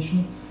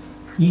organization.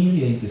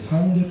 INRIA is the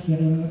founder here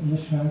in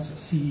France.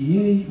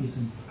 CEA is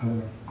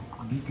our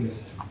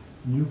biggest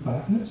new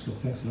partner, so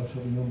thanks a lot for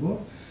being on board.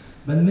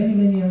 But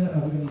many other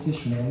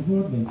organizations around the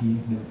world, maybe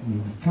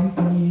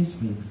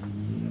companies, maybe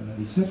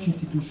research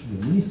institutions,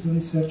 the Ministry of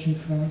Research in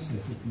France, they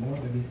put more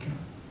than they can.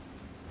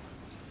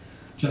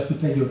 Just to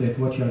tell you that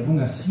what you are going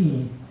to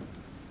see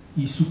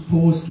is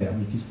supposed to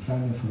it is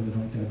planned for the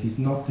long term. It is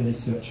not a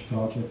research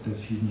project that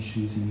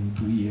finishes in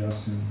 2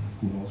 years and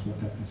who knows what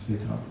happens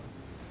later on.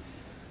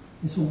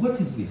 And so what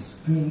is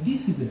this? I mean,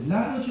 this is the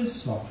largest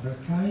software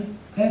archive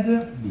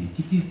ever built.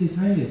 It is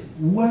designed as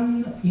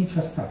one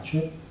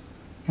infrastructure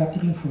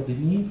catering for the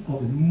need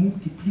of a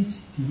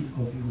multiplicity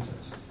of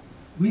users.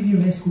 With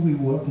UNESCO, we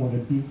work on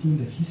rebuilding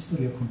the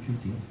history of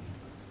computing,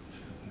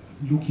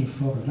 looking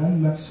for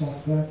landmark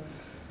software,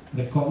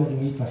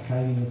 recovering it,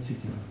 archiving,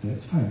 etc.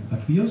 That's fine.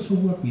 But we also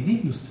work with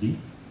industry.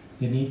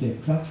 They need a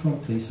platform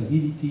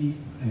traceability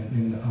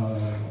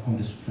on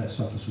the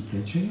software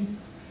supply chain.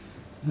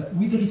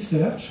 With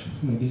research,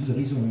 I mean, this is the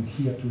reason I'm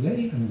here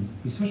today, and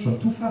research on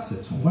two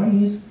facets.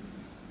 One is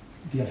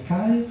the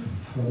archive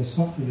for the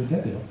software you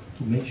develop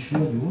to make sure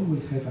you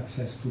always have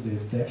access to the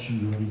version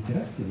you are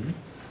interested in,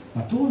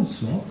 but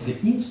also the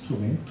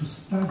instrument to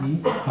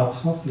study how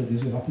software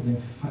is developed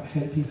and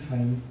helping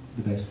find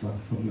the best one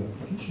for your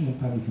application and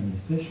public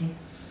administration.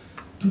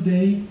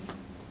 Today,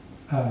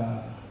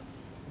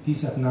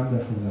 these are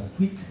numbers for last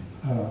week.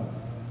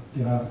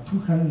 There are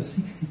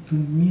 262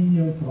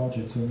 million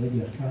projects already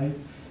archived.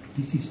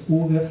 This is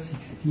over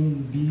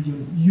 16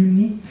 billion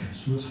unique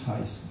source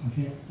files.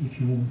 Okay, if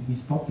we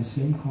stop the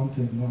same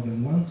content more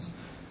than once,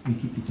 we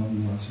keep it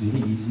only once.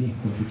 Very easy.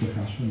 Computer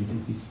caching, it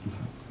is easy to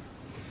find.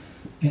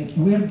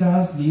 And where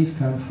does this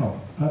come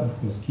from? Of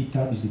course,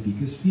 GitHub is the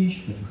biggest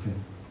fish, but you have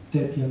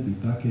Debian,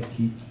 Bitbucket,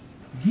 Git,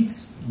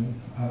 Gix,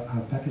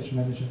 our package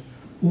manager.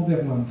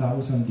 Over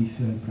 1,000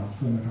 different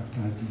platforms are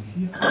archived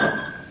in here.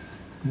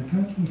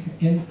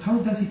 And how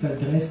does it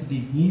address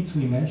these needs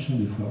we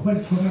mentioned before? Well,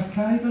 for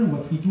archival,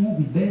 what we do,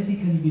 we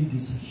basically build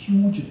this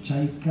huge,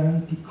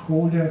 gigantic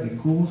holder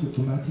that goes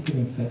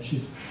automatically and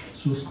fetches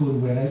source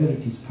code wherever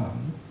it is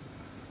found.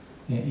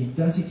 It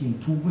does it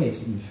in two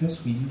ways.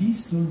 First, we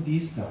list all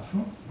these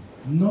platforms.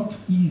 Not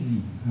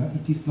easy.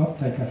 It is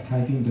not like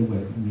archiving the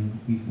web. I mean,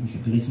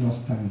 there is no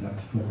standard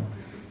for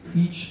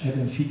each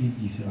event feed is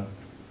different.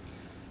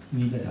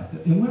 We need that.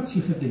 And once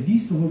you have the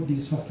list of all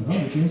these software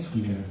origins,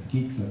 with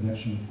Git,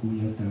 version,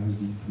 GUI,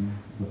 zip,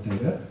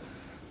 whatever,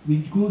 we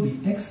go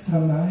the extra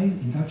mile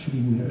and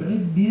actually we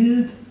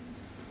rebuild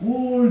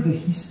all the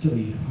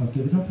history of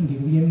development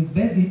and we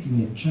embed it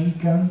in a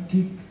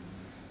gigantic,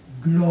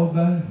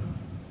 global,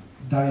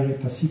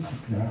 direct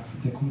acyclic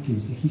graph that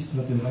contains the history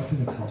of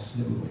development across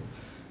the globe.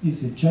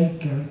 It's a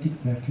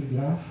gigantic Merkle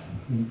graph.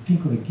 I mean,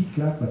 think of a Git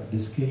graph, but the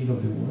scale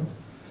of the world.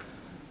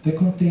 That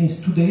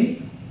contains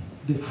today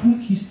the full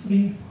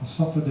history of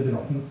software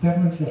development,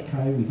 permanently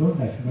archived with all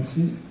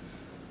references.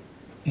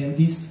 And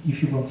this,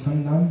 if you want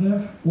some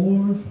number,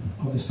 all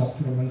of the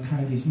software of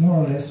mankind is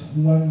more or less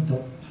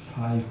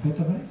 1.5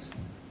 petabytes.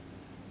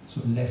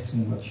 So less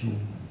than what you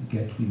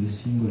get with a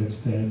single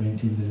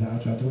experiment in the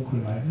Large Hadron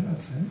Collider,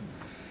 I'd say.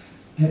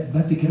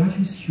 But the graph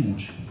is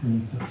huge. I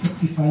mean,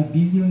 35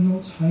 billion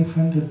nodes,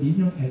 500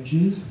 billion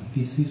edges.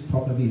 This is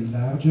probably the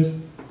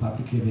largest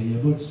publicly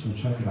available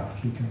social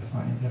graph you can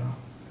find around.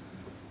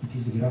 It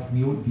is a graph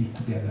we all built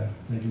together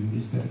by doing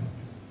this development.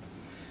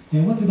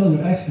 And what about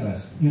the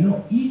reference? You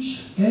know,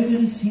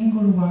 every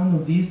single one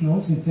of these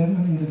nodes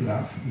internally in the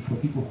graph, for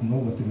people who know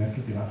what the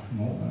Merkle graph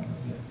know,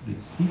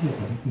 it's trivial,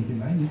 but let me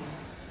remind you,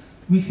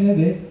 we have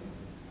a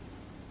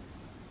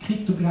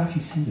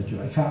cryptographic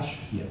signature, a hash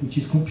here, which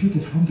is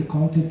computed from the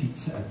content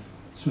itself.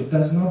 So it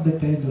does not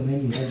depend on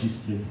any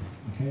registry.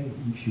 Okay?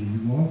 If you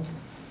want,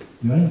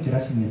 you are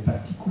interested in a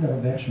particular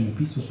version, a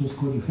piece of source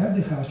code, you have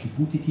the hash, you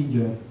put it in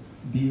your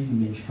build,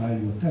 make file,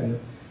 whatever,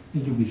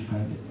 and you will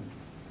find it.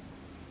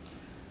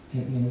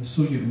 And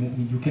so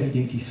you can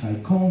identify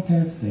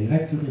contents,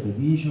 directory,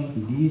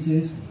 revision,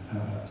 releases,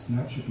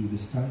 snapshot with the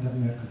standard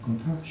Merkle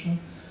contraction.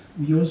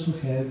 We also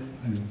have,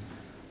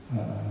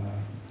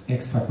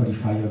 extra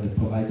qualifier that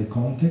provide the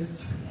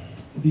context.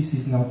 This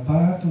is now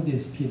part of the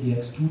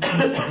SPDX 2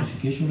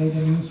 Certification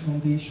Revenues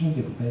Foundation.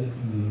 The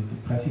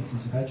prefix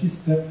is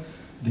registered.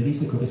 There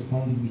is a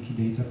corresponding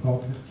Wikidata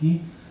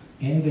property.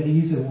 And there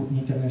is an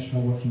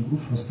international working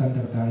group for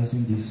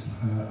standardizing this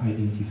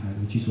identifier,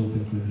 which is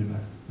open to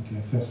everybody.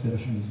 Okay, first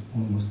version is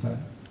almost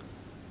done.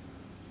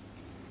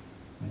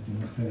 I do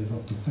not have a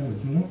lot of time,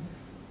 but you know,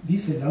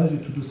 this allows you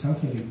to do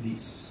something like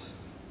this.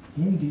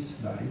 In this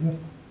slide,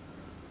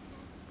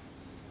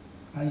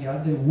 I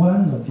added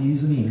one of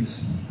these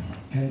links,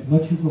 and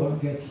what you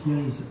get here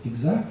is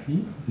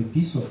exactly the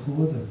piece of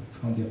code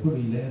from the Apollo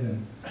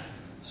 11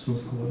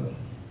 source code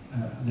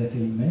that I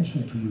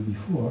mentioned to you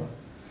before.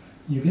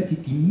 You get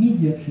it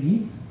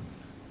immediately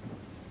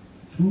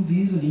through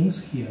these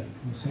links here,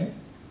 you see?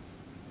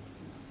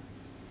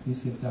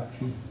 It's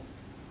exactly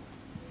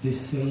the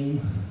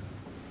same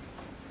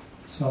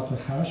sort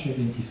of hash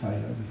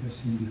identifier we have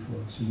seen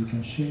before. So you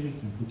can share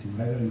it and put it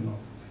wherever you want.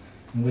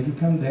 And when you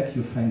come back,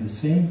 you find the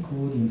same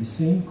code in the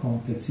same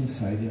context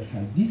inside the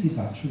archive. This is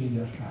actually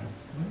the archive.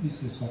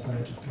 This is software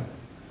edge archive.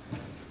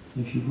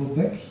 if you go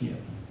back here,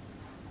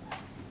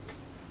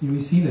 you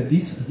will see that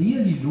this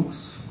really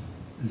looks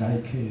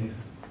like a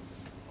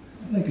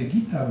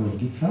GitHub or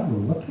GitLab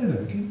or whatever.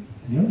 Okay?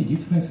 The only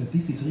difference is that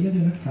this is really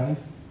an archive,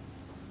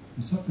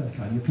 a software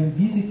archive. You can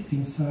visit it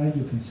inside,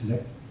 you can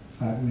select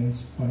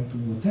fragments, point to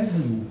whatever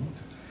you want,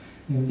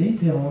 and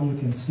later on you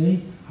can say,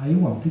 I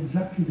want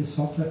exactly the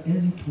software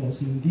as it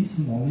was in this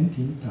moment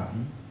in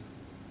time,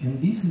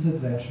 and this is a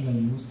version I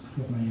used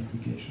for my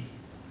application.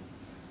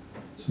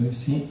 So you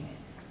see,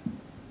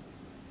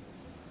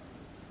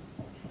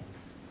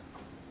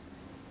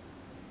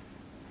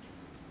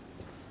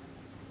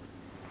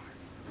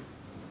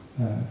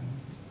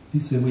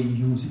 this is the way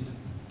you use it.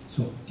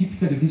 So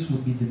typically this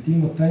would be the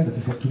demo time, but I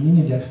have too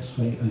many left,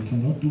 so I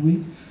cannot do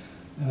it.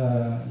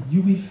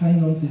 You will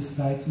find on the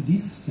slides,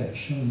 this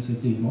section is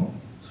a demo,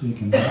 so you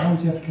can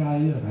browse the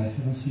archive,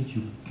 reference it,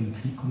 you can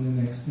click on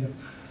the next step.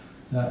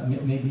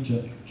 Maybe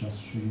just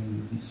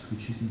showing you this,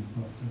 which is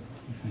important,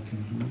 if I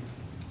can do it.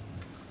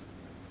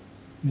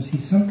 You see,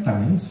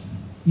 sometimes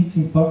it's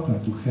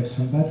important to have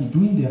somebody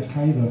doing the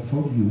archival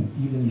for you,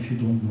 even if you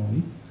don't know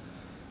it.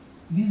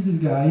 This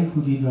is a guy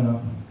who did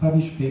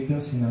publish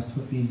papers in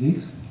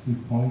astrophysics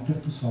with pointer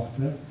to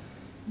software.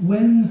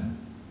 When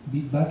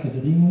Bitback had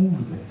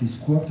removed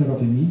this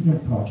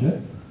 $250,000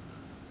 project,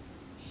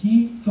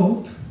 he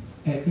thought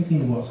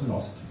everything was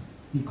lost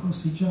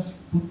because he just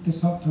put the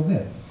software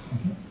there.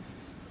 Okay?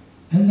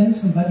 And then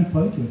somebody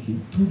pointed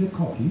him to the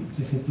copy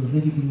that had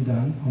already been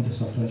done on the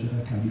software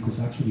archive, because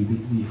actually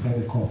we have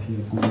a copy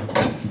of Google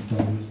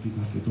tutorials,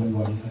 Bitback, don't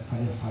worry, a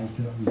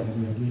firefighter, we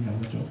are doing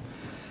our job.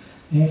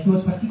 And he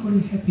was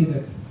particularly happy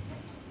that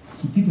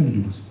he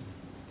didn't lose.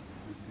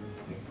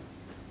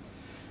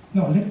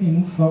 Now, let me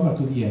move forward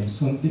to the end.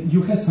 So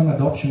you have some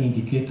adoption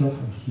indicator.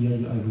 Here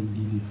I will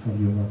leave it for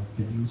your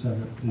user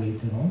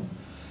later on.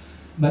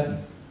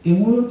 But a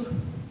word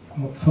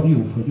for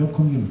you, for your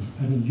community.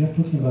 I mean, you're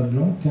talking about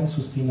long-term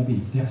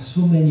sustainability. There are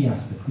so many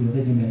aspects we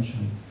already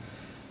mentioned.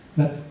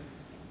 But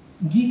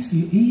Geeks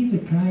is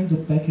a kind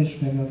of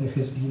package manager that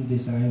has been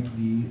designed to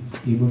be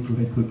able to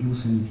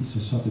reproduce and it is a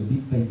sort of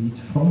bit by bit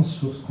from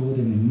source code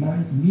and a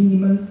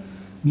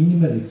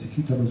minimal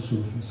executable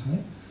surface.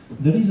 Right?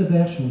 There is a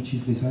version which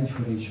is designed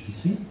for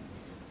HPC,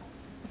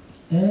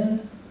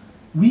 and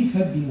we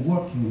have been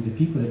working with the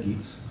people at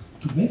Geeks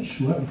to make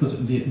sure,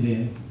 because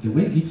the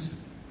way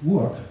Geeks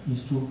work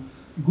is to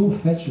go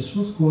fetch the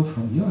source code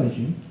from the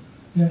origin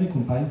and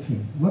recompile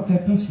things. What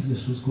happens if the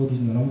source code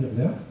is no longer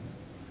there?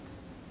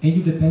 And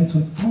you depend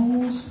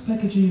on those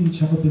packages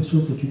which are open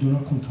source that you do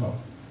not control.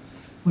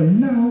 Well,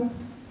 now,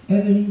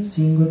 every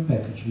single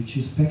package which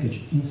is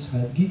packaged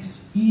inside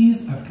Geeks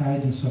is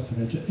archived in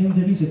software edge, and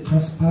there is a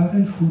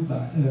transparent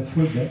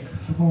fallback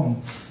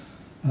from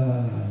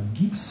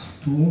Geeks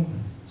to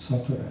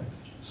software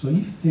edge. So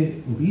if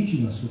the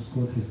original source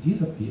code has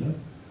disappeared,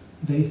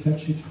 they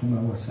fetch it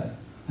from our side.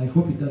 I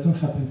hope it doesn't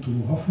happen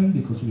too often,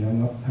 because we are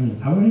not, I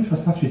mean, our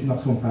infrastructure is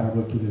not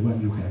comparable to the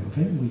one you have,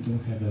 okay? We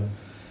don't have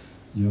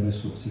your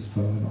resources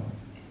for the moment.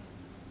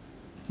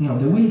 Now,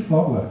 the way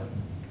forward,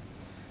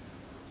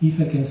 if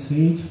I can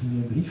say it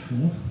very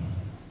briefly,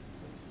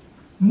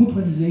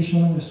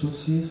 mutualization of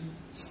resources,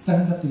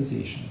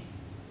 standardization.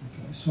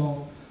 Okay,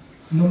 so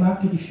no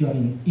matter if you are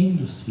in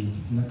industry,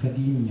 in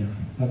academia,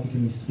 public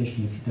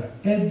administration, etc.,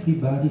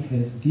 everybody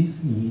has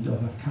this need of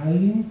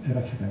archiving and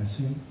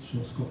referencing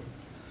source code.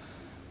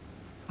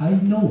 I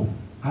know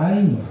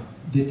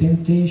the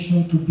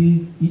temptation to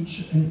build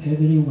each and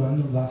every one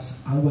of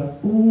us our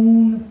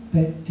own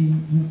petty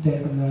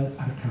internal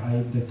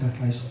archive that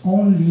archives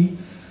only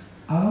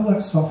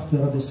our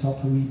software, the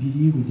software we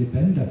believe we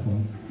depend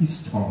upon, is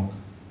strong.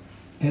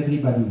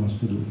 Everybody wants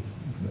to do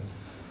it.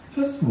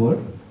 First of all,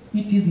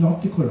 it is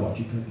not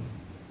ecological,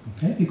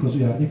 okay? Because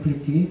we are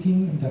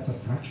replicating data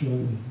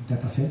structure,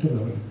 data center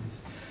all over the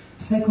place.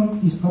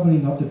 Second, is probably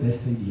not the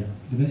best idea.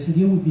 The best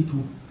idea would be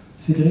to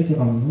federate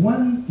around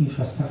one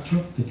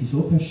infrastructure that is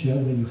open share,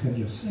 where you have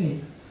your say,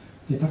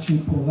 that actually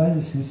provides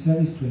the same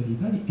service to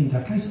everybody and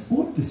archives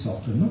all the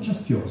software, not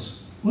just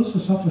yours, also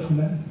software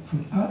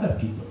from other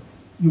people.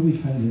 You will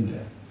find in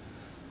there.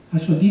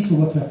 Actually, this is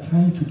what we are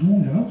trying to do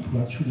now, to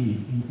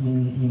actually,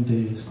 in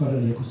the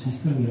scholarly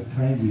ecosystem, we are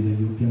trying with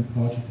the European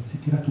project,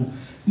 etc., to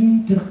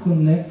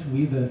interconnect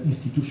with the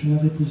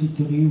institutional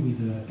repository, with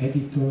the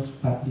editors,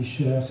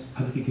 publishers,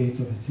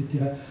 aggregators,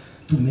 etc.,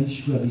 to make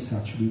sure this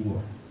actually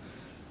works.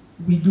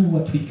 We do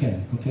what we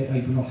can, okay?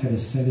 I do not have a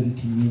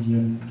 70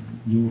 million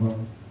euro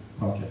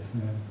project.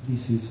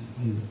 This is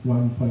a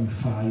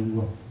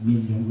 1.5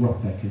 million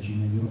work package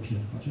in a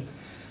European project.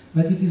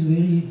 But it is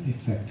very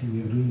effective.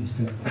 We are doing this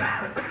kind of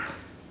thing.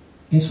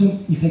 And so,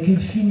 if I can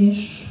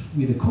finish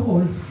with a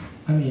call,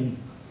 I mean,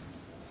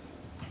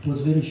 it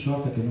was very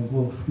short, I cannot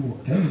go through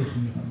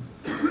everything.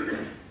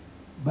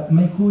 But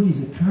my call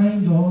is a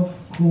kind of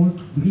call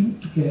to bring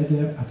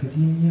together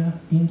academia,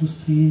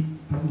 industry,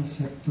 public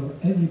sector,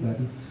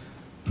 everybody,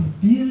 to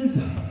build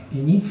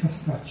an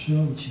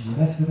infrastructure which is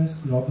reference,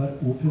 global,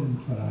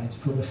 open, mutualized,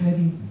 for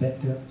having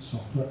better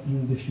software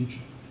in the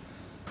future.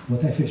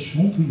 What I have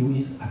shown to you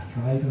is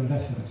archival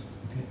reference.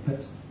 Okay?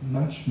 That's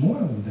much more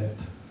than that.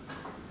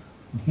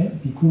 Okay?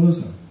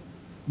 Because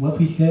what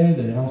we had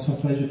around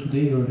Centrale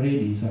today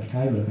already is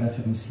archival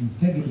reference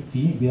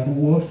integrity. We are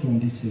working on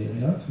this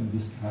area, so in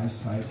this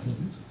site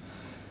reviews.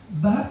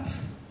 But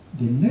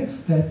the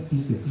next step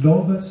is the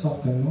global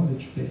software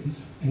knowledge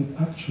base and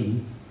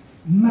actually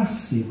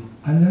massive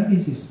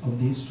analysis of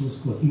this source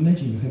code.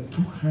 Imagine you have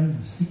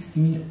 260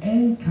 million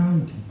and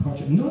counting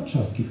projects, not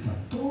just GitHub,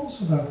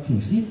 tons of other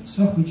things, even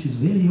stuff which is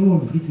very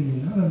old, written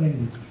in another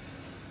language.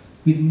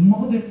 With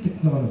modern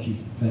technology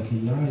like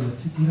AI,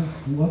 etc.,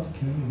 what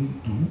can we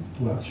do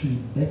to actually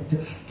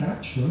better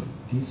structure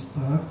this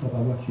part of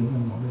our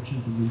human knowledge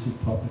and to use it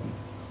properly?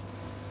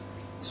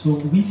 So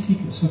we see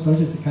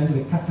Centrale as a kind of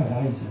a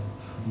catalyzer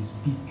for this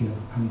bigger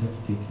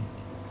undertaking.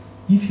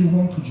 If you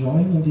want to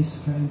join in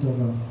this kind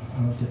of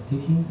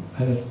undertaking,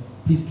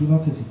 please do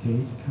not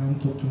hesitate. Come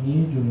talk to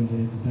me during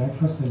the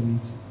breakfast. I will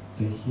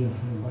stay here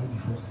for a while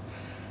before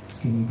it's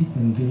getting a bit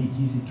and very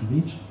easy to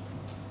reach.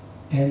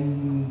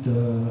 And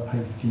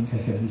I think I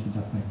have used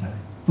up my time.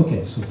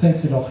 Okay, so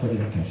thanks a lot for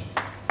your attention.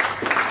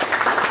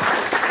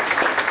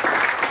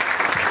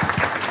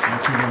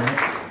 Thank you very much.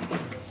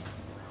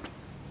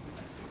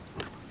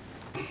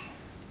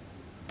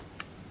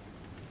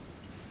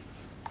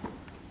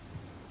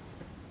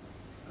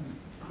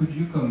 Could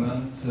you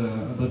comment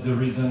about the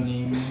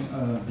reasoning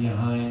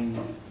behind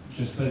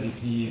just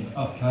basically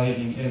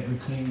archiving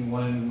everything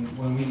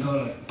when we know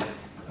like,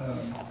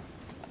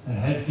 a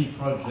healthy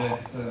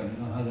project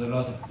has a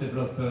lot of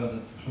developers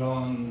that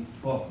clone,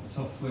 fork the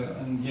software,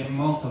 and the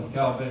amount of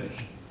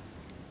garbage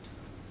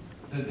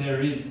that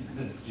there is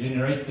that's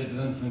generated that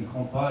doesn't even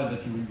compile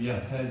that you will be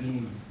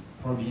archiving is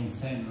probably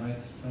insane,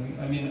 right?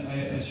 I mean,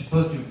 I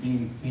suppose you've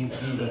been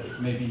thinking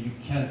that maybe you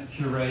can't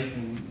curate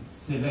and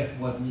select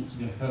what needs to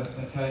be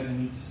archived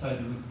and you decide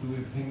to do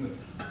everything,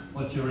 but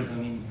what's your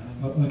reasoning behind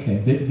it? Okay,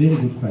 very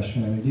good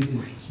question. I mean, this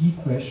is a key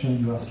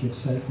question you ask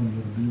yourself when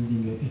you're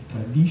building a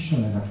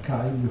traditional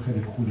archive. You have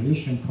a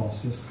curation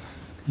process,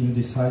 and you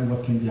decide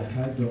what can be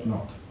archived or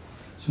not.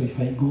 So if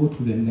I go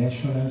to the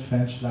National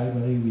French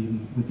Library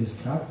with a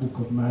scrapbook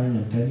of mine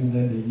and telling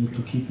them they need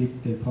to keep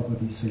it, they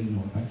probably say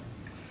no, right?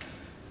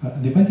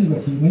 The point is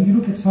that when you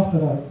look at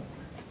software, there are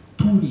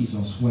two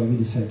reasons why we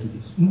decide to do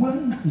this.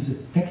 One is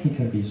a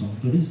technical reason.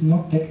 There is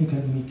no technical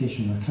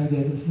limitation. Archive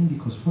everything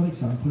because, for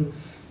example,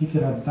 if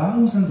there are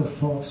thousands of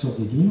forks of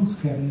the Linux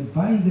kernel,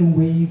 by the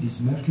way this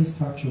Merkle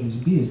structure is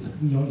built,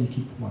 we only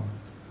keep one.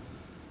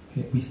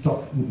 Okay, we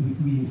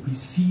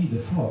see the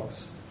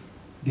forks.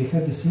 They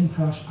have the same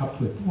hash up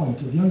to a point.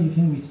 The only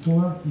thing we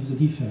store is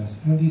the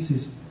difference, and this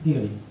is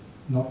really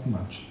not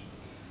much.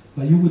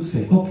 But you would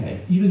say,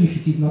 okay, even if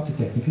it is not a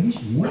technical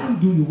issue, why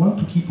do you want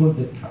to keep all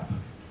that crap?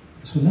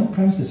 So now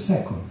comes the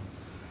second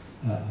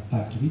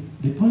part of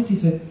it. The point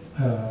is that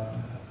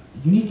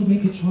you need to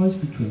make a choice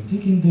between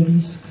taking the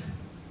risk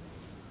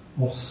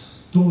of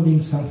storing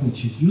something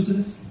which is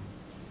useless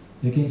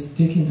against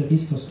taking the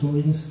risk of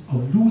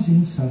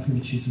losing something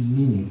which is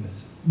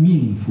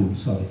meaningful.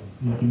 Sorry,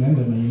 you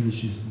remember my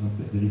English is not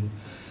very.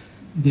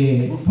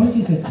 The point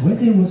is that when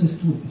I was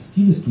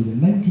still a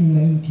student,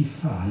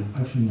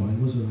 1995, actually no,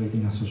 I was already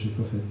an associate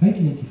professor,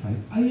 1995,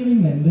 I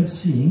remember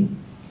seeing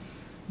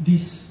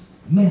this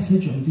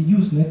message on the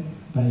Usenet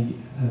by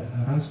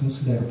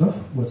Rasmus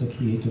Lerdorf, was a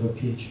creator of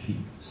PHP,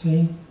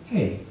 saying,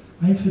 hey,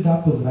 I'm fed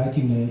up of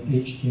writing my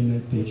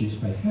HTML pages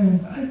by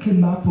hand. I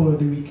came up over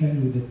the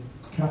weekend with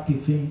a crappy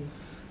thing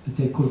that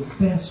they call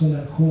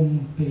personal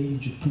home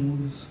page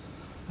tools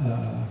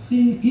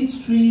thing.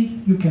 It's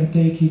free, you can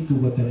take it, do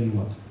whatever you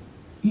want.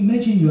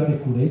 Imagine you are a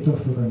curator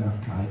for an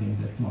archive in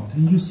that month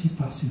and you see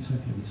passing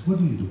something like this. What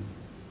do?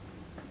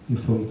 You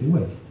throw it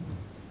away,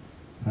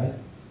 right?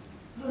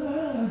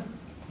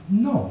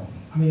 No.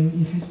 I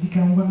mean, it has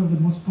become one of the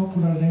most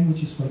popular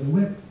languages for the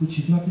web, which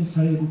is not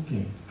necessarily a good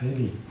thing. I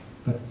agree.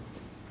 But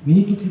we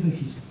need to keep the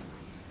history.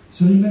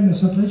 So remember,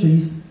 Centrale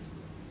is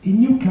a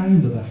new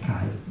kind of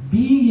archive.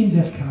 Being in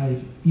the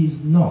archive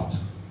is not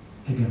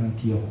a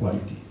guarantee of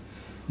quality.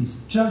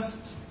 It's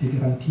just a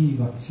guarantee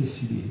of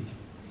accessibility.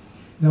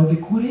 Now, the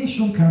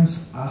curation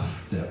comes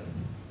after.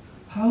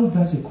 How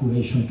does a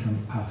curation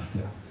come after?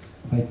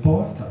 By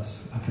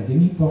portals,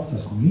 academic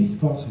portals, community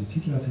portals,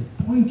 etc.,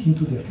 that point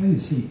into the archive and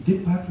say, the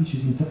part which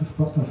is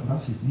important for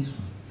us is this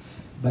one.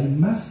 By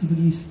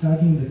massively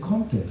studying the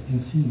content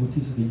and seeing what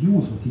is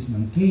reused, what is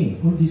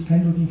maintained, all this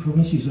kind of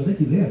information is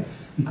already there,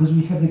 because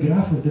we have the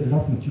graph of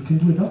development. You can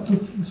do a lot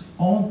of things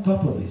on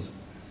top of this,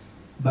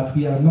 but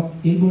we are not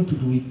able to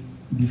do it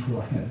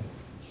beforehand,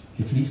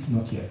 at least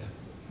not yet.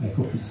 I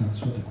hope this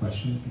answers the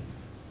question.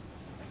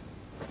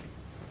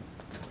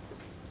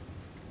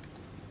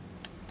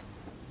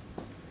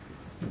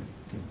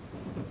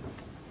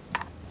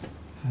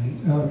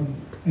 Hi.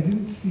 I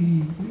didn't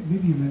see,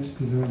 maybe you mentioned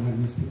it earlier, I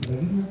missed it, but I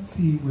did not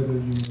see whether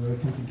you were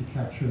attempting to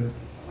capture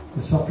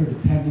the software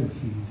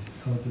dependencies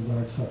of the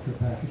large software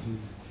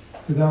packages,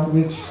 without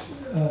which,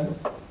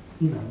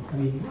 I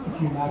mean,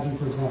 if you imagine,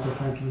 for example,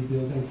 trying to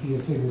rebuild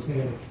NCSA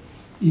Mosaic,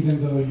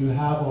 even though you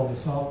have all the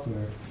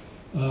software.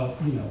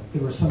 You know,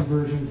 there were some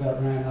versions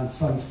that ran on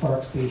Sun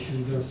Spark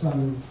stations, there were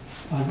some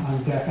on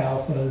DEC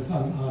alphas,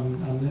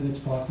 on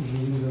Linux boxes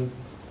and Windows,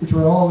 which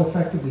were all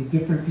effectively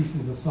different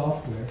pieces of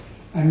software,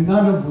 and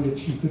none of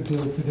which you could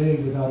build today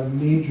without a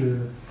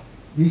major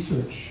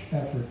research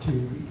effort to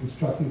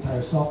reconstruct the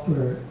entire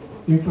software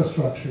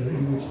infrastructure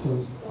in which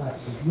those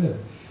packages live.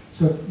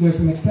 So there's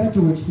an extent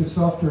to which the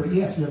software,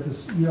 yes, you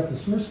have the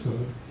source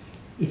code.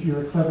 If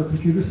you're a clever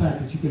computer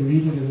scientist, you can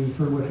read it and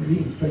infer what it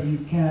means, but you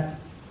can't,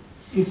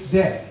 it's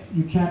dead.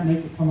 You can't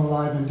make it come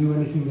alive and do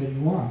anything that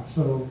you want.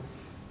 So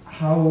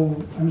how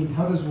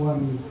does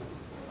one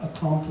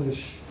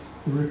accomplish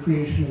the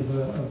recreation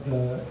of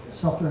the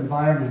software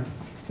environment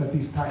that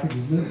these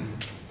packages live in?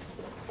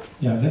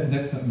 Yeah,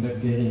 that's a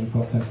very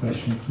important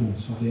question too.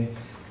 So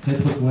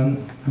that was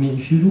one, I mean,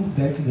 if you look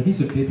back, there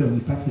is a paper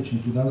we published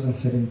in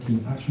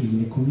 2017, actually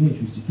in a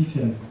community which is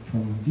different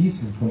from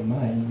this and from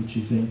mine, which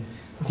is a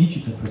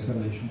digital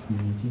preservation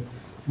community,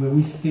 where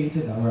we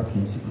stated our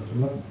principles,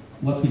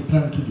 what we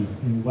plan to do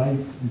and why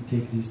we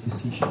take this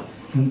decision.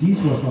 And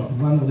this was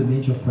one of the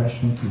major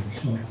questions too.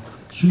 So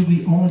should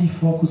we only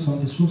focus on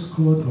the source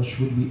code, or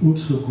should we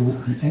also go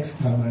the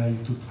extra mile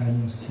to try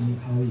and see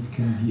how it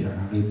can be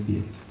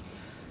rebuilt?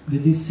 The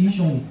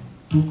decision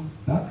took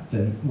back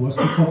then was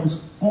to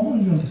focus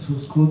only on the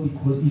source code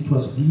because it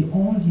was the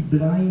only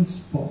blind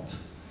spot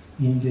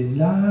in the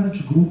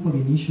large group of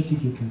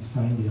initiatives you can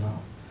find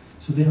around.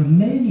 So there are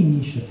many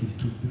initiatives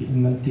to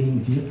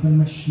maintain virtual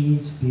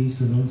machines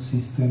based on own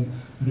system,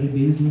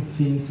 rebuilding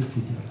things,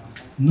 etc.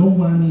 No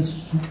one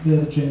is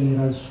super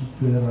general,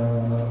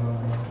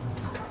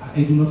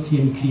 I do not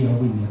see any clear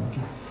winner.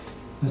 Okay?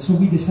 And so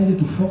we decided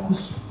to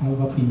focus on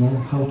what we know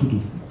how to do,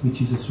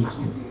 which is a source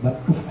code. But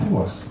of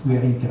course, we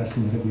are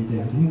interested in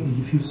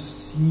rebuilding. If you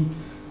see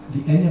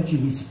the energy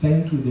we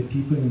spent with the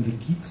people in the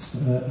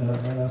GIGS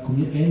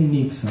community, and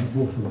NICS,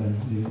 both of them,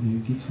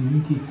 the GIGS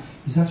community,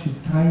 is actually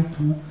trying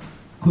to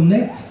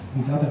connect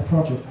with other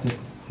projects that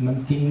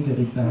maintain the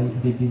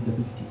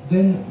rebuildability.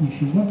 Then,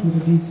 if you want to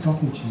rebuild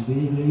something which is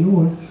very, very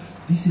old,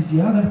 this is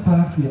the other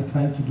part we are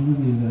trying to do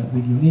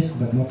with UNESCO,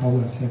 but not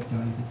ourselves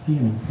as a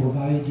team,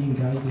 providing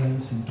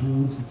guidelines and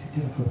tools,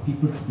 etc., for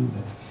people to do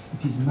that.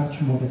 It is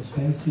much more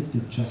expensive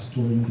than just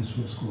storing the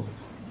source code.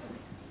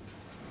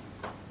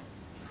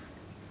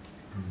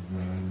 Is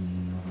there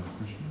any other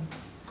questions?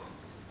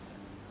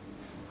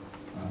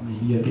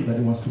 Maybe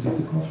everybody wants to get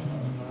the coffee.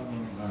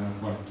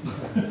 Well,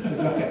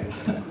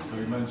 so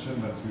you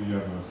mentioned that you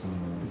have some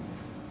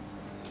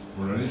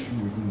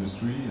relation with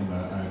industry, and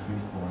I think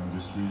for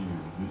industry,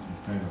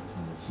 this kind of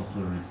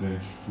software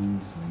heritage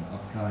tools and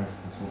archive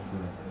for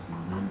software is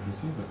very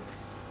interesting. But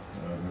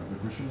the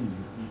question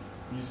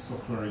is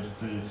software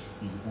heritage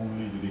is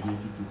only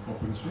dedicated to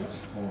open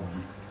source, or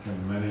you can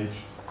manage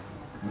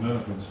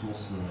non-open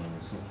source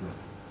software?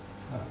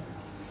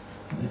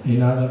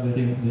 Another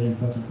very, very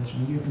important question.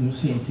 You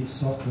see, it is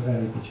software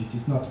heritage. It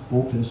is not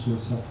open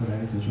source software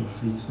heritage or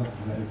free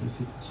software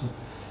heritage. So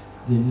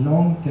the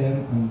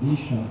long-term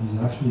ambition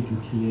is actually to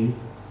create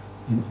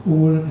an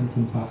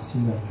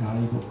all-encompassing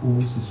archive of all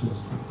the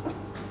source code.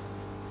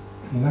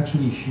 And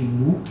actually, if you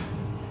look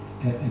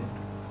at,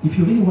 if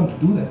you really want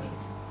to do that,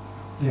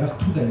 there are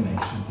two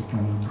dimensions that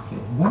come into play.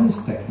 One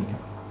is technical,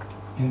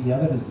 and the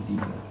other is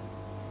legal.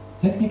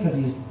 Technical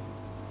is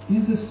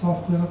the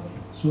software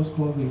source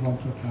code we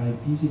want to archive,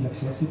 is it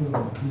accessible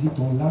or is it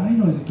online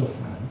or is it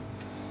offline?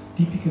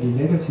 Typically,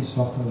 legacy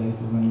software, like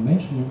the one you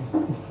mentioned, is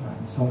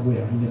offline,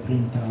 somewhere in a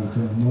printout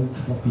or an old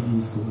floppy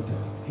disk or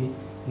whatever,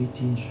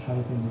 8-inch, 5.5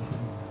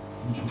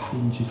 inch or 3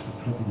 inches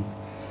floppy disk.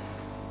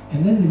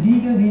 And then the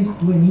legal is,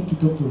 do I need to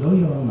talk to a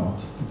lawyer or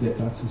not to get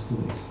access to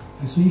this?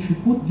 And so if you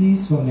put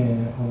this on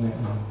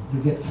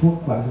you get 4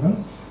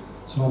 quadrants.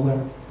 So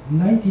our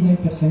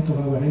 99% of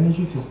our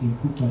energy has been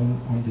put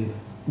on the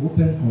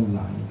open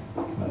online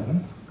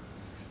quadrant.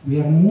 We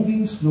are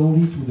moving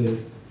slowly to the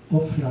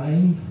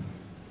offline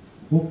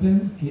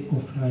open and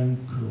offline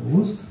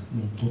closed.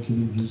 I'm talking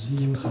with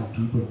museums and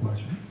people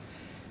watching.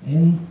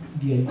 And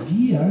the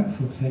idea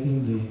for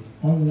having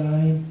the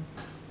online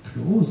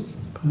closed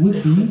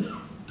would be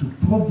to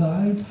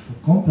provide for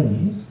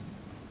companies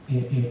a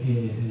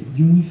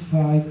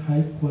unified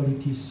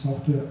high-quality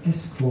software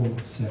as code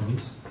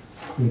service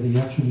where they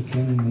actually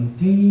can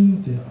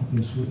maintain the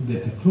open source,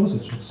 the closed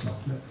source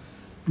software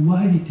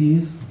while it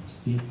is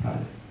still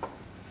private.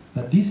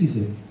 But this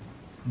is a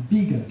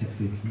big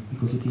undertaking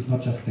because it is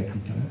not just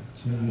technical.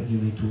 So you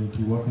need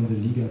to work on the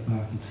legal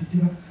part,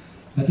 etc.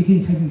 But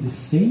again, having the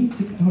same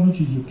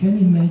technology, you can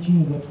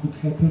imagine what could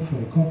happen for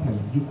a company.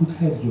 You could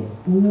have your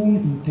own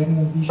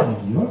internal vision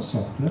of your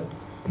software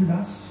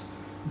plus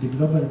the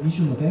global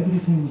vision of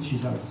everything which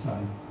is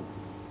outside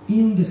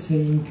in the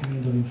same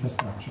kind of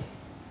infrastructure.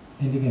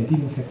 And again, I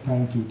didn't have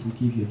time to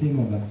give you a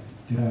demo, but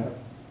there are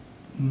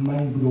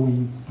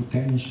mind-blowing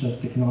potential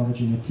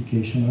technology and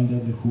application under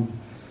the hood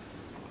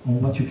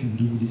on what you can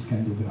do with this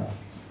kind of graph.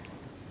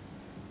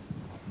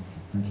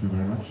 Thank you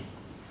very much.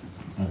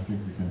 I think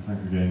we can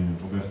thank again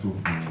Roberto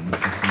for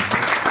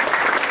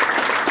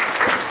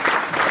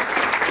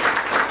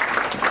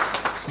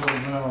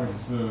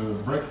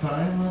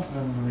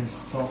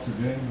start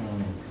again.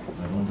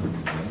 I wonder.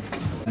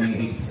 I'm an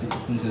HPC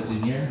systems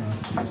engineer,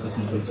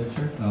 systems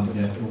researcher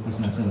at Open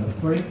Symposium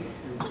Laboratory.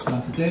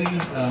 Today,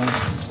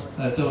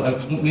 so I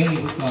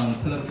mainly work on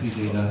telemetry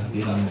data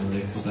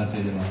analytics, advanced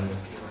data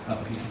analytics,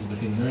 applications of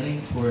machine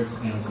learning towards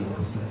energy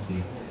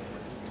efficiency.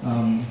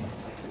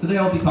 Today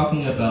I'll be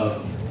talking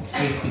about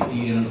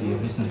HPC energy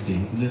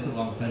efficiency. This is a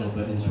long title,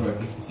 but in short,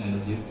 HPC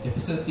energy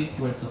efficiency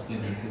towards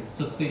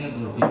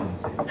sustainability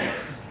goals.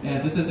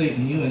 And this is a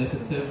new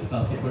initiative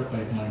supported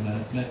by my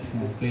management,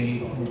 Faye,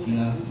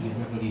 Gina,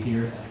 everybody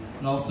here,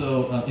 and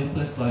also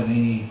influenced by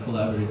many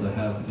collaborators I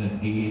have in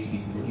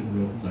AHPC working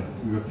group, like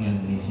European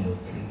and Asian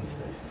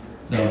groups.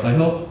 So I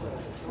hope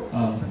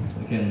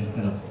I can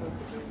kind of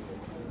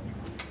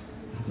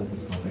handle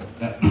this topic.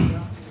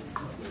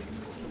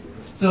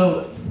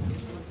 So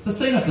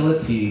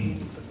sustainability,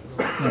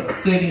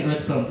 saving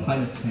Earth from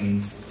climate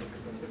change,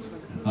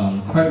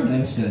 carbon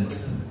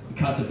emissions,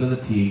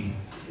 accountability,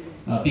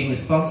 being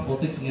responsible,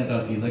 thinking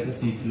about the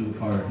legacy to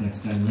our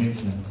next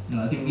generations.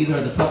 I think these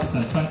are the topics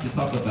I'm trying to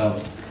talk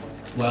about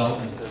while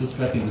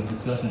bootstrapping this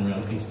discussion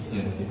around HPC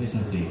energy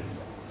efficiency.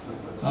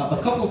 A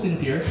couple of things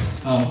here.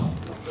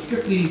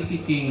 Strictly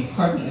speaking,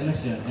 carbon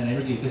emission and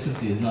energy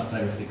efficiency is not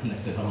directly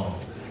connected at all.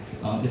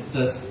 It's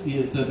just,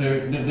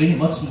 there are many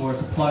much more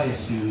supply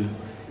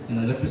issues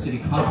and electricity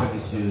contract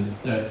issues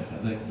that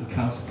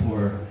accounts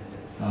for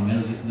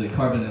energy, the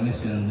carbon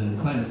emissions and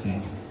climate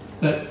change.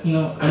 But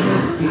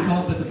unless we come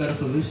up with a better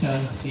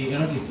solution, the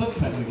energy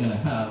footprint we're going to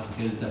have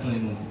is definitely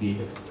going to be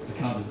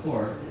accounted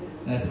for,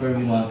 and that's where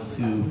we want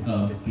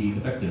to be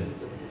effective.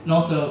 And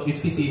also,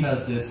 HPC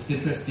has this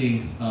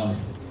interesting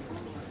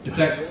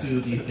effect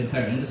to the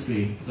entire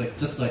industry,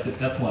 just like the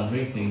F1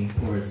 racing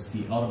towards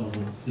the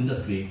automobile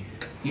industry.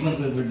 Even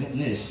if we're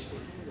niche,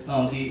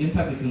 the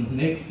impact we can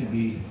make can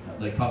be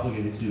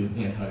propagated to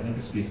the entire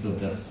industry, so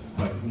that's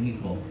quite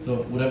meaningful.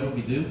 So whatever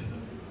we do,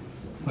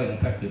 it's quite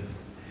effective.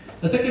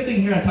 The second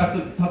thing here I'm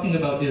talking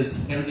about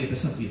is energy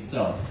efficiency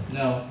itself.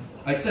 Now,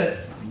 I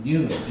said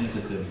new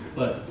initiative,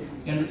 but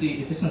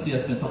energy efficiency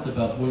has been talked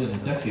about more than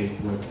a decade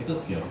towards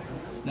exascale.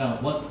 Now,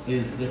 what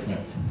is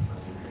different?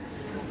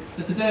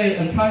 So today,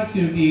 I'm trying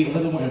to be a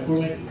little more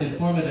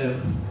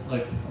informative,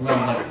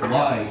 around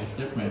why it's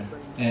different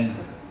and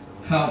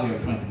how we are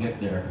trying to get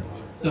there.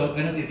 So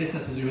energy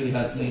efficiency really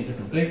has many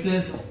different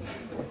bases.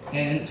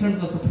 And in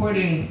terms of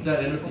supporting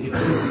that energy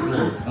efficiency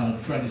goals,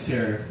 I'm trying to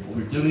share what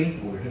we're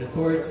doing, what we're headed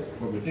towards,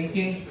 what we're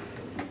thinking,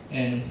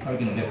 and how we're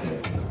going to get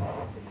there.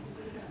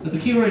 But the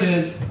keyword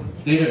is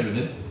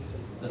data-driven.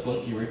 That's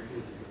one keyword.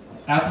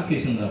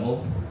 Application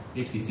level,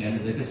 HPC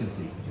energy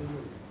efficiency.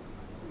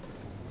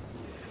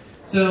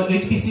 So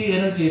HPC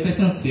energy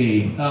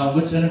efficiency,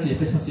 which energy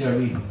efficiency are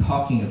we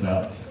talking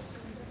about?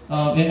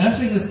 In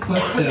answering this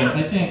question,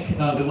 I think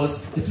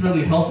it's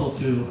really helpful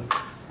to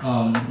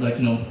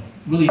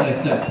really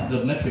dissect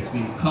the metrics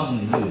we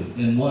commonly use,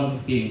 and one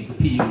being the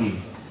PUE,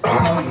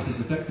 power usage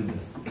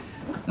effectiveness.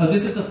 Now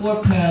this is the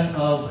floor plan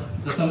of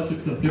the Summit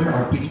supercomputer,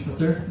 our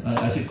predecessor.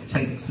 I should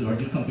change it to our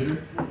new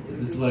computer.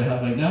 This is what I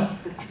have right now.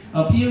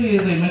 PUE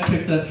is a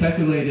metric that's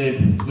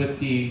calculated with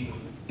the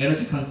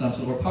energy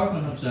consumption or power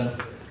consumption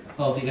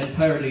of the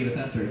entire data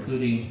center,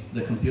 including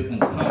the compute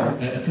and the power,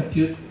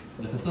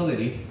 the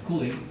facility,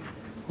 cooling,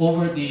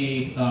 over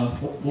the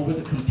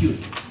compute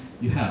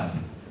you have.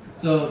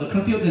 So the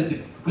compute is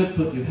the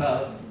output you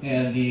have,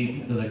 and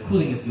the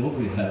cooling is the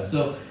overhead you have.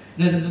 So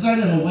it is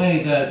designed in a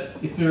way that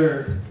if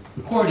you're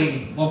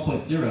recording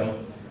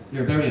 1.0,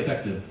 you're very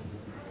effective,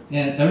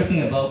 and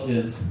everything above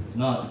is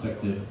not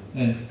effective.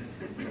 And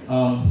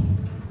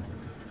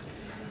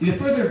if you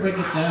further break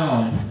it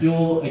down,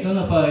 you'll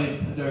identify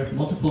there are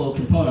multiple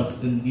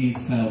components in these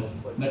kind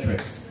of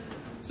metrics.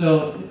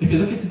 So if you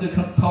look into the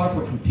power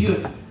for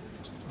compute,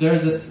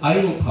 there's this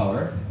idle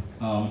power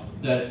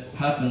that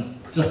happens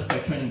just by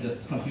turning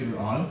this computer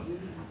on.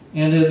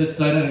 And there's this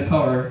dynamic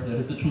power that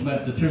is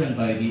determined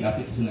by the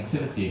application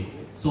activity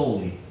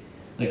solely,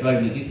 like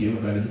driving the GPU or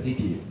driving the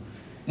CPU.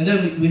 And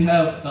then we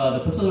have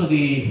the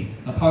facility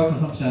power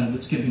consumption,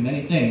 which can be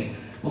many things,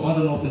 but one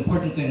of the most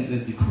important things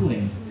is the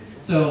cooling.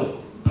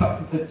 So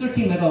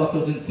 13 megawatt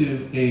goes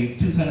into a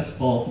 2 tennis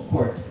ball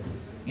court,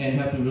 and you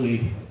have to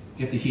really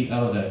get the heat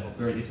out of that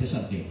very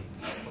efficiently.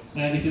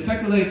 And if you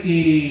calculate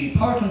the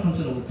power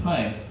consumption over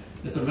time,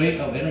 it's the rate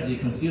of energy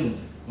consumed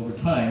over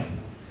time.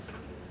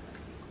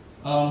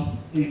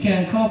 You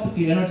can come up with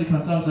the energy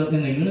consumption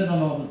in a unit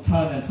amount of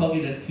time and plug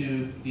it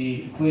into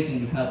the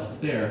equation you have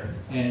up there,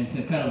 and you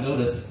can kind of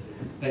notice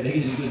that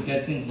you can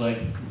get things like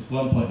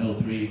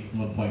 1.03,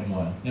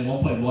 1.1. And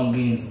 1.1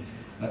 means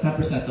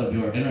 10% of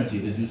your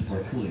energy is used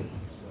for cooling.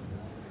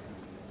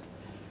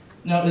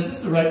 Now, is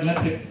this the right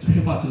metric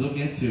you want to look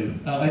into?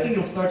 I think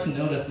you'll start to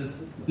notice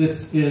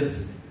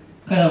this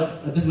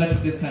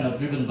metric is kind of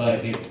driven by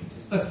a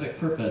specific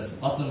purpose,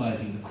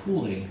 optimizing the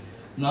cooling,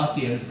 not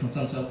the energy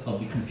consumption of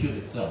the compute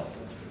itself.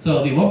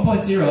 So the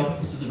 1.0,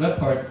 which is the red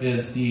part,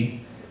 is the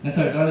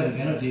entire dynamic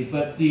energy,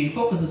 but the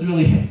focus is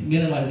really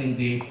minimizing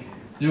the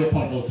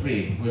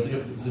 0.03 or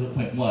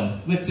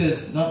 0.1, which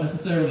is not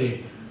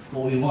necessarily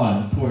what we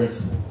want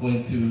towards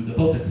going to the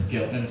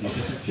post-exascale energy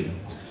efficiency.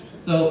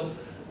 So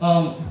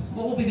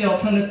what will be the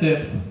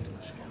alternative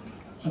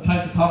I'm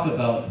trying to talk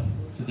about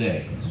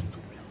today?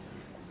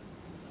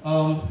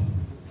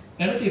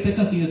 Energy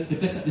efficiency is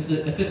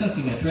an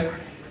efficiency metric,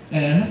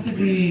 and it has to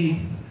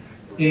be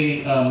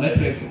a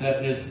metric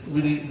that is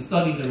really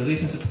studying the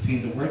relationship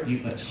between the work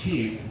you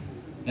achieved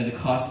and the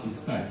cost you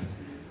spent.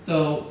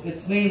 So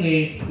it's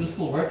mainly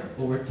useful work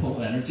over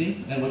total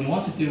energy, and what you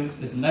want to do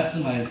is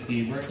maximize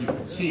the work you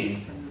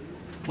achieved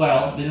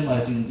while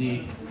minimizing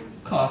the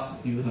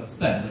cost you have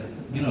spent, like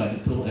minimizing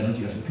total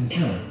energy actually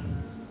consumed.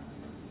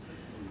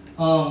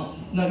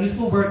 Now,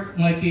 useful work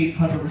might be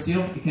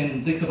controversial. You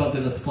can think about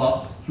this as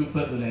flops,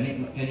 throughput, and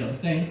any other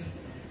things.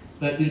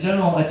 But in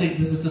general, I think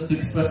this is just to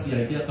express the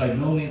idea. By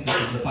no means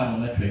this is the final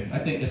metric. I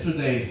think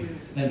yesterday,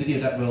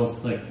 NVIDIA's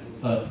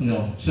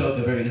APREM showed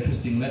a very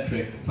interesting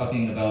metric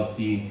talking about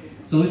the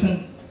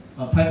solution,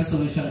 time to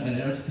solution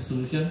and energy to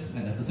solution,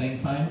 and at the same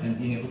time, and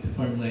being able to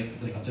formulate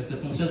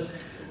objective functions.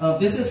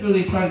 This is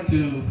really trying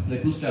to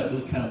bootstrap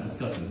those kind of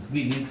discussions.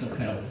 We need some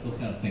those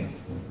kind of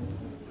things.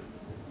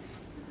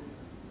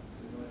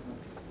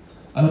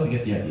 I hope you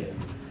get the idea.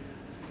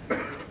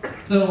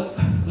 So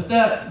with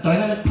that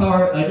dynamic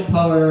power, idle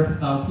power,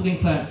 cooling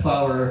plant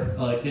power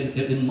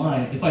in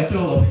mind, if I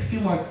throw a few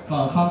more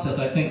concepts,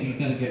 I think you're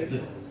going to get the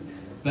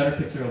better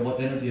picture of what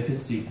energy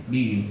efficiency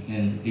means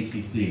in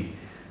HPC.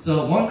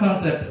 So one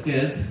concept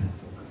is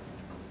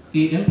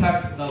the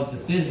impact of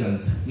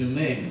decisions you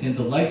make in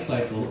the life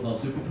cycle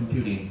of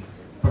supercomputing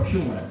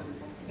procurement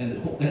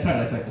and the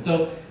entire life cycle.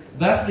 So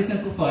vastly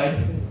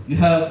simplified, you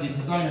have the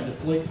design and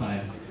deploy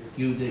time.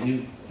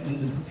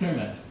 In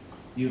procurement,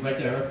 you write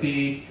the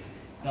RFP,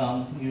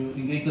 you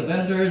engage the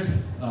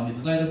vendors, you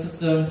design the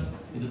system,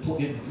 you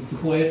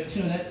deploy it,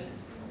 tune it,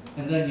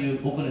 and then you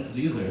open it to the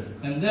users.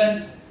 And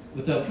then,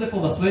 with the flip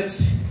of a switch,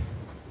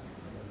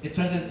 it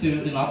turns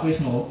into an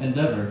operational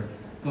endeavor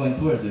going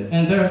towards it.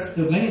 And there's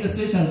many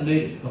decisions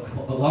made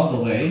along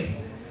the way.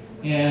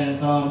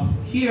 And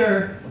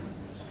here,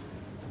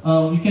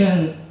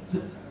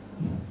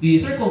 the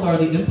circles are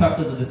the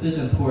impact of the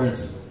decision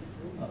towards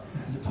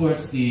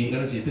the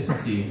energy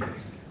efficiency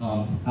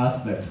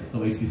aspect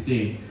of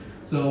HPC.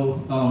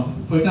 So,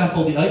 for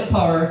example, the idle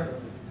power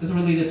is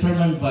really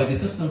determined by the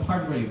system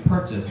hardware you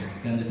purchase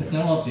and the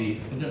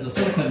technology in terms of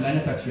silicon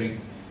manufacturing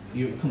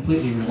you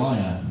completely rely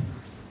on.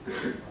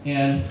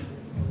 And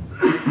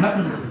it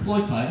happens at the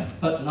deploy time,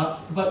 but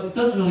it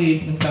doesn't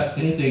really impact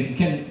anything. You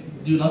can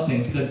do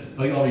nothing because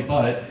you already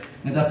bought it,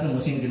 and that's the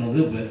machine you're going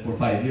to live with for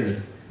 5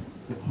 years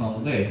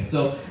along the way.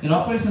 So in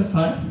operations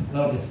time,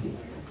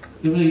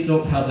 you really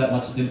don't have that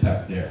much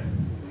impact there.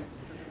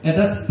 And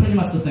that's pretty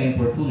much the same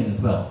for cooling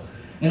as well.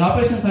 In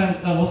operation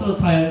time, most of the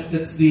time,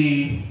 it's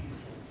the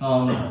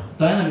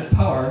dynamic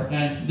power,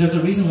 and there's a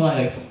reason why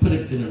I put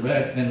it in the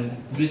red, and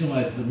the reason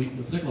why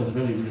the circle is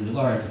really, really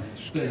large,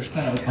 because it's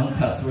kind of an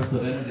untapped source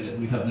of energy that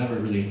we have never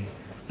really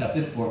tapped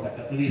in for,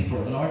 at least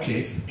in our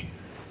case.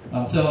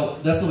 So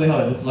that's the way how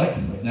it looks like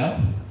right now.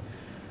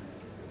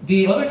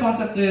 The other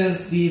concept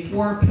is the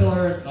 4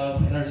 pillars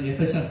of energy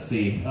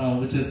efficiency,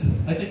 which is,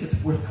 I think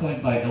it's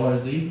coined by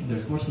LRZ.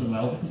 There's Thorsten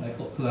Meld, my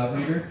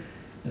collaborator.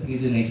 I think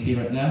he's in HP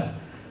right now.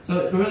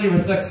 So it really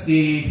reflects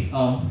the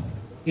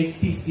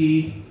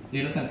HPC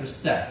data center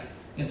stack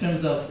in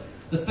terms of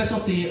the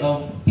specialty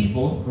of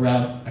people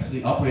around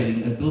actually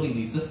operating and building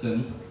these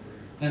systems,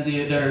 and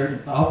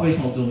their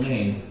operational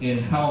domains in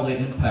how they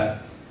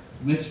impact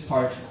which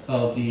part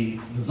of the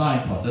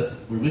design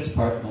process or which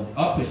part of the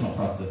operational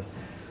process.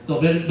 So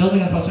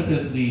building infrastructure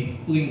is the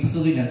cooling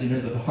facility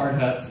engineer with the hard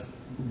hats,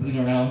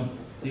 moving around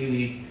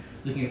daily,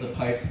 looking at the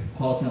pipes,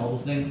 quality, and all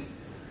those things.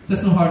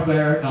 System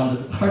hardware,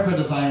 the hardware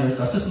designers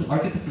are system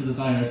architecture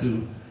designers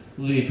who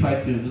really try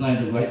to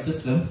design the right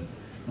system,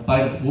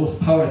 buy the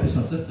most power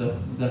efficient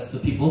system. That's the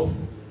people.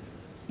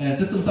 And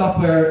system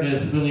software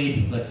is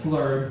really like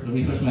Slur, the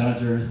resource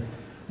managers,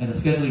 and the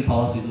scheduling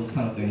policies, those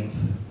kind of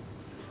things.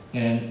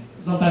 And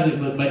sometimes it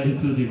might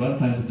include the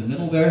runtimes of the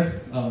middleware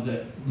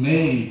that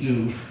may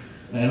do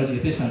energy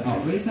efficient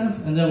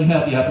operations, and then we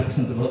have the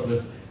application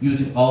developers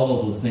using all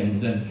of those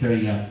things and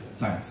carrying out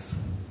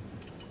science.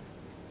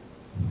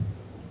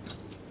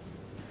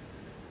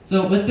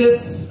 So with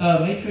this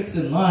matrix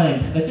in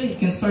mind, I think you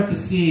can start to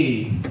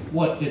see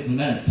what it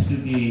meant to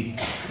be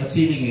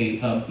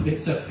achieving an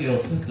exascale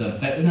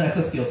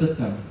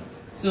system.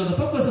 So the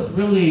focus is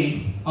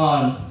really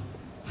on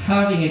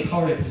having a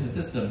power efficient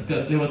system,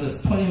 because there was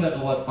this 20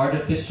 megawatt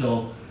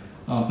artificial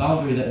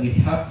boundary that we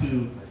have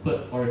to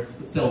put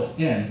ourselves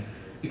in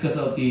because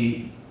of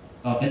the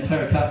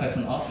entire capex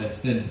and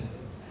opex in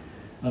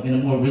a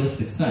more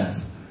realistic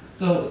sense.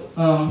 So,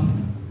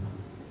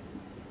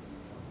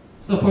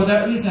 so for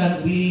that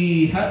reason,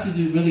 we had to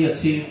really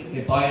achieve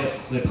a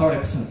power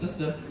efficient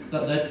system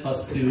that led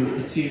us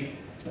to achieve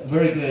a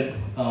very good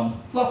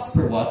flops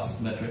per watts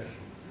metric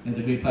in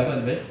degree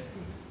 500.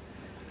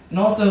 And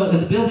also in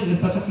the building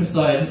infrastructure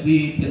side,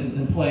 we've been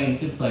employing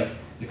things like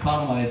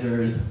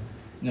economizers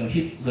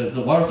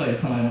the water side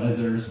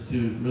economizers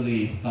to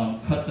really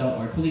cut down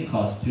our cooling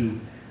costs to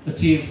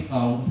achieve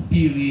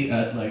PUE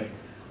at like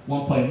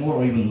 1 point more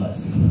or even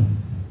less.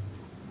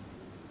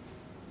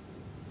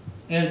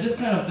 And this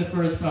kind of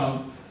differs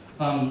from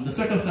the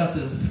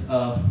circumstances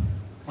of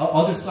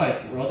other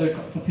sites or other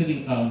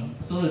computing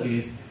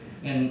facilities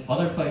in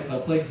other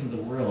places in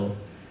the world.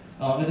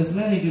 It is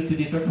mainly due to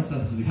the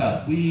circumstances we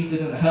have. We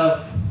didn't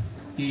have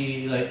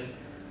the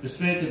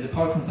restraint of the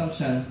power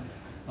consumption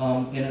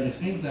in an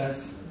extreme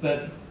sense,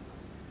 but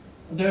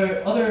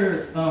there are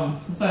other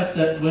sites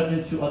that went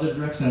into other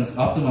directions,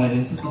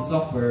 optimizing system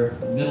software,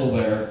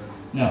 middleware,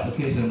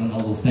 application, and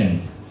all those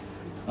things.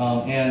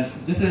 And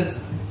this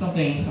is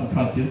something I'm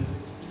trying to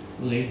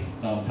really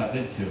tap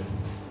into.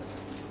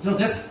 So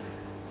this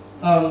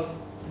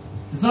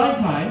design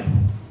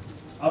time,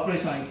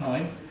 operation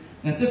time,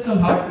 and system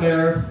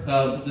hardware,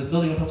 the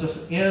building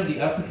infrastructure, and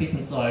the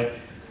application side,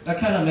 that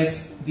kind of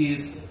makes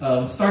these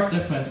stark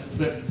difference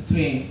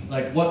between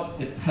like what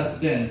it has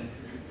been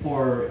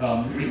for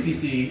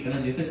HPC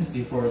energy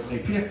efficiency for a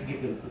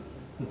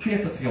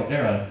pre-exascale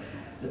era.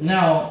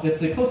 Now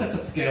it's a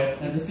post-exascale,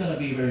 and it's going to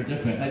be very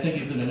different. I think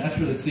you're going to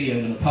naturally see,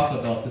 I'm going to talk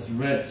about this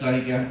red,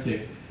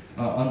 gigantic,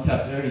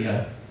 untapped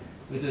area,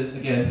 which is,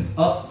 again,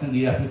 up in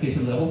the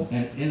application level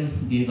and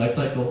in the life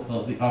cycle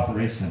of the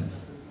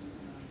operations.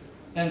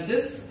 And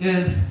this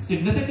is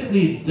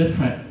significantly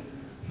different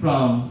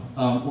from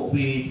what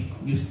we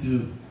used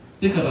to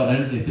think about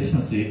energy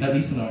efficiency, at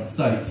least in our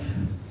sites.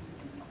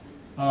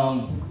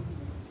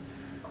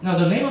 Now,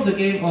 the name of the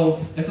game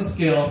of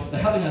exascale,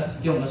 having an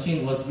exascale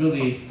machine, was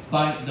really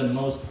find the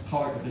most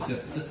power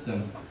efficient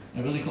system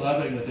and really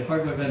collaborating with the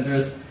hardware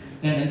vendors.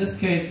 And in this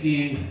case,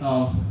 the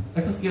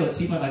exascale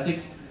achievement, I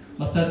think,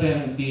 must have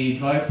been the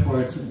drive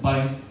towards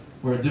buying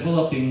or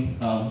developing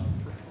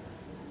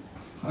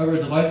hardware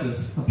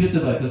devices, compute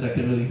devices that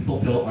can really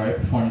fulfill our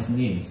performance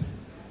needs.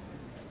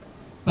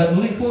 But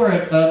moving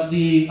forward,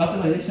 the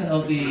optimization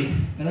of the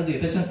energy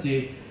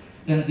efficiency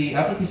in the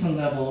application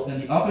level and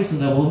the operation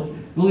level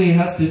really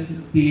has to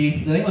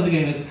be, the name of the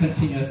game is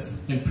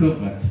continuous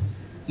improvement.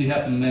 So you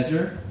have to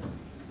measure,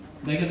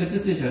 make a good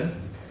decision,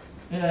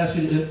 and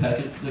actually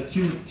impact it,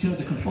 tune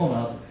the control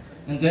knobs,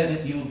 and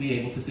then you will be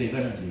able to save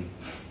energy.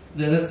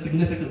 That's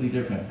significantly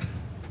different.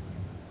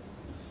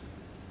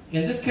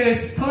 In this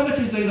case,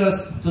 telemetry data,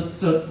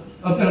 so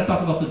I'm going to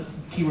talk about the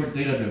keyword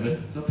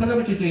data-driven. So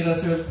telemetry data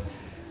serves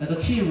as a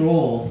key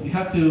role. You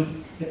have to,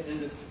 in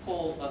this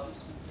whole,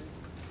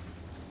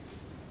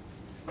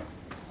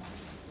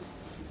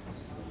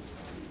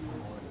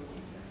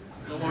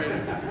 don't worry.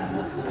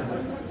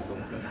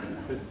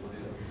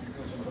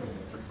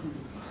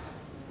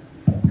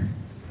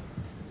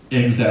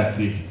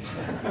 Exactly.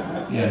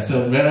 Yeah,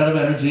 so ran out of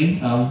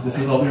energy. This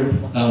is what we're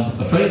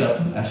afraid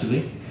of,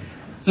 actually.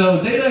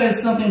 So data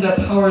is something that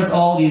powers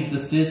all these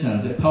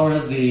decisions. It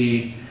powers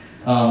the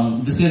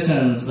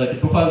decisions like the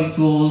profiling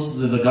tools,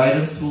 the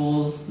guidance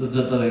tools, the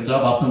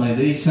job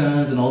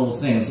optimizations, and all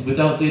those things.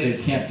 Without data,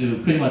 you can't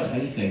do pretty much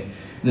anything in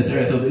this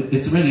area. So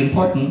it's really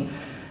important.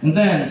 And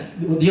then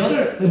the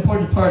other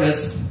important part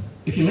is,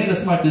 if you make a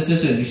smart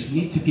decision, you should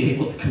need to be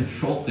able to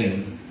control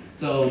things.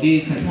 So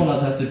these control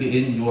nodes has to be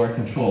in your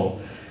control.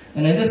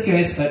 And in this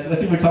case, I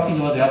think we're talking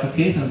about the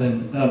applications,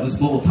 and this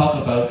book will talk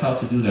about how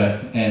to do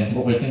that and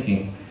what we're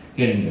thinking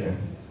getting there.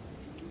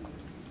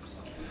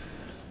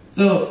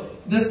 So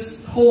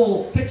this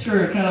whole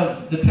picture kind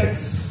of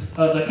depicts,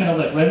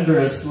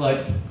 renders like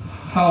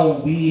how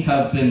we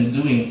have been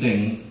doing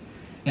things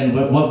and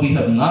what we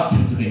have not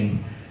been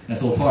doing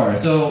so far.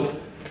 So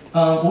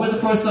over the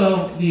course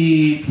of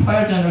the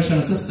prior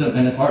generation system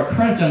and our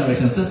current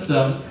generation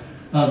system,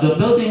 the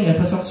building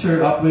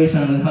infrastructure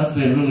operation has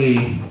been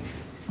really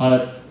on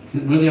a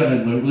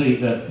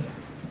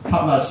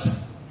top-notch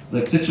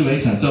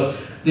situation. So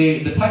they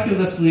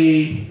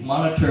meticulously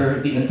monitor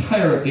the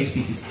entire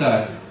HPC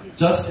stack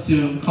just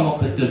to come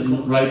up with the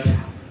right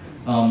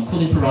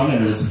cooling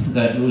parameters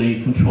that really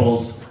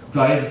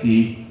drives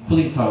the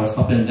cooling towers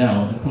up and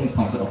down, the cooling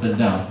pumps up and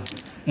down.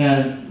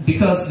 And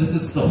because this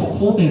is the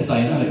whole thing is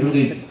dynamic, it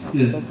really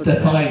is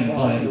defined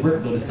by the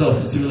workload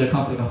itself. It's really a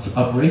complex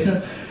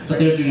operation, but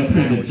they're doing a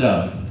pretty good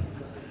job.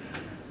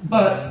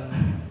 But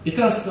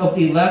because of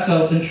the lack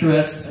of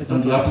interest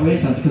in the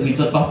operation, because we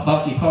just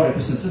bought the power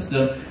efficient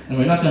system, and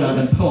we're not going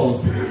to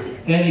impose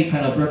any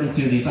kind of burden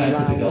to the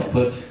scientific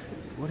output,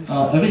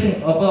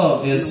 everything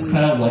above is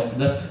kind of like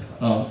left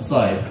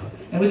aside,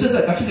 and which is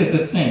actually a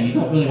good thing. You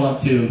don't really want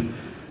to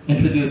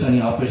introduce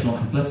any operational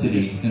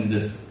complexity in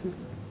this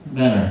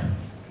manner.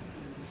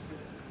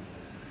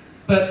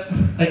 But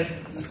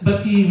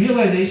the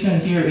realization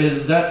here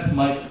is that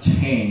might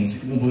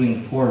change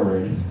moving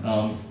forward.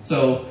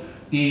 So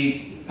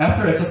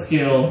after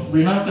exascale,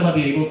 we're not going to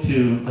be able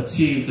to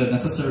achieve the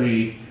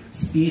necessary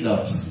speed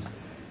ups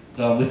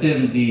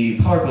within the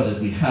power budget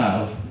we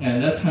have,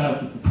 and that's kind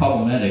of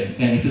problematic.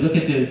 And if you look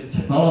at the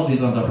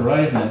technologies on the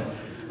horizon,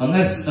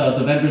 unless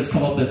the vendors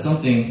come up with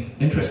something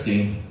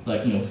interesting,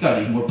 like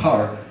Scotty, more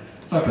power,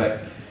 Star Trek,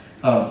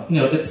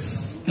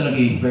 it's going to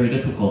be very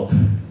difficult.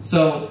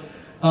 So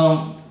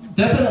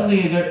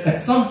Definitely, at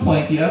some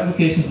point, the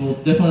applications will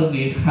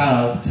definitely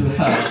have to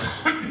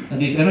have,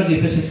 and these energy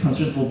efficiency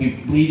concerns will be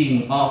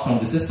bleeding off from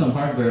the system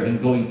hardware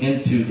and going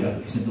into the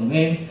application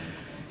domain.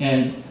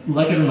 And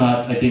like it or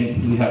not, I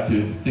think we have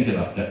to think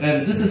about that.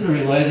 And this is a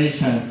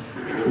realization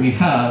we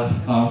have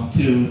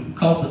to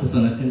come up with this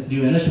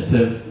new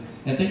initiative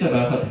and think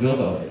about how to go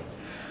about it.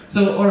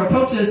 So our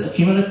approach is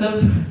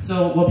cumulative.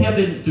 So what we have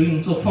been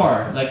doing so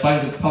far, like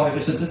buying the power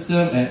efficient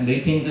system and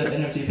maintaining the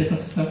energy efficient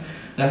system,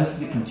 that has to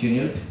be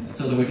continued.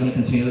 So we're going to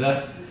continue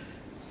that.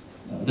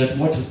 There's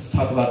more to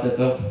talk about that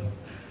though.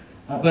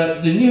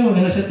 But the new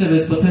initiative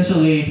is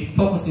potentially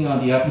focusing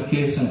on the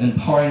application,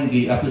 empowering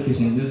the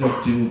application user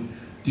to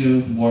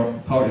do more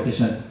power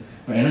efficient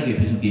or energy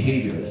efficient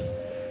behaviors,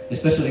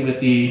 especially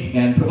with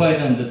and provide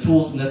them the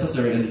tools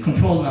necessary and the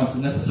control knobs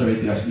necessary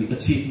to actually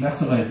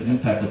maximize the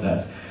impact of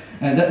that.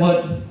 And that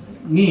would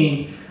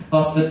mean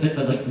us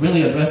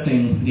really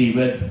addressing the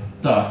red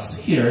dots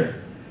here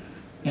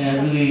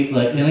and really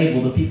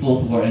enable the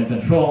people who are in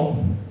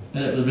control.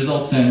 And it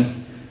results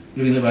in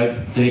giving the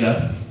right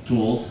data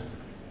tools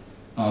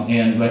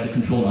and right the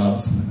control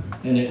knobs.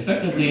 And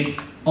effectively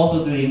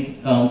also doing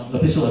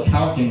official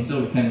accounting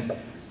so we can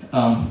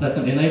let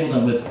them enable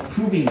them with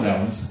proving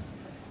grounds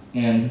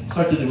and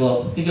start to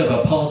think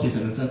about policies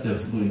and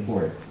incentives moving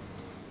forward.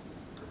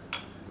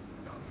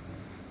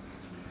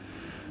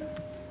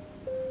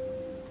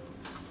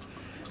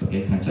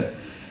 Okay, time check.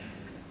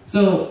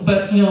 So,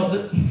 but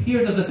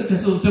here the second.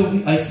 So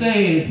I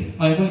say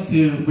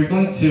we're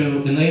going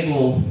to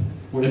enable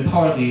or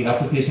empower the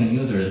application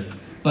users.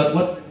 But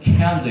what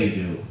can they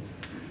do?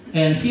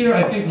 And here,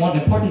 I think one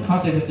important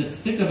concept to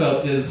think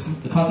about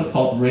is the concept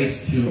called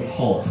race to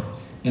halt.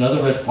 In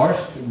other words,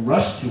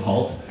 rush to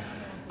halt,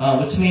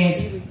 which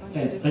means,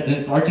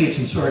 RTH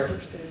in short,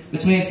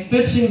 which means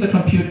fetching the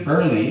compute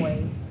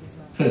early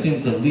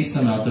consumes the least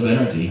amount of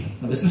energy.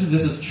 Especially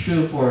this is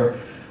true for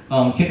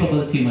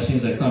capability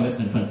machines like Summit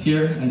and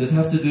Frontier, and this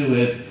has to do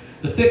with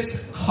the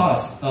fixed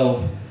cost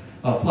of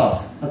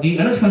flops. The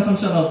energy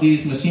consumption of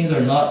these machines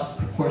are not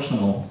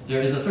proportional.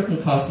 There is a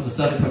certain cost to the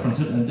starting preference,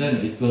 and then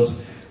it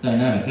goes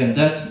dynamic, and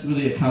that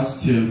really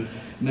accounts to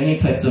many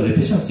types of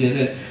efficiencies.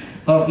 And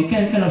we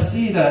can kind of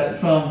see that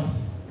from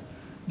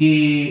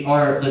the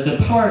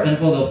power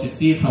envelopes you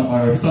see from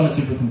our Summit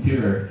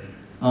supercomputer.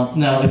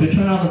 Now, if you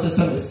turn on the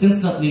system, it's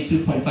instantly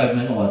 2.5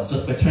 megawatts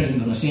just by turning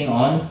the machine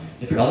on.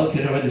 If you're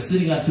allocated already, you're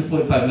sitting at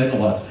 2.5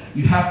 megawatts.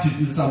 You have to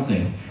do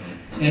something.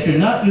 And if you're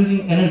not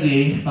using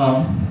energy,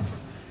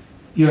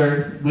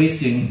 you're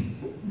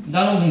wasting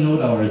not only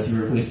node hours,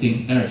 you're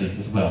wasting energy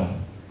as well.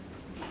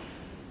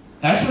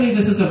 Actually,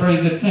 this is a very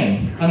good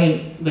thing. I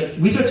mean,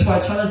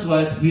 research-wise,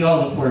 challenge-wise, we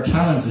all look for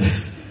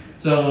challenges.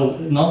 So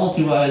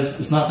novelty-wise,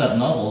 it's not that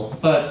novel.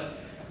 But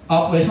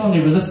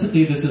operationally,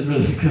 realistically, this is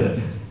really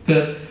good.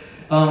 Because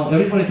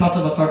everybody talks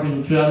about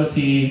carbon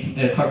neutrality,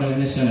 carbon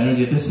emission,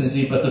 energy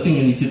efficiency, but the thing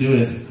you need to do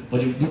is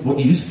what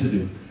you used to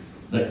do,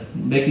 like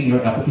making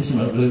your application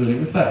run really,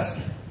 really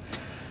fast.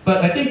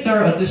 But I think there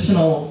are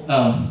additional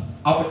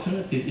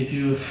opportunities if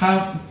you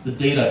have the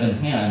data in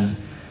hand,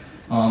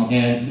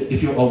 and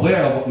if you're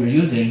aware of what you're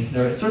using,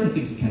 there are certain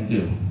things you can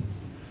do.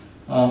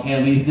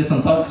 And we did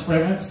some thought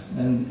experiments,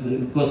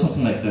 and it goes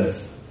something like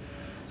this.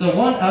 So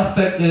one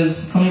aspect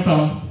is coming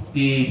from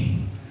the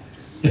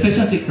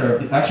efficiency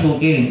curve, the actual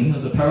gain,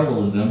 is a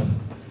parallelism,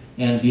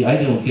 and the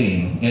ideal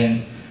gain.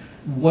 And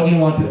what do you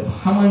want to,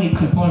 how many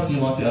components do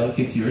you want to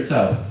allocate to your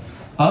job?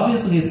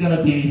 Obviously, it's going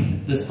to be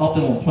this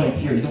optimal point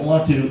here. You don't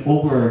want to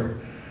over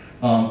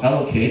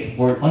allocate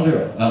or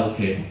under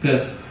allocate,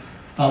 because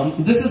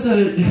this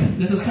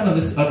is kind of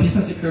this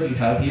efficiency curve you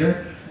have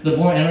here. The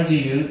more energy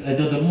you use,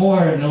 the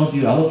more nodes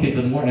you allocate,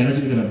 the more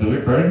energy you're going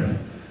to burn.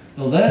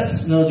 The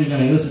less nodes you're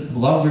going to use, the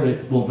longer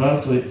it will run,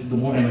 so the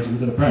more energy you're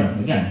going to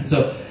burn again.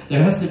 So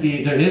there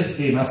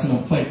is a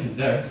maximum point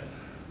there.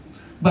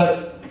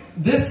 But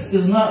this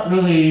is not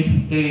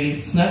really a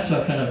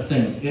snapshot kind of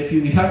thing. If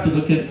you have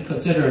to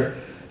consider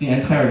the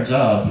entire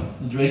job,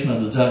 the duration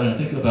of the job, and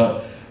think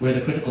about where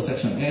the critical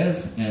section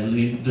is, and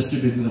really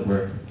distributing the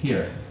work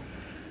here.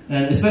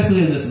 And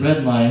especially in this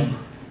red line,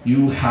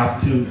 you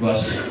have to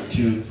rush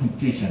to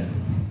completion.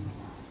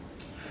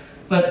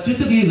 But due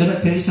to the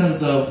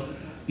limitations of,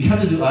 you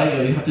have to do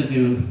I/O, you have to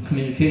do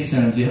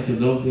communications, you have to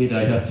load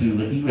data, you have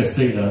to egress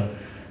data,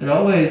 there are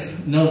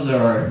always nodes that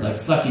are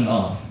slacking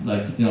off.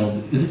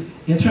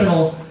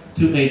 Internal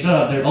to a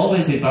job, there's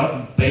always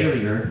a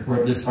barrier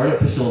where this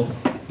artificial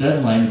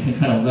deadline you can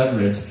kind of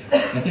leverage.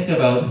 And think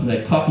about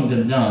talking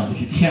them down if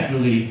you can't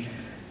really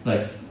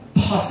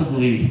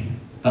possibly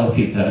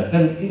allocate that.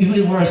 And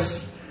even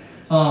worse,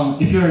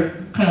 if you're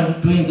kind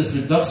of doing this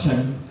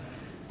reduction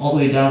all the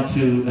way down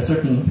to a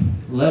certain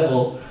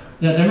level,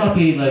 there might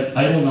be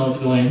idle nodes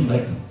going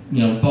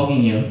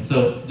bugging you.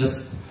 So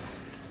just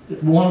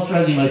one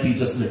strategy might be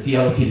just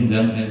deallocating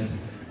them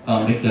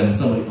and make them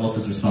somebody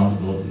else's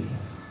responsibility.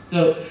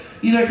 So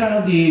these are kind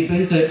of the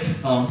basic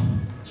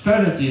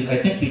strategies I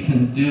think we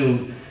can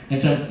do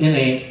in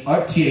a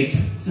RTH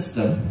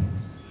system.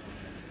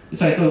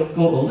 So I go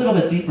a little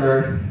bit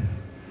deeper.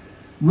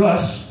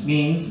 rush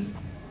means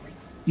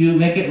you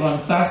make it run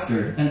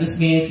faster, and this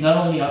means not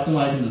only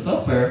optimizing the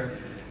software,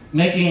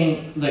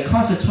 making like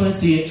conscious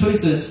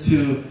choices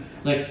to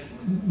like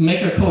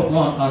make your code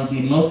run on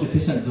the most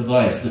efficient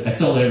device, the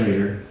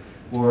accelerator.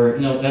 Or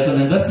as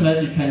an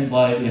investment, you can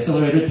buy the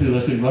accelerator to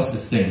actually rush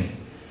this thing.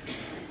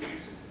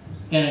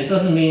 And it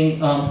doesn't mean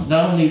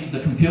not only the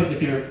compute.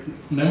 If you're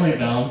memory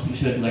bound, you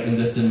should like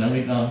invest in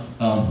memory bound,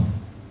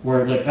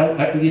 or like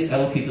at least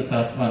allocate the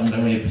task on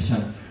memory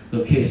efficient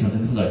locations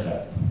and things like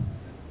that.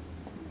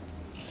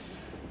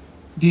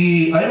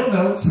 The idle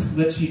nodes,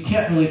 which you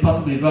can't really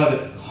possibly drive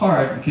it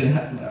hard, you can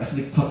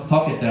actually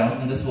talk it down,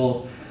 and this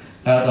will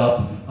add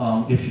up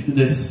if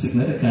this is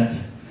significant.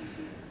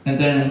 And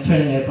then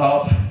turning it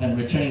off and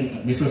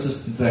returning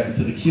resources back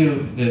into the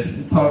queue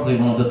is probably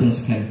one of the things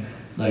you can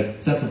like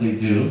sensibly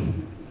do.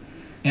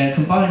 And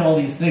combine all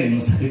these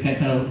things, you can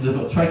kind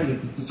of try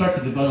to start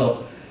to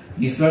develop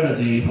the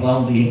strategy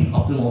along the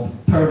optimal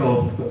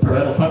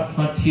Pareto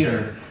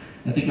frontier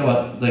and think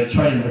about like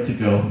charting where to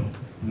go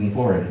moving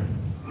forward.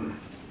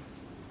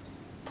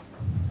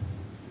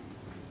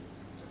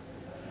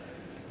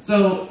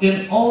 So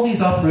in all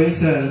these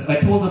operations,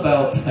 I talked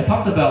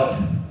about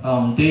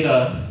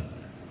data,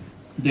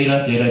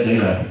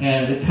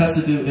 and it has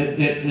to do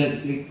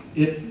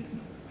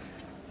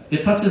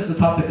it touches the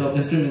topic of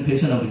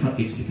instrumentation of the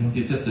HPC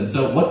compute system.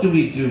 So what do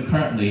we do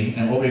currently,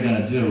 and what we're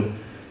going to do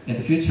in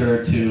the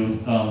future to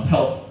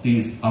help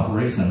these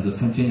operations, this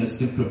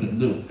continuous improvement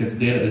loop, because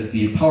data is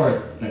the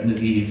power,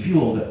 the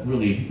fuel that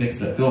really makes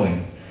that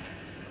going.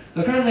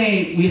 So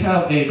currently, we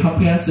have a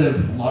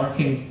comprehensive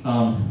monitoring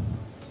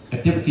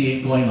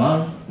activity going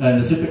on in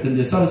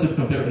the Southern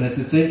supercomputer, and it's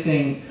the same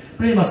thing,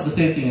 pretty much the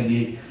same thing in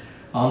the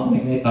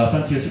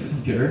frontier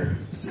supercomputer.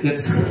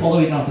 It's all the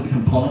way down to the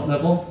component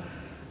level,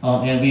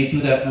 and we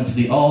do that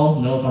onto all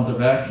nodes on the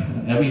rack,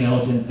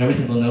 every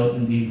single node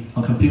in the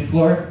compute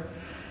floor,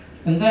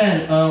 and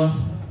then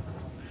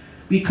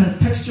we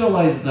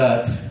contextualize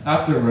that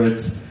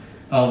afterwards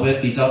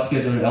with the job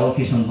scheduler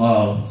allocation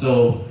log.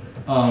 So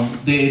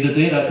the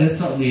data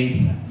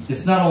instantly.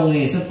 It's not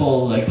only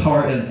simple like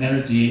power and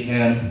energy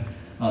and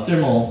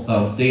thermal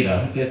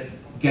data. It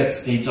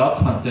gets a job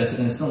context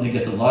and instantly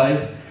gets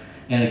alive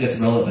and it gets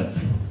relevant.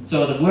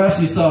 So the graphs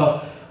you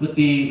saw with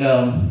the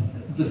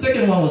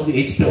second one was the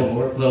HPL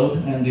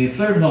workload, and the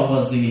third one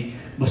was the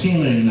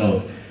machine learning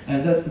node.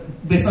 And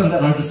that, based on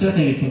that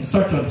understanding, you can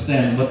start to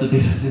understand what the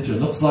data center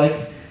looks like.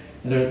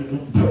 And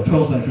there are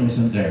pros and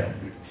information there.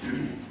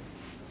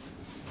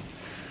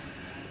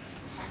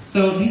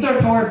 So these are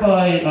powered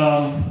by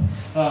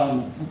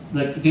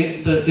the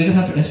data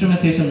center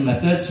instrumentation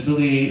methods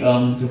really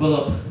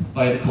developed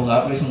by the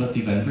collaboration with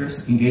the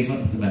vendors,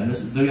 engagement with the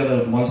vendors. They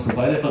are the ones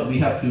provided, but we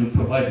have to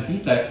provide the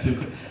feedback to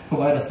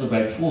provide us the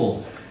right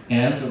tools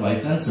and the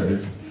right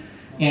sensors.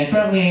 And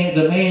currently,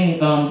 the main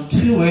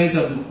two ways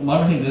of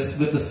monitoring this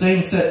with the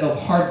same set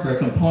of hardware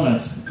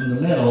components in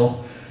the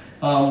middle.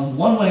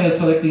 One way is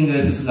collecting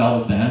this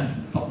out of band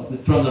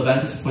from the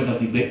vantage point of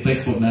the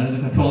baseboard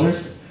management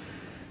controllers.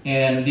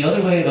 And the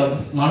other way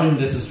of monitoring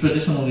this is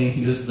traditionally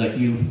used, like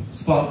you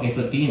spawn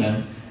a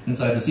daemon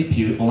inside the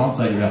CPU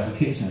alongside your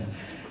application.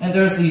 And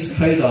there's these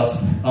trade-offs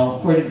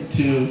according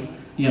to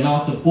the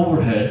amount of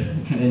overhead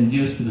you can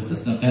induce to the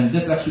system. And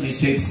this actually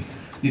shapes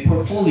the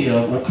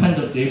portfolio, what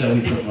kind of data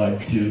we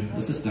provide to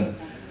the system.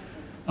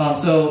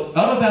 So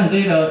out-of-band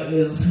data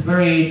is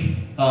very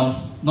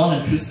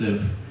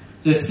non-intrusive.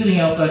 It's sitting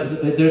outside,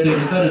 there's an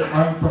embedded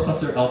ARM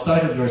processor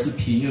outside of your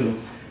CPU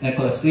and it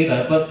collects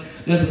data, but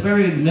there's a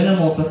very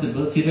minimal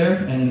flexibility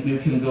there, and you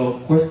can go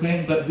coarse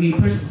grain. But we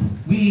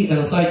as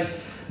a site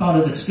found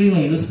it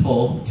extremely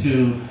useful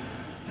to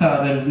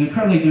have, and we're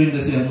currently doing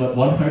this in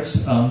 1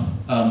 Hertz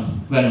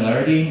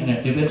granularity,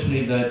 and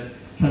eventually that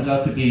turns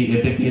out to be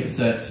a big data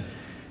set.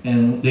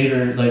 And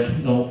later,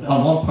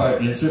 on one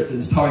part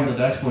it's powering the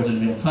dashboards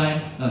in real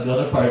time, and the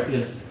other part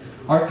is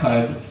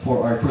archived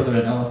for our further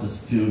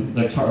analysis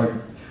to chart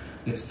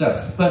its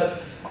steps.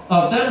 But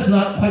that is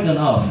not quite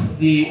enough.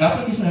 The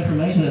application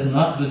information is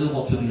not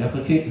visible to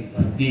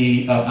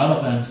the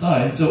out-of-band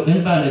side, so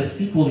in-band is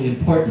equally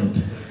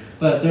important.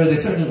 But there is a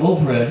certain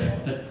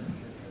overhead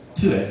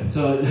to it,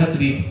 so it has to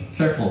be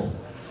careful.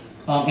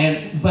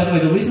 And by the way,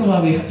 the reason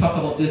why we talk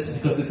about this is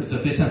because this is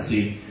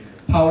efficiency.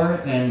 Power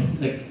and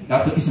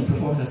application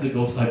performance has to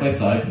go side by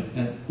side,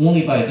 and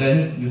only by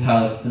then you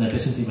have an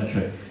efficiency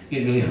metric.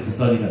 You really have to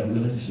study that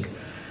relationship.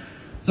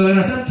 So in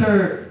our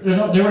center,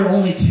 there were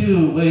only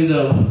 2 ways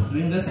of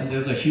doing this, and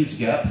there's a huge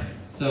gap.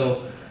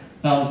 So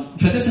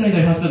traditionally,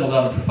 there has been a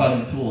lot of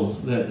profiling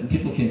tools that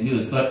people can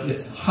use, but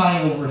it's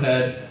high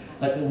overhead,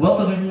 like a wealth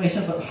of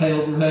information, but high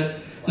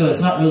overhead. So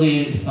it's not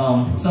really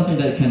something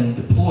that can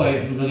deploy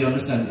and really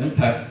understand the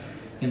impact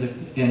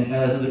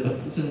as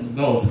the system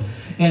goes.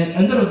 And at the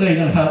end of the day,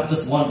 you're going to have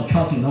just one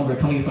accounting number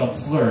coming from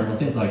Slurm or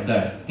things like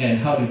that, and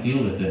how to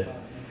deal with it.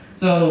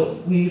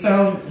 So we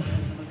found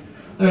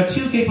there are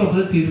 2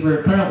 capabilities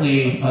we're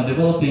currently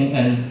developing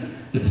and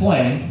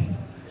deploying.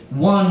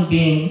 One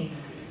being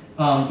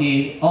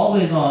the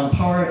always-on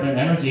power and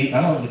energy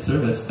analytic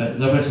service that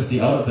leverages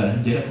the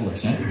out-of-band data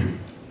collection.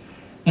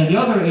 And the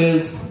other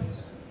is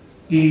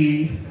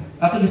the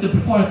application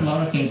performance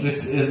monitoring,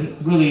 which is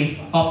really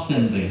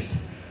opt-in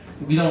based.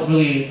 We don't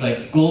really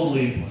like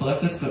globally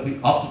collect this, but we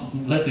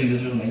let the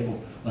users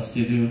enable us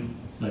to do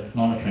like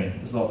monitoring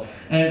as well.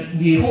 And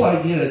the whole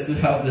idea is to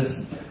have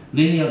this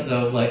lineage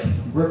of like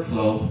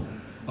workflow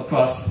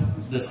across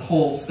this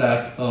whole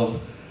stack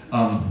of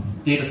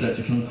data sets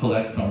you can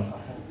collect from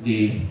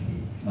the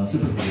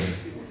supercomputer.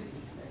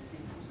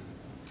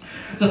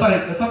 So if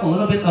I talk a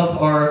little bit of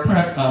our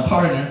current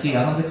power and energy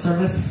analytics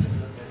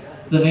service,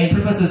 the main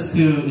purpose is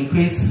to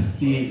increase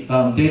the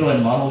data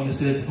and model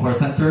usage for our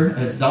center.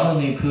 It not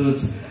only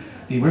includes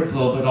the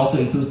workflow, but also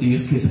includes the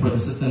use case for the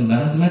system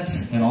management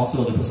and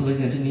also the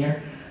facility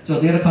engineer. So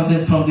data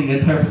content from the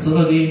entire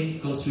facility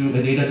goes through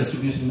a data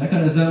distribution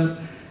mechanism,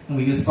 and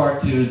we use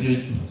Spark to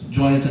do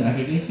joins and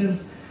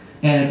aggregations.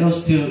 And it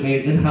goes to an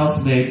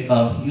in-house made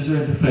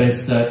user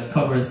interface that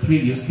covers 3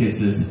 use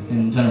cases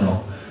in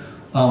general.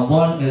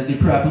 One is the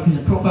per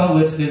application profile,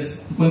 which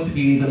is going to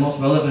be the most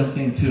relevant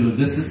thing to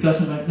this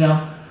discussion right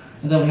now.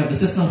 And then we have the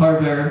system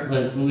hardware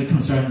that really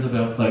concerns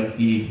about like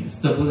the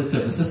stability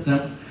of the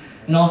system.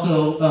 And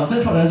also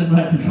central energy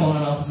control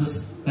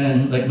analysis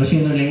and like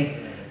machine learning,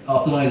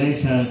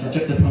 optimization,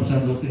 subjective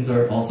functions, those things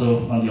are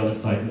also on the other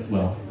side as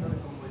well.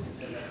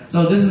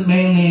 So this is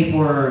mainly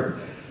for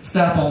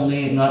staff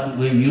only, not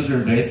really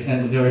user-based,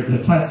 and there are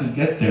plans to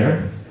get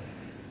there.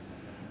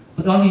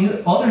 But on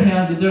the other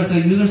hand, there's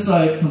a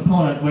user-side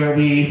component where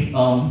we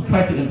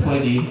try to employ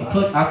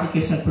the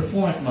application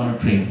performance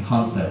monitoring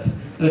concept.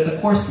 So it's a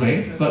coarse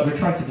way, but we're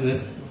trying to do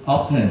this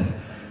opt-in.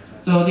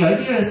 So the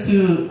idea is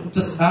to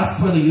just ask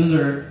for the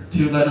user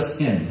to let us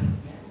in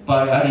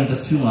by adding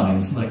just 2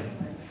 lines, like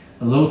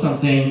load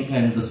something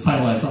and just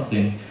finalize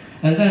something.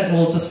 And then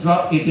we'll just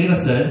drop a data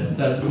set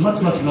that is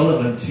much, much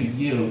relevant to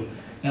you,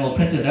 and we'll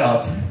print it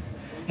out.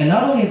 And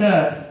not only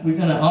that, we're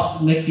going to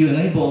make you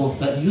enable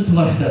that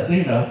utilize that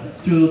data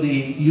through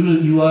the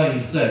UI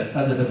you set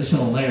as an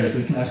additional layer, so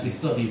you can actually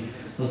study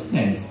those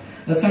things.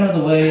 That's kind of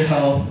the way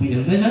how we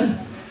envision.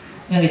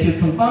 And if you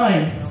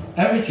combine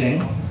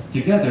everything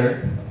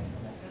together,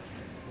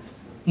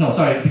 no,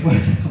 sorry, before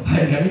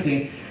combining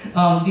everything,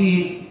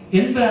 the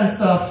in-band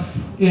stuff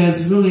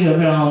is really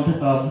around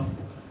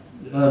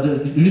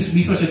the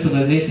resource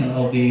utilization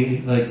of the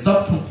like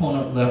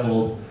subcomponent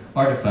level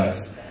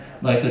artifacts,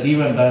 like the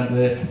DRAM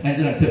bandwidth,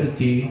 engine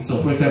activity.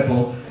 So for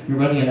example, you're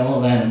running an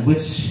LLM,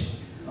 which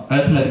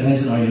arithmetic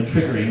engine are you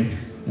triggering,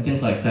 and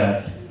things like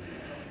that.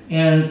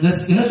 And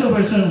this initial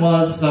version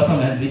was from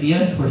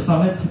NVIDIA for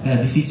Summit and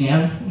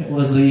DCGM. It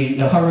was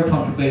a hardware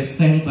counter-based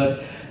thing,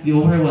 but the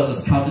overhead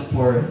was accounted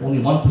for only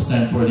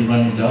 1% for the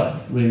running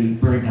job, really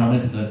buried down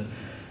into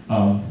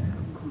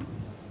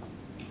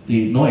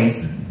the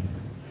noise.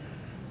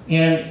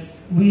 And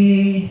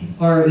we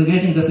are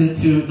engaging this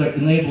into like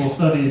enable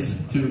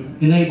studies to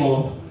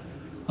enable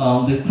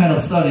the kind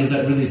of studies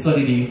that really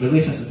study the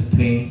relationship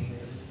between,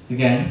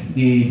 again,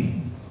 the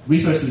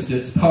resource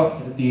usage,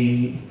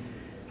 the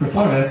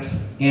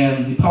performance,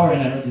 and the power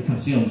and energy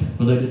consumed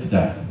related to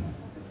that.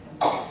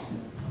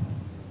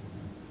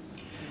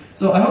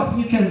 So I hope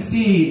you can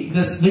see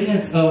this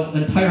lineage of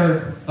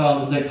entire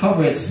like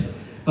coverage,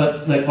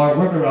 but like our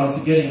workarounds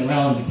to getting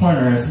around the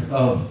corners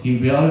of the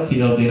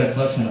reality of data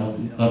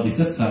collection of the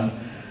system.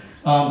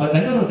 But at the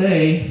end of the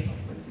day,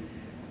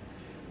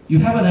 you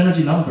have an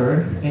energy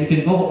number, and you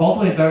can go all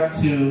the way back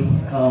to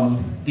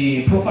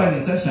the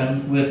profiling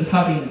session with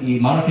having the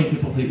monitoring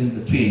capability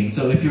in between.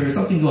 So if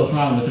something goes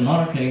wrong with the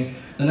monitoring,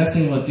 the next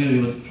thing you would do,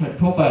 you would try to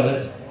profile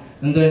it,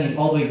 and then you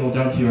all the way go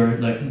down to your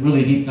like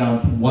really deep down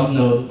one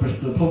node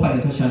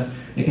profiling session.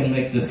 You can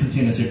make this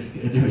continuous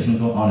iteration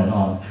go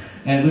on,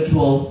 and which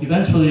will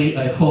eventually,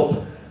 I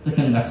hope, that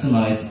can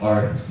maximize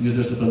our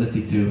users'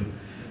 ability to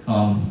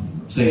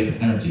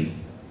save energy.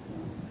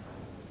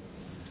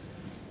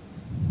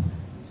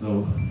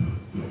 So,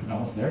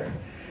 almost there.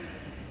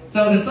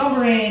 So in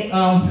summary,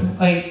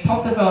 I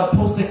talked about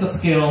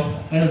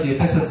post-exascale energy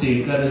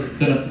efficiency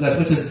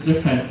which is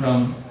different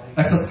from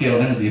exascale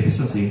energy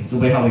efficiency, the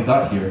way how we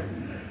got here.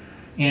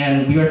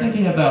 And we are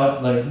thinking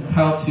about like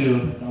how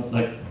to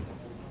like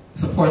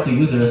support the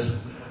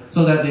users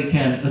so that they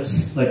can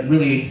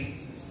really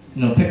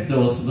pick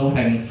those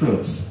low-hanging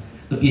fruits,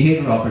 the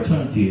behavior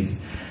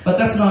opportunities. But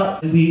that's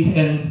not, we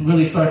can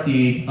really start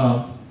the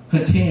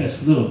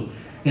continuous loop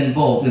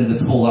involved in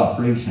this whole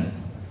operation.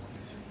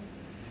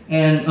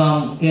 And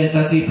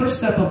as the first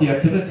step of the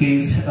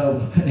activities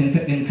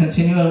in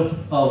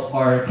continuum of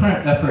our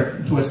current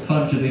effort towards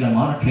telemetry data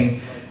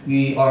monitoring,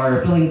 we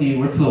are filling the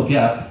workflow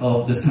gap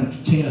of this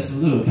continuous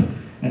loop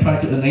and trying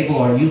to enable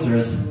our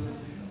users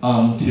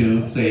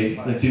to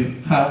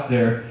have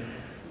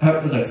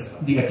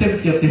the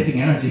activity of saving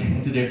energy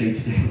into their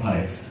day-to-day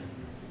lives.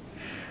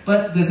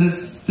 But this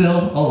is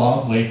still a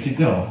long way to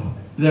go.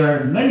 There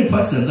are many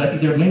questions. I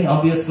think there are many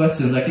obvious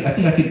questions. I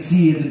think I could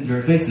see it in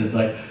your faces,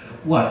 like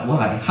what,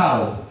 why,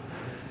 how.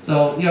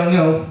 So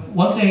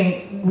one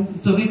thing.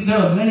 So there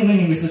are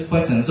many research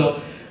questions.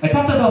 So I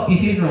talked about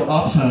behavioral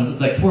options,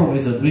 like 4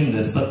 ways of doing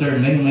this, but there are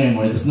many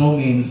more. There's no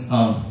means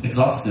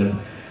exhaustive,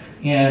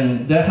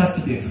 and that has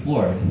to be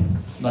explored.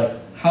 Like,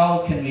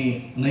 how can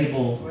we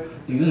enable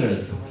the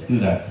users to do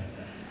that?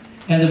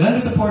 And the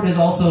vendor support is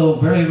also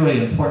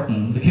very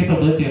important. The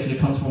capability actually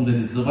comes from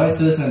these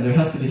devices, and there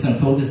has to be some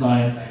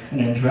co-design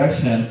and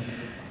interaction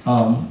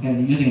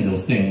and using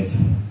those things.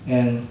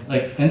 And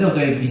like end of the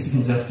day, these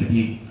things have to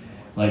be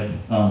like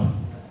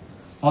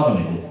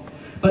automated.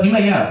 But you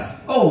may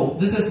ask, oh,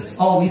 this is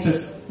all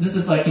research. This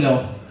is like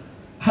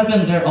has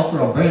been there for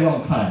a very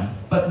long time.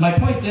 But my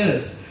point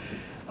is,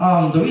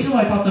 the reason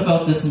why I talked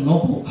about this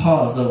noble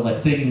cause of like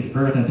saving the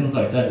earth and things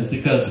like that is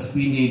because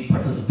we need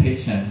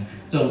participation.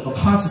 So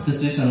conscious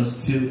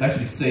decisions to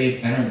actually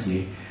save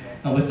energy.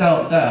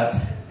 Without that,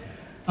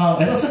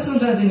 as a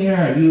systems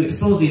engineer, you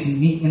expose these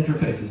neat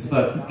interfaces,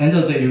 but end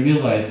of the day you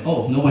realize,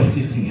 oh, nobody's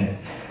using it.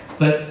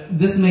 But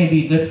this may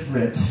be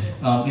different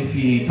if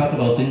we talk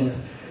about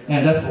things,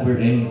 and that's what we're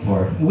aiming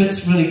for,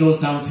 which really goes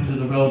down to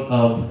the road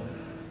of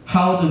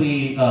how do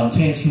we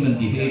change human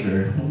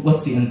behavior?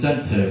 What's the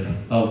incentive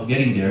of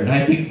getting there? And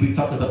I think we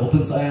talked about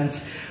open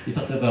science, we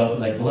talked about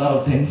like a lot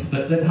of things,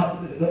 but then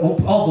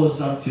all goes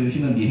down to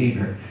human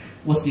behavior.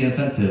 What's the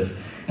incentive?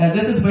 And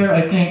this is where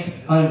I think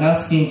I'm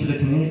asking to the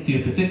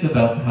community to think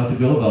about how to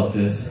go about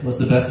this. What's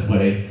the best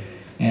way?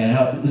 And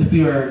how, if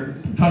we are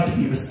trying to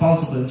be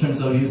responsible in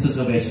terms of uses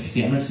of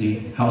HPC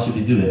energy, how should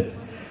we do it?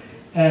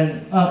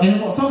 And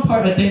in some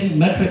part, I think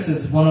metrics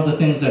is one of the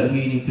things that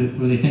we need to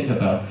really think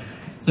about.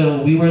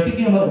 So we were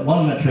thinking about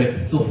one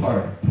metric so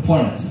far,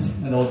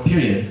 performance, and that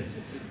period.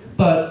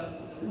 But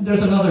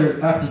there's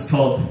another axis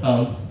called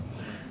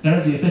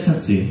energy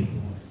efficiency.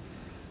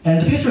 And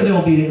in the future, there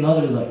will be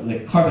another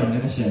like carbon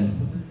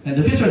emission. And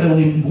in the future, there will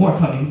be more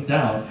coming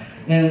down.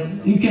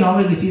 And you can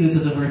already see this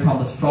is a very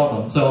complex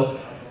problem. So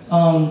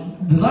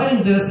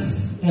designing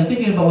this and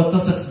thinking about what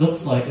justice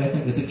looks like, I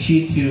think is a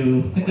key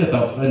to think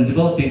about and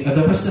developing, as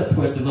a first step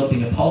towards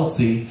developing a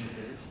policy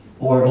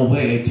or a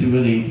way to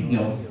really,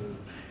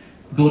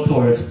 go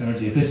towards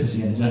energy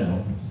efficiency in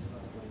general.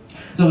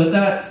 So with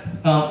that,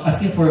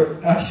 asking for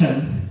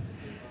action,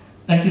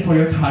 thank you for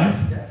your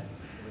time.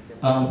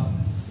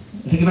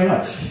 Thank you very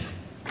much.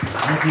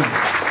 Thank you.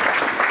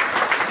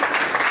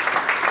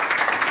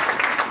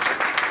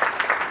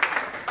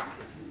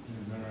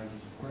 Is there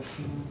a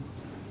question?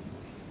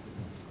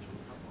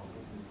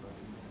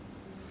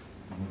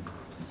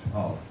 It's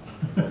all.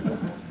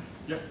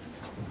 Yep.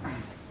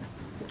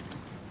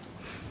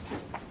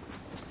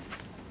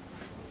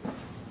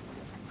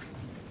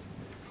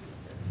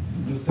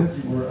 You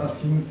said you were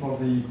asking for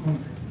the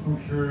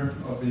concurrent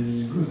of the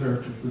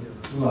user to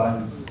put 2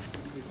 lines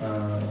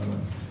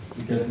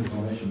to get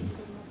information.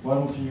 Why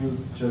don't you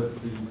use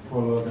just the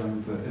prologue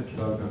and the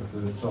epilogue of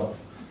the top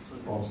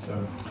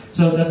poster?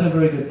 So that's a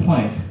very good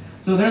point.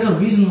 So there's a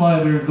reason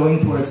why we're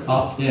going towards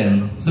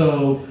opt-in.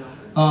 So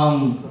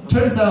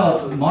turns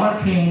out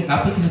monitoring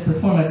application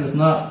performance is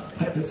not,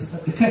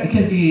 it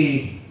can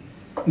be,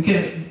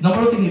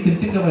 number one thing you can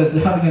think of as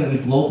having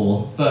it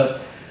global,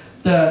 but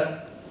the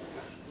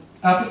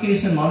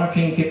application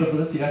monitoring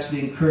capability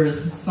actually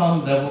incurs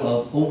some level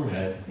of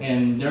overhead,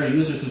 and there are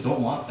users who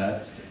don't want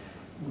that,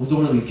 who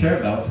don't really care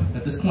about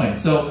at this point.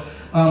 So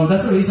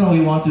that's the reason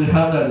we want to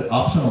have that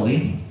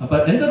optionally.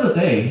 But at the end of the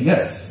day,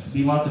 yes,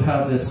 we want to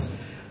have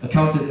this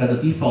accounted as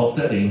a default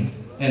setting,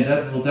 and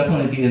that will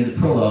definitely be in the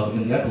prologue,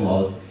 in the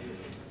epilogue,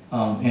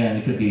 and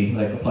it could be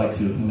like applied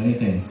to many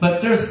things.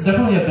 But there's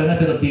definitely a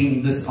benefit of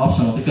being this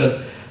optional,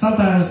 because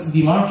sometimes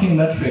the monitoring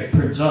metric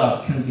per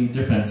job can be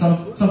different.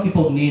 Some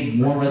people need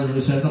more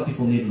resolution, some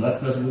people need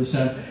less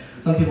resolution,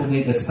 some people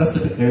need a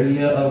specific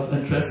area of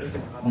interest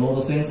on all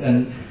those things.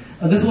 And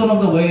this is one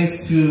of the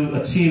ways to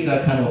achieve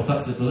that kind of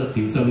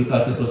flexibility. So we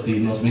thought this was the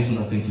most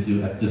reasonable thing to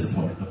do at this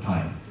point of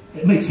time.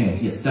 It may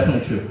change, yes,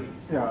 definitely true.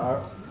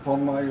 Yeah,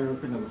 from my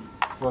opinion,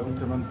 to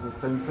implement the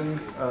same thing,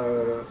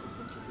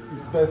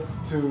 it's best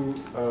to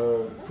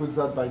put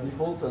that by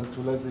default and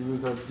to let the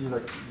user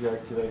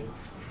deactivate.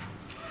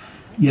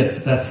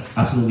 Yes, that's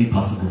absolutely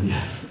possible,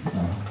 yes.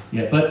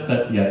 Yeah,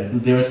 but yeah,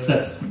 there are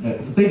steps,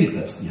 baby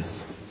steps,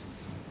 yes.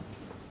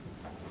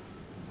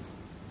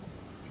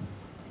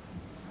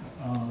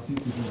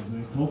 Thank you for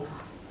the talk.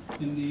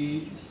 In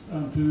the,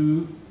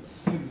 to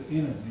save the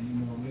energy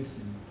more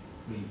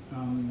recently,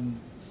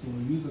 so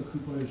user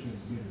cooperation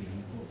is very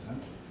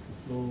important.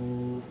 So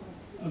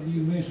as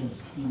you mentioned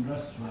in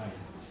last slide,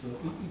 so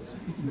it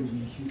will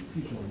be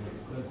future work.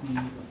 But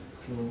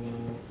so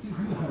if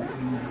you have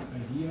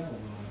any idea or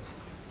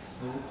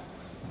thought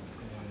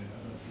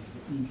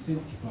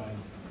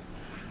incentivize.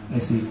 I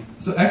see.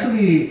 So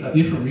actually,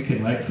 you're from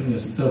RIKEN, right? From UC.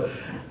 So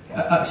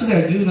actually,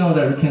 I do know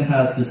that RIKEN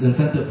has this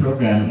incentive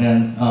program,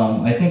 and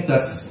I think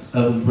that's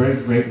a very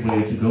great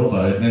way to go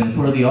about it. And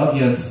for the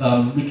audience,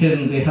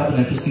 RIKEN, they have an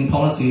interesting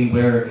policy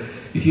where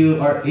if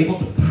you are able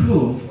to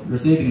prove you're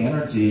saving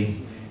energy,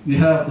 you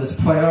have this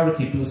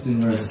priority boost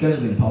in your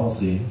scheduling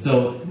policy.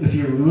 So if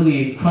you're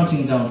really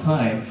crunching down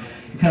time,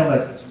 you kind of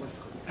like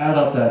add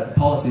up that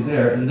policy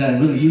there and then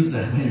really use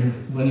that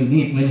when you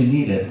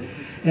need it.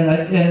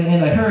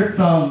 And I heard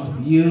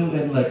from you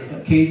and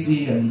like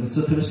Casey and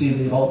Satoshi,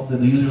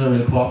 the users are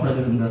really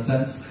cooperative in that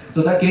sense.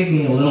 So that gave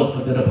me a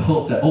bit of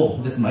hope that, oh,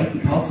 this might be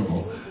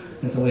possible.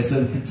 And so I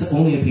said, it's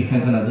only if we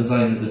can kind of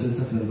design this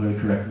system in a very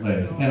correct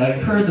way. And I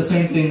heard the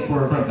same thing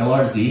for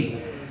LRZ.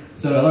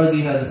 So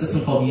LRZ has a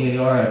system called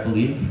EAR, I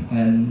believe,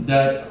 and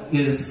that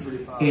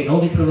is a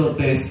LD per load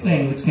based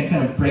thing which can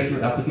kind of break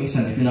your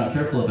application if you're not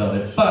careful about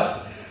it.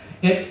 But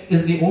it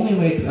is the only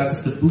way to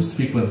access the boost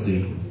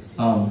frequency.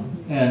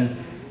 And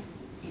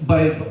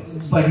by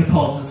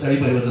default, just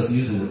everybody was just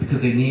using it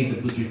because they need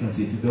the boost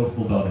frequency to go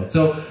about it.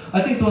 So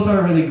I think those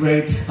are really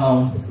great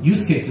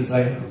use cases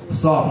I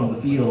saw from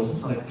the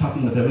field, like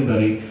talking with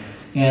everybody.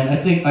 And I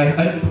think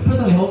I'm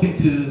personally hoping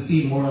to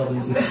see more of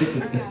these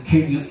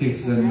use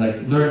cases and like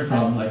learn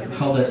from like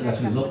how that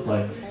actually look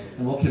like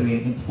and what can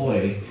we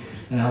employ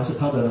and how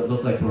that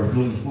look like for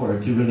moving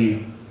forward to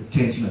really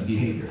change human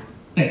behavior.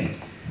 Thank you.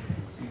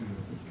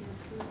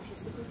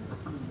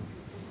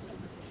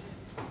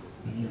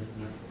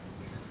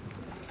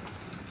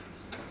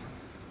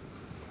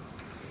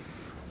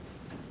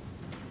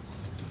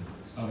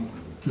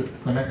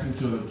 Connecting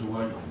to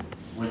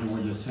what you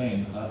were just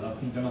saying, I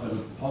think another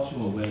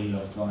possible way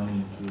of going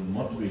into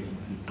motivating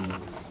people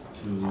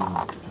to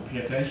pay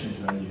attention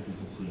to energy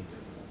efficiency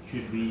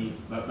could be,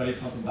 but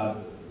it's something that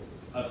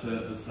as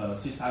a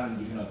sysadmin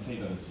you cannot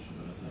take that decision,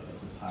 but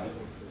as a site,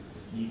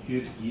 you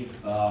could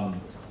give,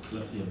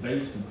 let's say, a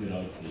base compute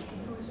allocation,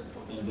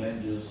 and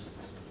then just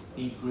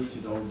increase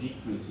it or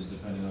decrease it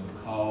depending on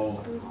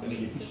how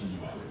energy efficient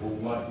you are, or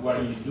what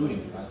are you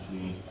doing to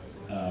actually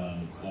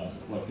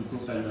to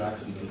prove that you're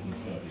actually taking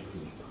care of these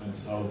things. And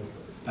so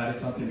that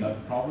is something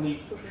that probably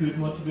could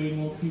motivate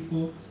more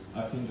people.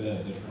 I think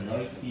the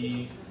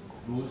priority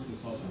boost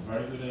is also a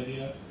very good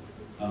idea.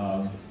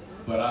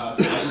 But I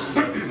think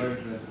that's very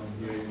interesting on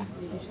hearing.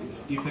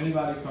 If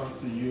anybody comes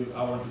to you,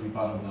 I want to be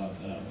part of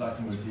that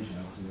conversation.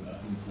 I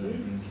think it's very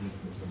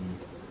interesting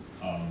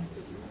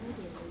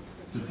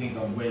to think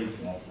on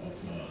ways of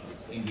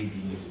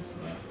engaging users for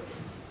that.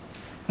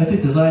 I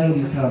think designing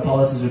these kind of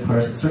policies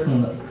requires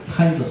certain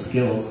kinds of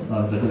skills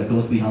that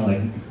goes beyond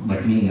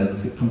like me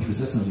as a computer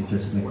systems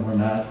researcher, like more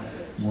math,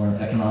 more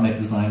economic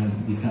design,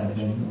 these kind of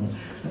things. And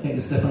I think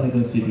it's definitely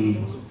going to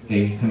be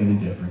a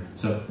community different.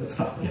 So let's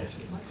stop. Yeah.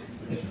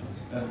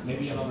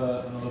 Maybe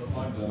another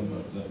point that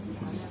we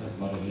should discuss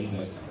about it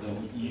later is that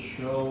you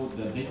show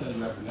the data that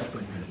you have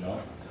collected in your job.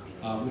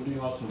 We're doing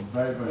also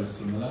very, very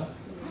similar.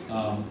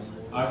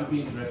 I would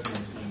be interested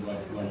in seeing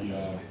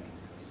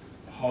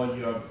how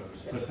you are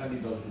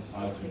presenting those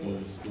results or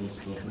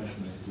those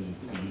measurements to the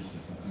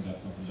users. I think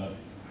that's something that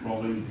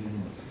probably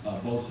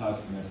both sides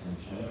can actually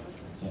share.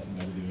 So I think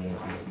that would be very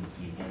interesting to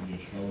see what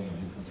you're showing and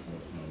different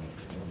scores for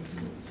what we're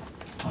doing.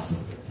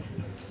 Awesome.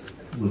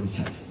 We'll be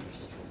chatting.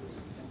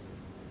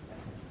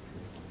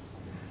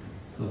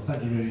 So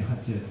thank you very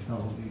much,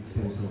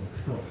 excellent talk.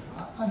 So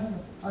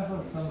I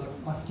have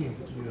asking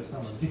you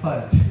some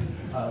different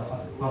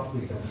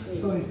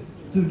aspects. So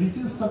to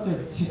reduce such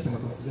a system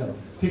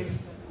cost,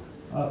 fixed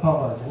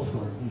power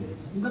also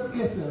needs. In that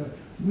case,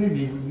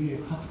 maybe we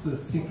have to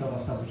think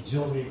about some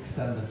geomics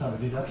and some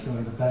reduction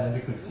in the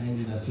dynamical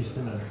change in the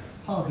system.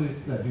 How do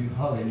you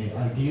have any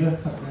idea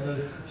such kind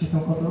of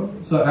system control?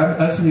 So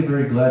I'm actually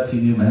very glad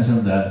you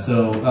mentioned that.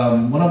 So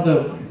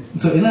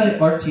so in an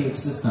RTX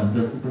system,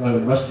 the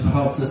rush to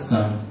cloud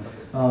system,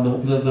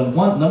 the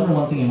number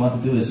one thing you want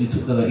to do is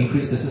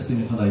increase the system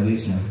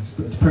utilization,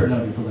 per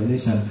node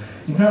utilization.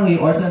 And currently,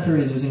 our center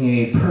is using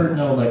a per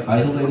node, like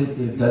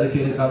isolated,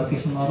 dedicated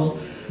allocation model.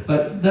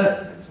 But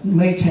that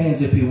may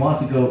change if you want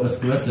to go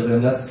aggressive,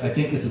 and I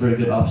think it's a very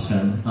good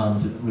option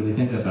to really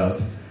think about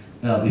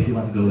if you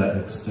want to go that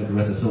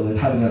aggressive. So like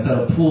having a set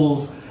of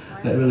pools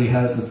that really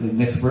has this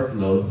mixed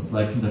workload,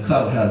 like the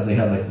cloud has, they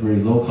have like very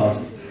low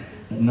cost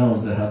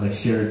nodes that have like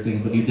shared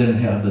things, but you didn't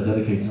have the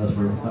dedicated nodes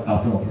for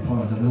optimal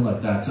performance and things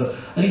like that. So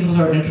I think those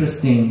are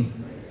interesting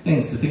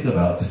things to think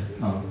about,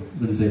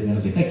 really saving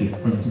energy. Thank you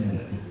for mentioning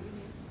that.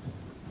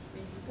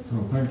 So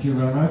thank you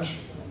very much.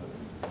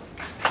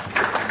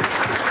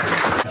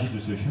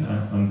 Situation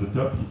on the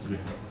top, it's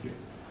vector. Okay.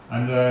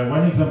 And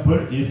one example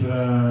is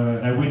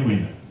a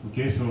win-win.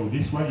 Okay, so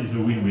this one is a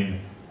win-win.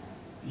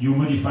 You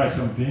modify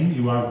something,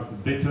 you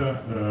have better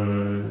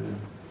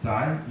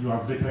time, you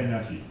have better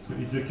energy. So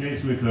it's the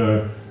case with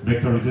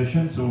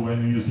vectorization. So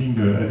when you're using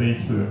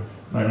AVX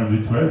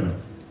 512,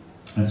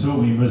 and so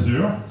we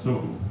measure.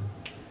 So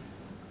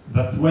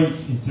that's why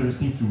it's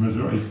interesting to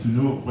measure, is to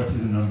know what is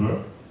the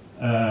number.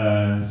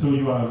 So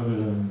you have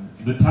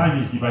the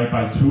time is divided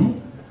by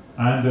 2,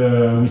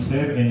 and we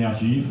save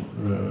energy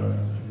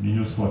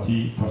minus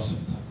 40%.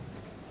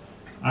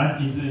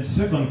 And in the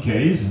second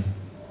case,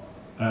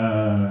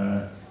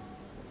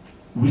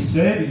 we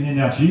save in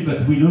energy,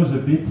 but we lose a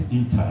bit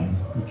in time.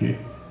 Okay,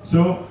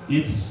 so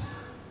it's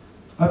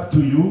up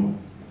to you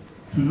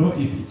to know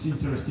if it's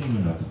interesting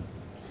or not.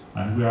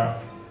 And we are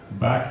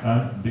back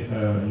on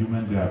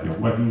human behavior.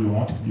 What do you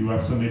want? You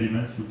have some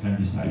elements you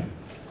can decide.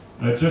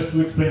 just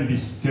to explain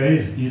this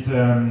case is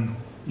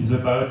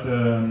about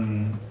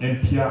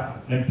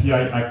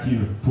MPI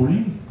active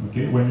pooling.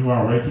 Okay, when you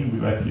are writing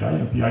with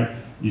MPI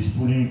is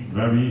pooling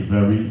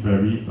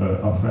very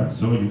often,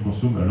 so you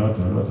consume a lot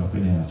of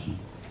energy.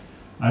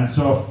 And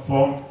so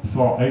for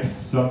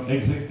some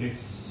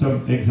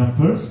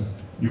examples,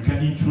 you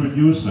can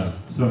introduce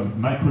some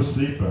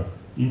microslip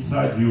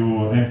inside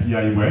your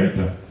MPI weight.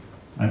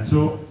 And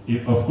so,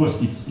 of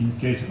course, it's in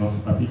case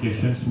of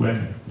applications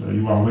when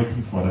you are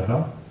waiting for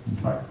data, in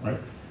fact, right?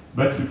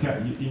 But you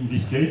can, in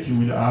this case, you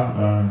will have,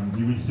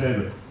 you will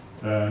save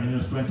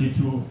minus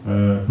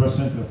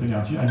 22% of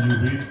energy, and you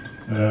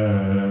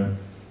will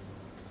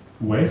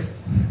waste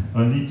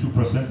only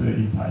 2%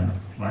 in time,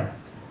 right?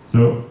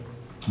 So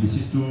this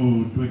is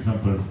two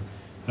examples.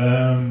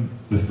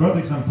 The third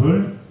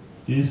example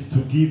is to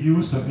give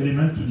you some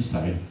element to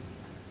decide.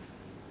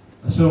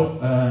 So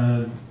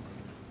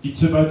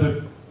it's about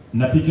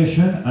an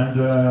application and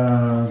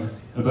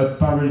about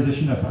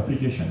parallelization of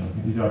application.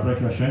 The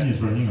application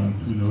is running on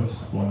 2 nodes,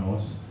 4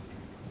 nodes,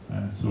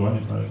 and so on,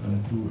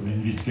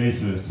 in this case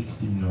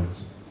 16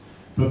 nodes.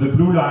 So the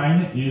blue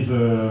line is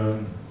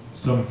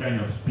some kind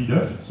of speed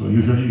up. So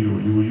usually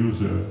you use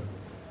the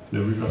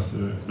reverse,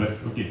 but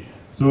okay.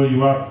 So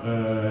you have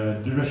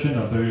duration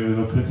of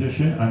the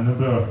computation and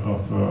number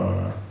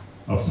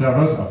of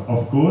servers.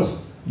 Of course,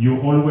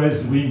 you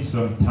always win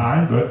some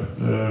time, but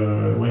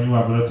when you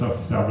have lots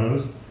of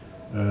servers,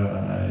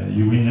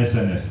 you win less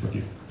and less.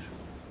 Okay.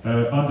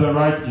 On the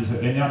right is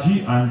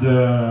energy, and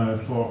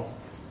for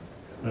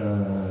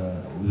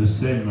the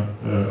same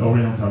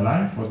horizontal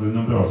line for the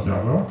number of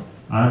servers.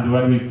 And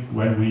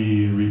when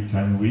we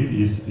can win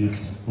is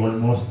it's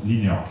almost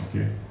linear.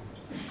 Okay.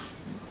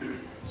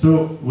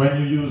 So when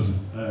you use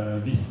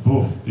these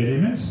both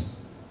elements,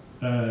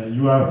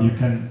 you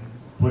can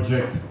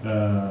project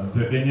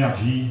the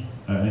energy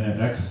in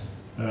an x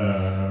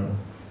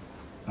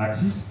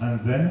axis, and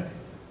then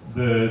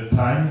the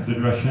time, the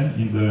duration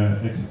in the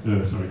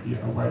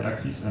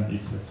y-axis and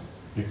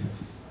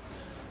x-axis.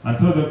 And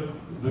so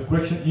the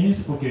question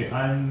is, okay,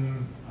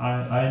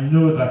 I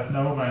know that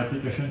now my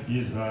application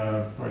is,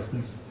 for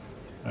instance,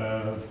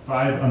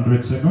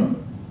 500 second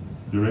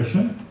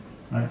duration,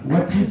 and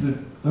what is the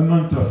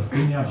amount of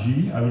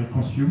energy I will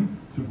consume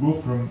to go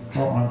from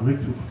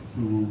 400 to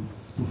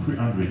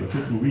 300, okay,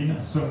 to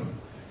win some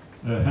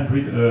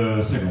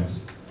 100 seconds.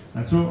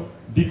 And so,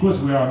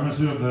 because we are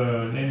measuring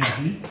the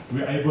energy,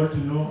 we are able to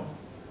know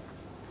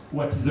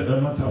what is the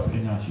amount of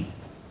energy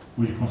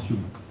we'll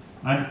consume.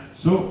 And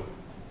so,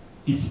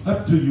 it's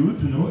up to you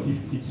to know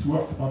if it's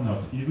worth or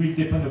not. It will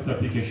depend on the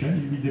application,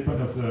 it will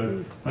depend on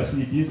the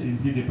facilities,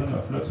 it will depend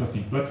on lots of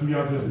things. But you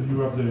have the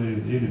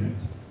element.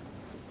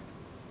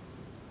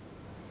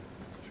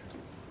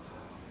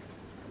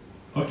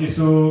 Okay,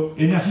 so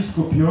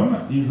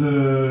Energiscopium is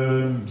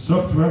a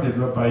software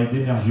developed by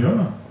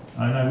Denergium,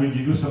 and I will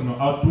give you some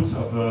outputs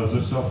of the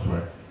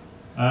software.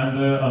 And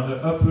on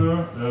the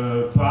upper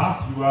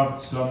part, you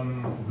have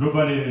some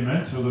global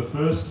elements. So the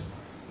first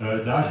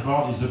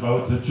dashboard is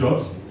about the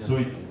jobs. So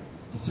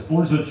it's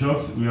all the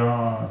jobs we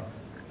are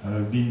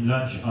being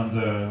launched on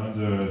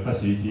the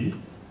facility.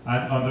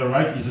 And on the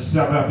right is the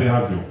server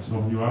behavior.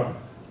 So you have,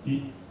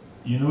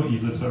 you know,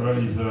 if the server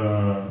is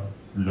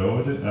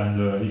load and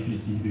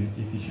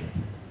efficient.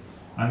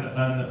 And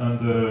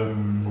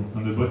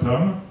on the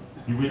bottom,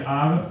 you will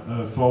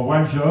have for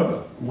one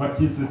job what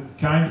is the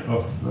kind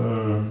of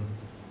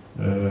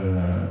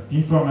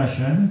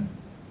information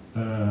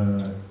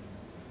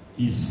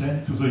is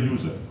sent to the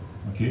user.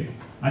 Okay,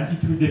 and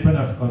it will depend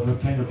on the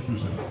kind of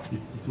user.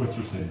 It's what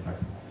you say, in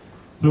fact.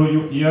 So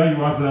here you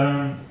have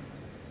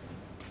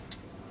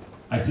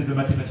I said the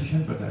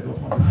mathematician, but I don't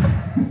want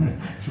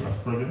to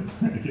have problem.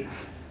 Okay.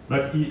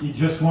 But he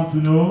just want to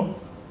know,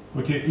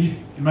 okay, if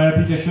my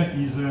application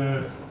is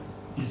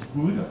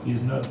good,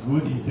 is not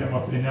good in terms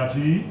of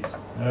energy,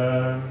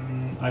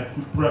 I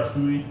could perhaps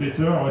do it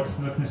better, or it's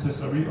not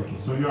necessary. Okay,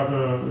 so you have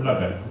a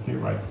label, okay,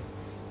 right.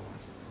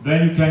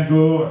 Then you can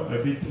go a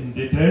bit in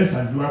details,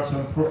 and you have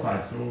some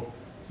profile. So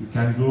you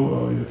can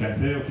go, you can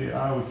say, okay,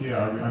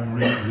 I'm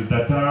reading the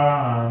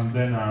data, and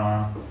then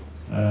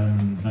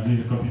and in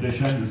the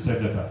computation, you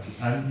save data,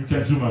 and you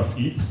can zoom out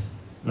it.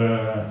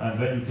 And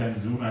then you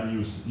can zoom and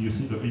you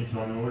see the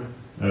internal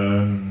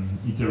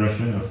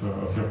iteration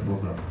of your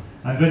program.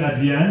 And then at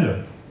the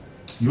end,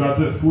 you have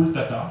the full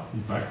data,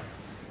 in fact.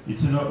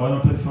 It's an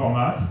open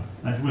format,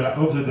 and we have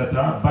all the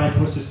data by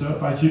processor,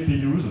 by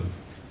GPUs.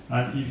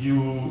 And if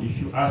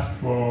you ask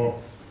for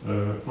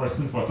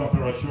instance, for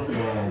temperature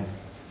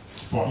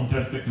for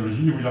Intel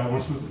technology, you will have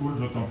also all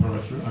the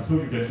temperature. And so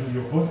you can do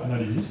your own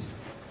analysis.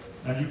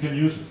 And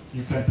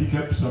you can pick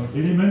up some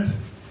element,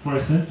 for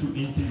instance, to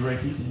integrate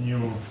it in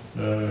your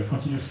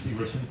continuous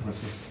integration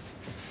process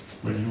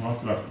when you want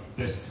to have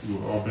test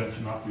or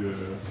benchmark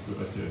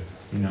that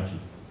energy.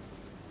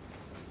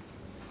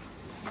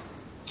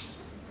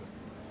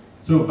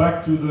 So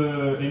back to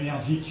the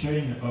energy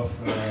chain of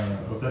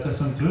data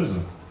centers.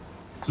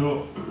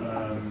 So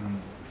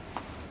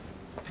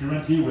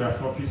currently we are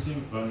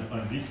focusing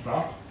on this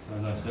part.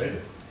 as I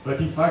said. But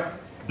in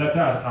fact,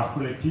 data are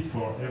collected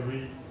for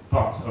every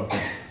part of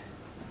this.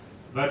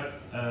 But,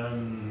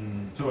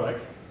 so I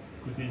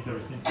could be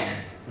interesting to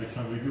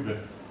exchange with you, but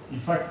in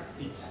fact,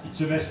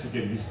 it's a mess to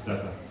get this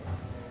data.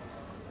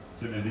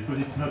 It's a mess because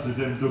it's not the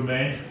same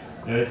domain,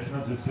 it's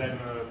not the same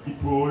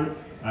people,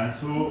 and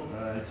so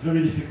it's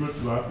very difficult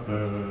to have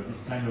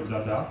this kind of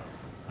data.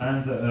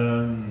 And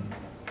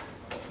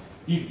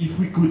if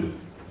we could,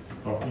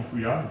 or if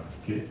we are,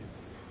 okay,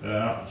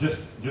 just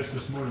a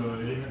small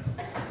element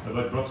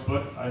about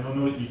Blogspot. I don't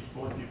know if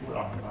all people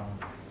are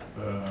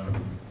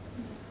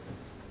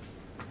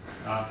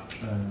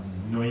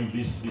knowing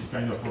this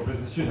kind of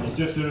representation. It's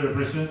just a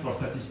representation for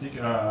statistic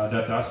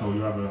data. So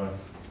you have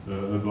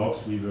a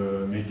box with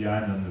a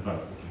median and a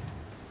value.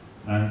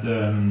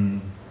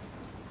 And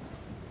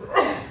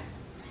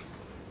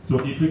so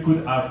if we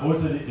could have all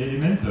the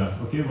elements,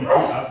 okay, we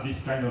could have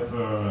this kind of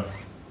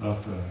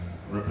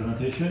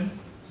representation.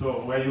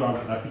 So where you have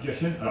an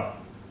application,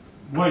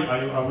 why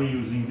are we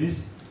using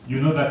this? You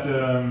know that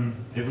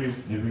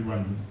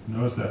everyone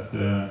knows that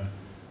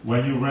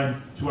when you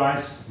run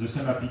twice the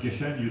same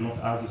application, you don't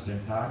have the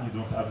same time, you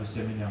don't have the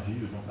same energy,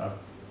 you don't have,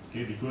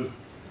 okay, because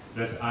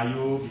there's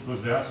I/O,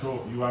 because there,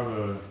 so you have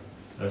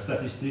a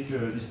statistic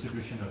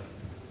distribution of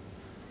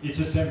it. It's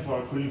the same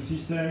for a cooling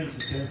system, it's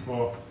the same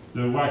for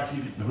the waste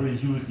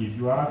reuse if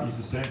you have, it's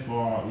the same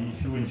for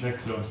if you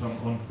inject some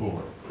on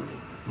power.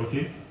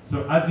 Okay?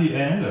 So at the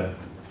end,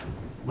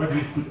 what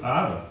we could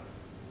have,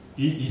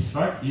 in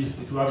fact, is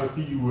to have a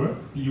PUE,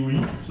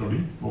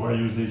 power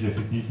usage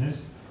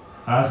effectiveness,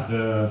 as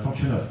a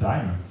function of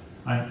time.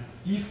 And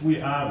if we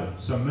have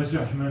some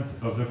measurement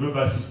of the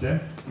global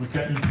system, we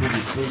can improve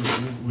it. So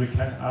we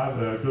can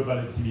have a global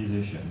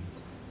optimization.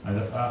 And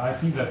I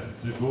think that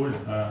it's the goal,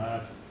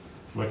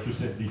 what you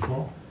said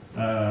before.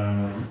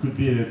 It could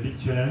be a big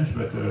challenge,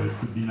 but it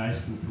could be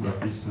nice to have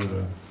this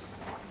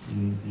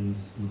in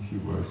few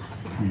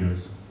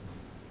years.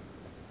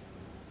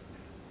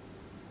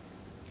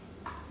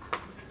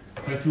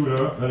 Thank you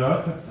a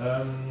lot.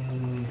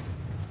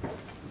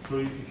 So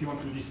if you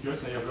want to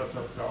discuss, I have lots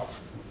of cards.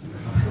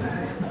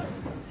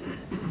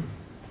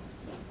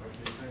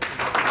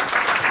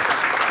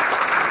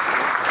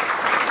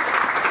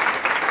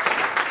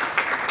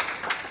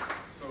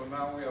 So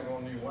now we have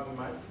only one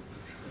mic.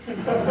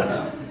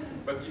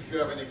 But if you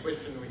have any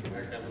question, I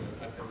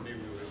can leave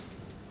you with.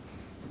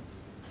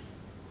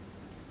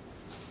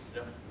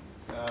 Yeah.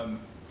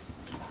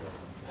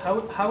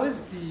 How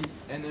is the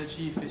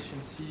energy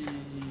efficiency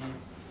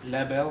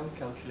label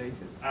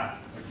calculated?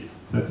 Okay.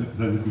 That's a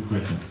good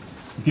question.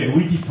 Okay,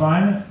 we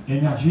define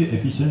energy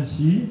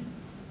efficiency.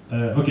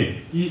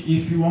 Okay,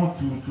 if you want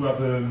to have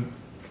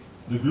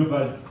the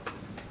global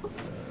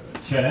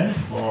challenge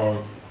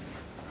for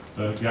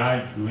a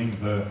guy doing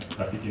the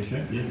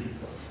application,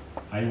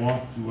 I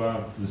want to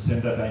have the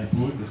same data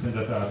input, the same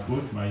data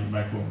output, my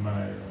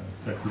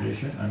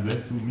calculation, and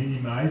then to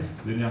minimize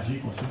the energy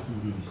consumed to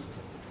do this.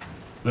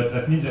 But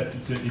that means that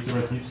it's an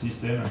iterative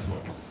system and so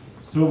on.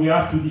 So we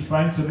have to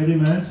define some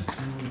elements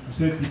to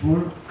say to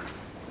people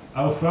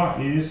how far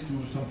it is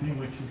to something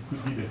which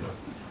could be better.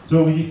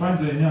 So we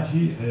define the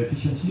energy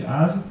efficiency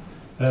as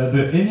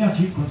the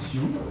energy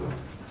consumed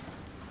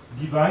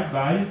divided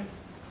by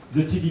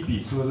the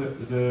TDP. So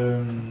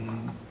the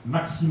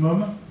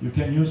maximum you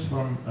can use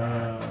from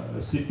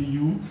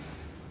CPU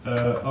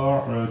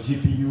or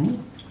GPU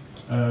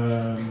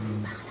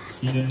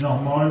in a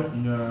nominal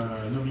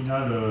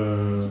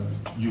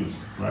use,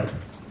 right?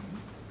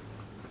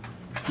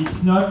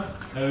 It's not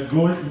a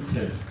goal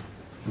itself.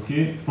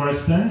 Okay. For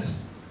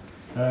instance,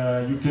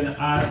 you can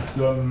add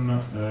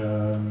some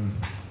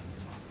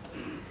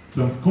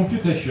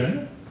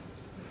computation,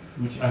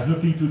 which has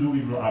nothing to do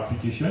with your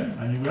application,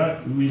 and you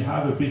will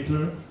have a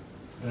better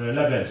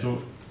label.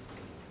 So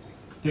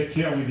take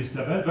care with this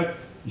label. But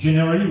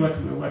generally, what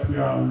we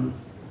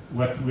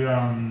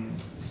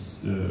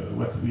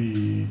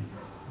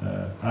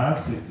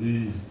have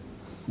is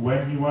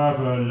when you have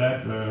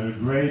a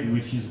grade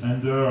which is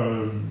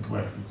under,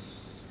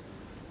 it's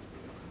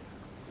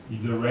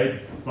in the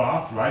red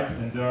part, right?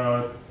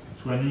 Under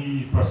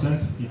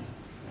 20%,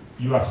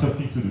 you have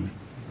something to do,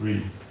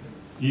 really.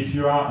 If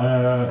you are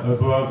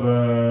above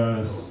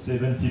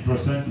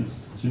 70%,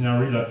 it's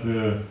generally that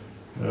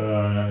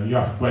you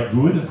are quite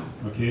good.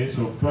 Okay,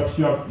 so perhaps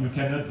you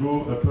cannot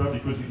go upper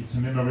because it's a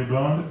memory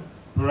bound.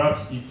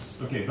 Perhaps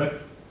it's okay,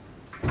 but.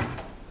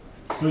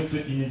 So it's an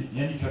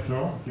indicator,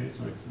 okay,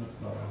 so it's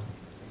not...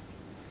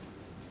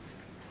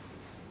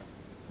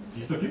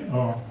 Is it okay?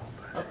 Or?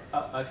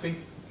 I think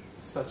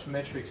such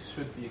metrics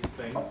should be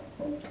explained.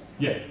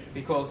 Yeah.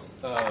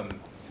 Because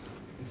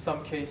in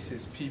some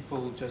cases,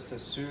 people just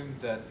assume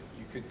that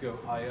you could go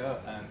higher,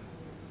 and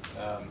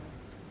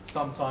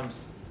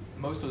sometimes,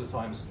 most of the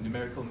times,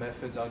 numerical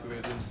methods,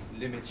 algorithms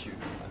limit you,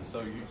 and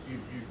so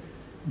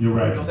You're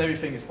right. Not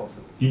everything is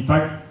possible. In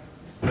fact,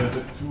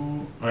 the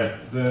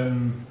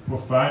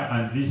profile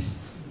and this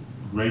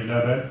grade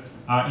level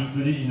are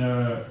included in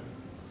a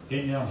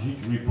energy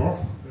report.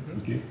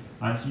 Okay,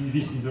 And in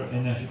this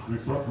energy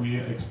report, we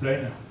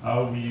explain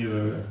how we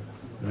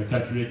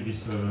calculate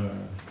this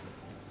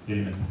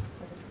element.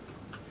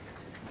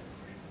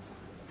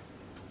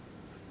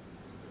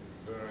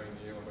 Is there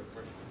any other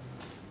questions?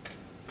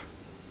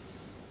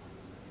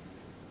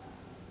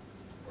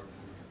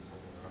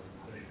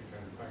 You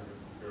can thank the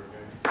speaker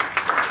again.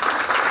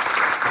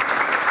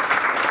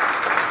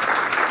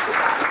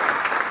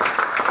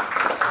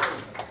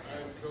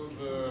 And close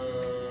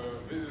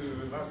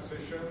the last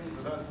session,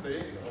 the last day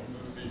of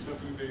this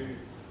 2-day.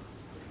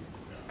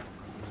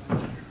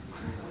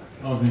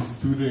 Of this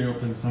 2-day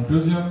Open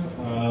Symposium.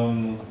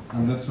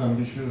 I'm not so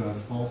ambitious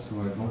as Paul,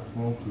 so I don't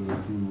want to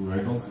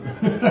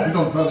I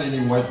don't want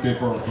any white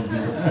paper or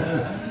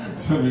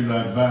something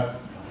like that.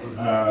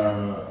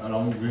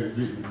 Along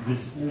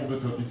this all the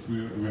topics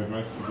we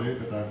addressed today,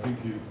 but I think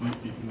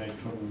it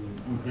makes some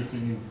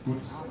interesting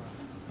inputs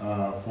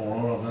for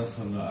all of us,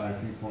 and I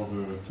think for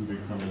the today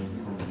coming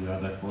from the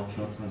ADAC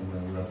workshop, and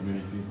we have many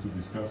things to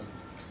discuss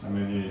and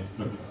many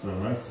topics to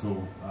address.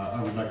 So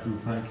I would like to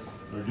thank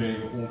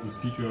again all the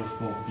speakers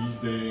for this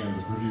day and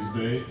the previous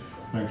day.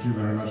 Thank you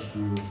very much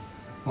to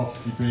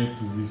participate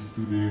to this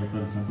 2-day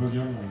Open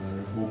Symposium, and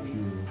I hope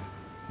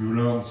you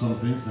learned some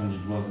things and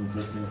it was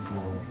interesting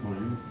for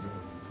you.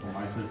 For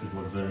myself it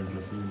was very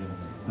interesting, and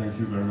thank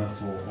you very much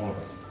for all of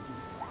us.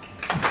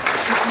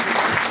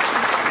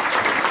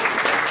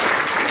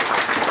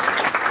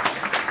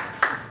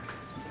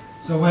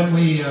 So when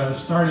we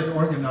started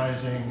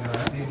organizing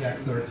ADAC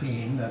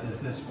 13, that is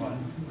this one,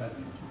 that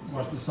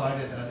was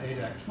decided at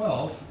ADAC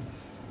 12,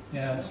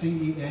 and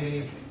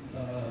CEA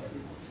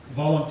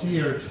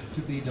volunteered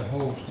to be the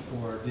host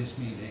for this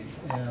meeting.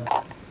 And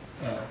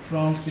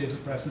Franz gave a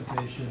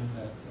presentation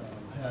that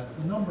had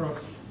a number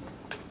of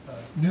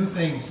new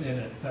things in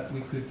it that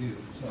we could do.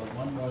 So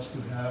one was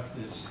to have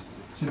this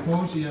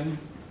symposium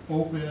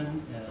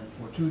open and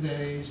for 2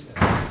 days,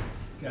 and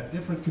get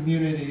different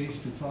communities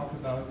to talk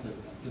about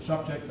the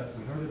subject that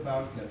we heard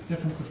about, get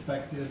different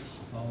perspectives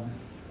on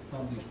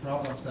these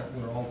problems that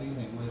we're all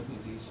dealing with in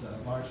these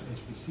large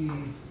HPC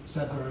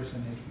centers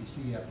and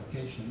HPC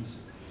applications.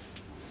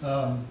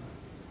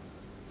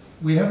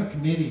 We have a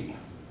committee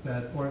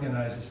that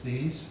organizes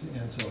these,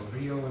 and so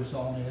Rio is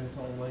on it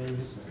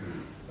always,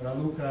 and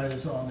Raluca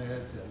is on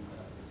it, and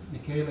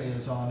Michele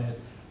is on it,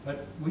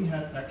 but we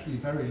had actually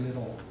very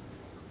little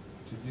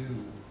to do.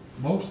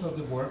 Most of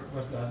the work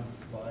was done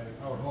by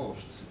our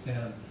hosts,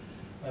 and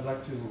I'd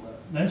like to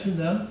mention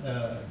them.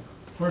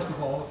 First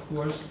of all, of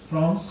course,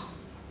 Franz,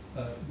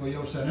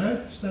 Goyo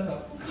Seneu, stand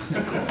up.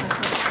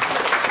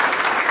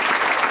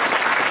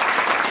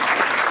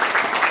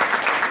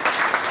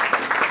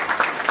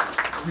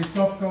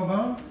 Christophe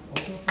Calvin,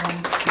 also from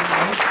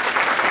CEA.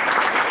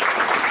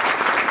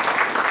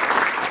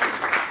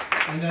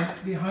 And then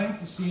behind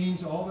the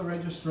scenes, all the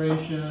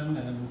registration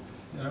and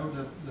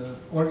the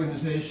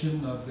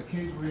organization of the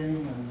catering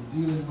and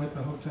dealing with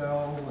the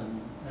hotel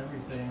and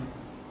everything.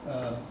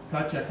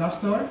 Katja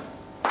Castor.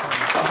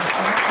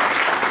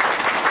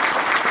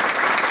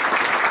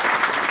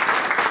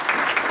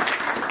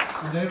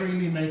 And they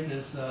really made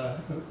this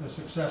a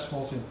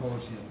successful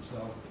symposium.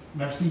 So,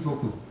 merci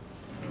beaucoup.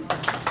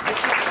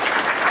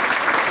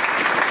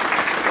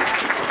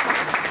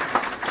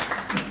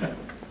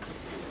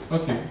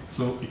 Okay,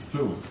 so it's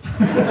closed.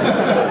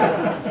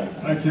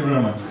 Thank you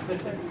very much.